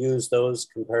to use those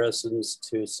comparisons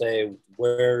to say,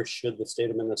 where should the state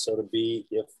of Minnesota be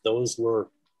if those were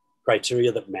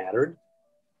criteria that mattered?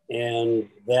 And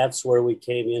that's where we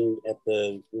came in at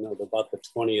the, about the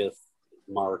 20th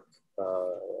mark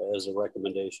as a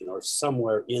recommendation or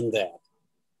somewhere in that.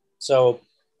 So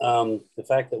the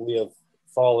fact that we have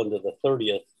fallen to the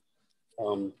 30th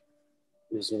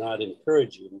is not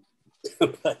encouraging,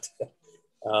 but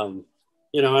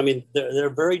you know, I mean, they're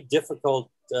very difficult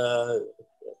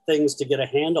things to get a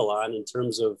handle on in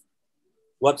terms of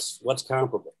what's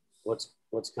comparable, what's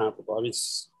comparable. I mean,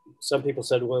 some people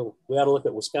said, well, we ought to look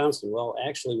at Wisconsin. Well,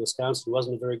 actually, Wisconsin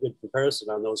wasn't a very good comparison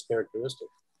on those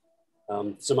characteristics.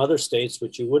 Some other states,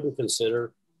 which you wouldn't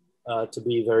consider to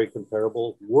be very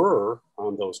comparable, were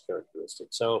on those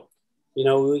characteristics. So, you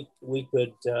know, we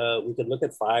could look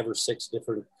at 5 or 6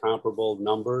 different comparable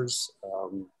numbers,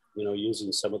 you know,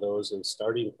 using some of those as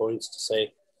starting points to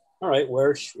say, all right,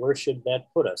 where should that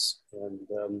put us?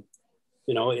 And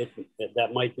you know,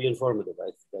 that might be informative.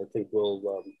 I think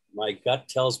we'll. My gut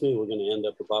tells me we're going to end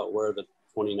up about where the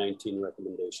 2019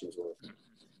 recommendations were.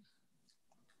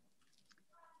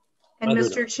 And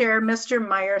Mr. Chair, Mr.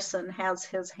 Meyerson has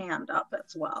his hand up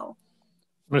as well.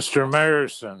 Mr.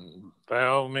 Meyerson, by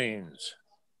all means.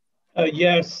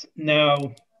 Yes.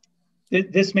 Now,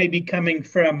 this may be coming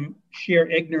from sheer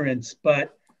ignorance,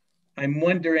 but I'm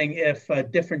wondering if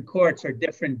different courts or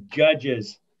different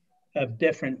judges have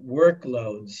different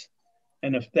workloads,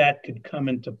 and if that could come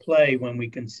into play when we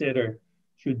consider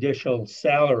judicial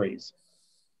salaries.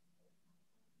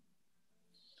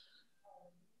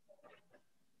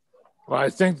 Well, I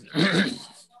think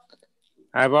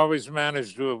I've always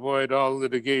managed to avoid all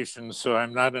litigation, so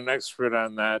I'm not an expert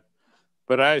on that.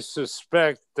 But I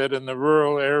suspect that in the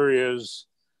rural areas,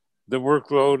 the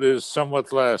workload is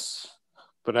somewhat less,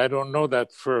 but I don't know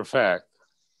that for a fact.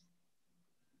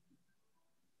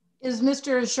 Is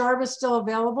Mr. Shorba still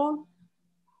available?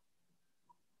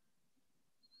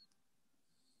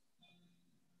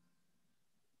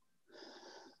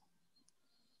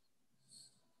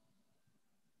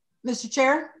 Mr.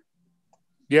 Chair?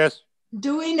 Yes.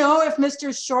 Do we know if Mr.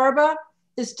 Shorba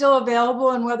is still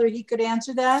available and whether he could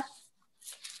answer that?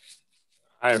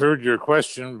 I heard your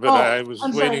question, but I was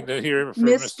waiting to hear from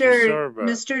Mr. Shorba.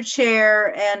 Mr.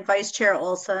 Chair and Vice Chair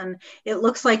Olson, it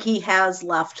looks like he has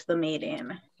left the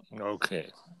meeting. Okay.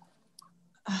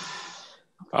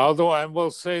 Although I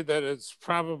will say that it's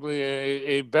probably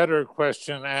a better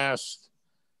question asked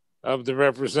of the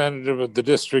representative of the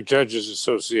District Judges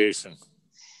Association.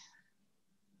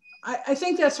 I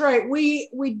think that's right.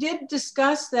 We did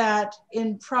discuss that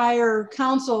in prior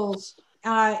councils,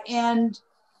 and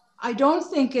I don't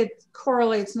think it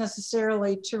correlates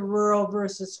necessarily to rural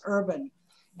versus urban.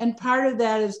 And part of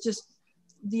that is just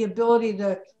the ability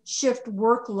to shift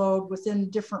workload within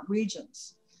different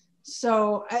regions.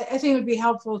 So I think it would be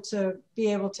helpful to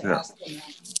be able to ask them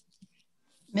that.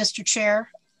 Mr.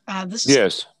 Chair, this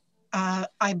is,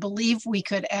 I believe we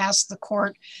could ask the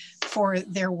court for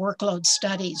their workload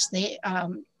studies. They,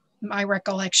 my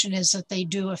recollection is that they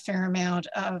do a fair amount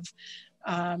of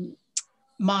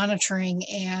monitoring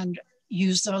and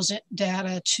use those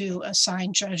data to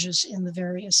assign judges in the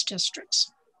various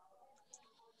districts.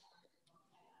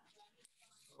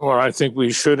 Well, I think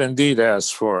we should indeed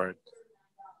ask for it.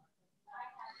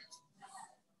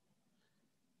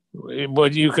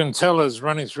 What you can tell is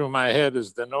running through my head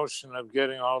is the notion of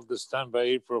getting all this done by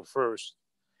April 1st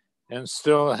and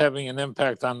still having an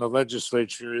impact on the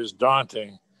legislature is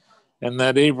daunting. And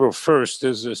that April 1st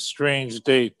is a strange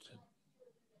date.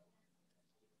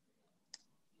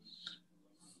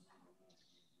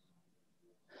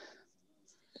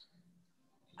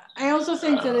 I also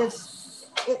think that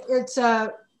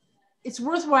it's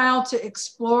worthwhile to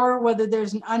explore whether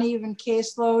there's an uneven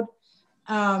caseload,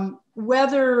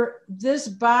 whether this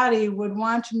body would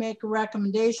want to make a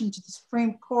recommendation to the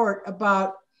Supreme Court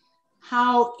about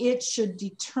how it should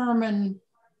determine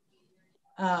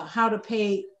how to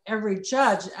pay every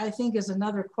judge, I think is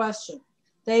another question.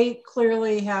 They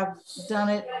clearly have done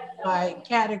it by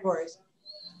categories.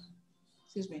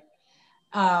 Excuse me.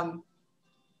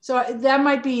 So that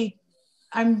might be,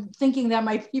 I'm thinking that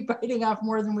might be biting off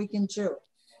more than we can chew.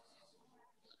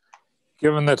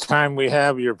 Given the time we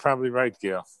have, you're probably right,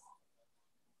 Gail.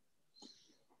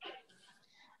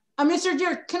 Mr.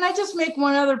 Deere, can I just make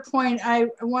one other point? I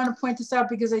want to point this out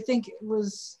because I think it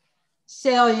was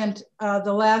salient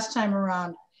the last time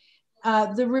around.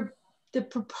 The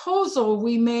proposal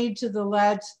we made to the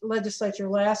legislature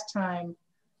last time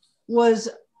was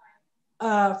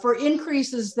for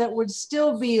increases that would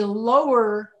still be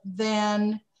lower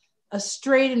than a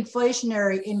straight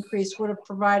inflationary increase would have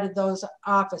provided those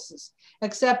offices,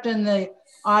 except in the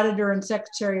auditor and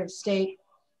secretary of state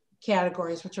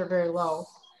categories, which are very low.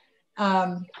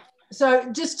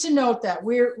 So just to note that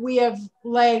we have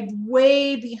lagged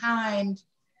way behind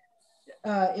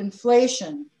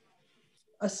inflation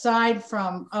aside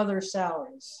from other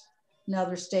salaries in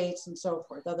other states and so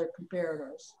forth, other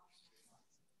comparators?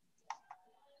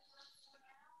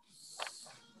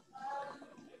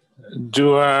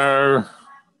 Do our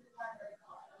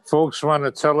folks want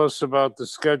to tell us about the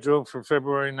schedule for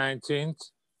February 19th?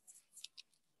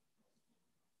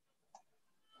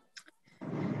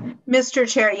 Mr.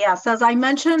 Chair, yes, as I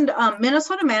mentioned,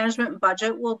 Minnesota Management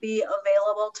Budget will be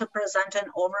available to present an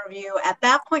overview. At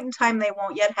that point in time, they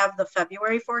won't yet have the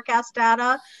February forecast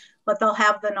data, but they'll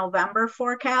have the November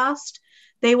forecast.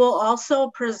 They will also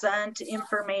present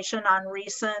information on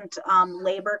recent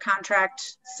labor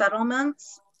contract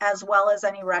settlements, as well as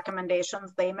any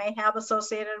recommendations they may have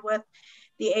associated with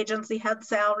the agency head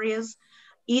salaries.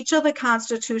 Each of the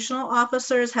constitutional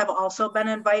officers have also been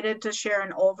invited to share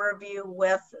an overview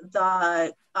with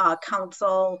the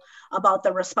council about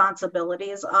the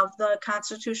responsibilities of the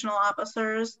constitutional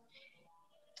officers.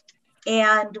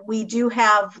 And we do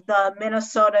have the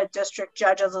Minnesota District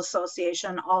Judges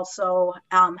Association also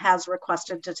has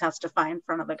requested to testify in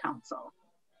front of the council.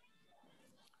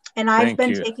 And I've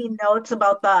been taking notes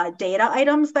about the data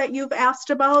items that you've asked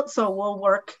about, so we'll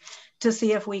work to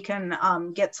see if we can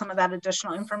get some of that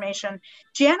additional information.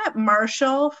 Janet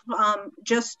Marshall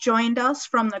just joined us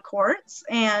from the courts,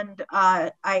 and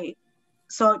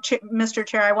Mr.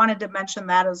 Chair, I wanted to mention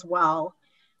that as well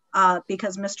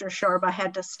because Mr. Shorba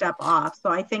had to step off. So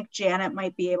I think Janet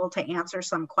might be able to answer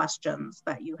some questions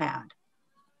that you had.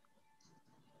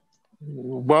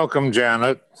 Welcome,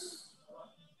 Janet.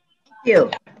 Thank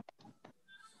you.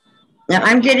 Now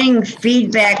I'm getting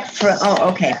feedback from,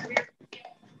 oh, okay.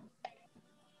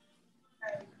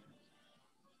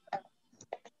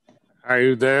 Are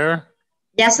you there?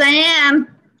 Yes, I am.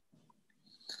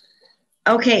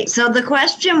 Okay, so the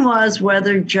question was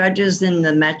whether judges in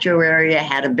the metro area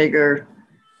had a bigger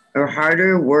or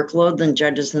harder workload than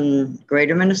judges in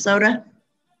greater Minnesota,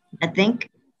 I think.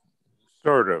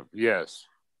 Sort of, yes.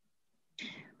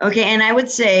 Okay, and I would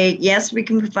say, yes, we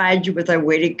can provide you with our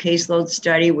weighted caseload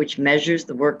study, which measures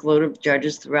the workload of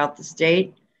judges throughout the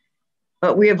state.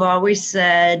 But we have always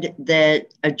said that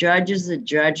a judge is a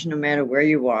judge no matter where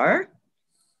you are.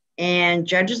 And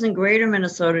judges in greater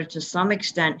Minnesota, to some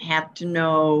extent, have to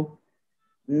know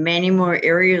many more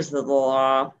areas of the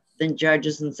law than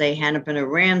judges in, say, Hennepin or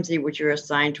Ramsey, which are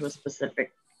assigned to a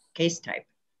specific case type.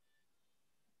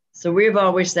 So we've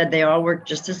always said they all work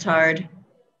just as hard,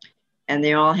 and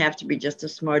they all have to be just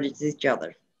as smart as each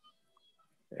other.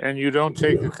 And you don't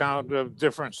take account of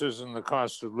differences in the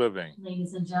cost of living.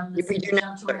 Ladies and gentlemen, this is a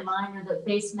gentle reminder that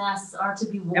face masks are to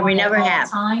be worn and we never at all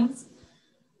have. times.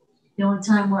 The only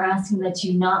time we're asking that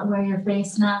you not wear your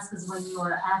face mask is when you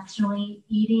are actually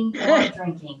eating or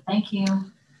drinking. Thank you.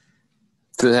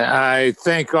 I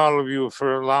thank all of you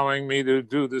for allowing me to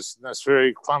do this in this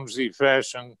very clumsy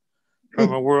fashion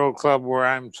from a World Club where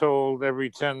I'm told every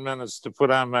 10 minutes to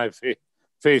put on my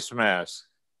face mask.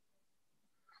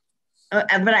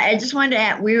 But I just wanted to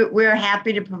add, we're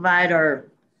happy to provide our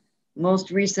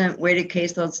most recent weighted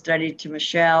caseload study to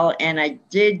Michelle, and I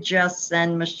did just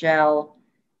send Michelle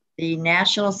the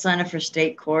National Center for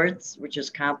State Courts, which is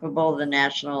comparable to the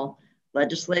National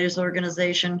Legislators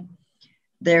Organization,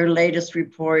 their latest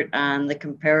report on the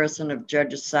comparison of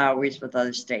judges' salaries with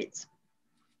other states.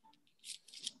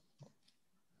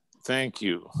 Thank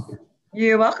you.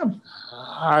 You're welcome.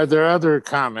 Are there other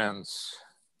comments?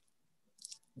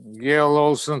 Gail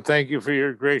Olson, thank you for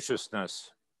your graciousness.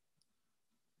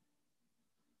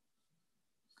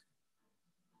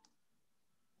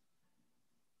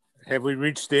 Have we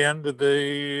reached the end of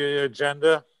the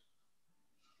agenda?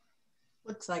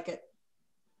 Looks like it.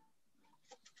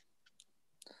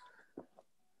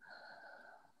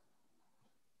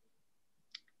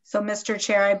 So, Mr.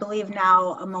 Chair, I believe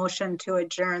now a motion to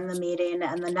adjourn the meeting,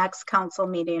 and the next council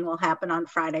meeting will happen on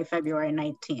Friday, February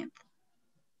 19th.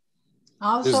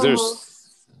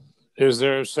 Is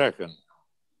there a second?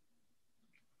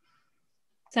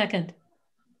 Second.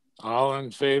 All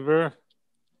in favor?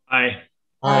 Aye.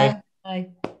 Aye. Aye.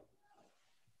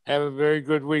 Have a very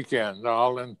good weekend,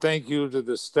 all, and thank you to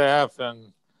the staff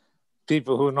and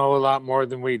people who know a lot more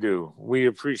than we do. We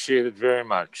appreciate it very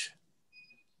much.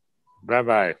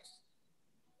 Bye-bye.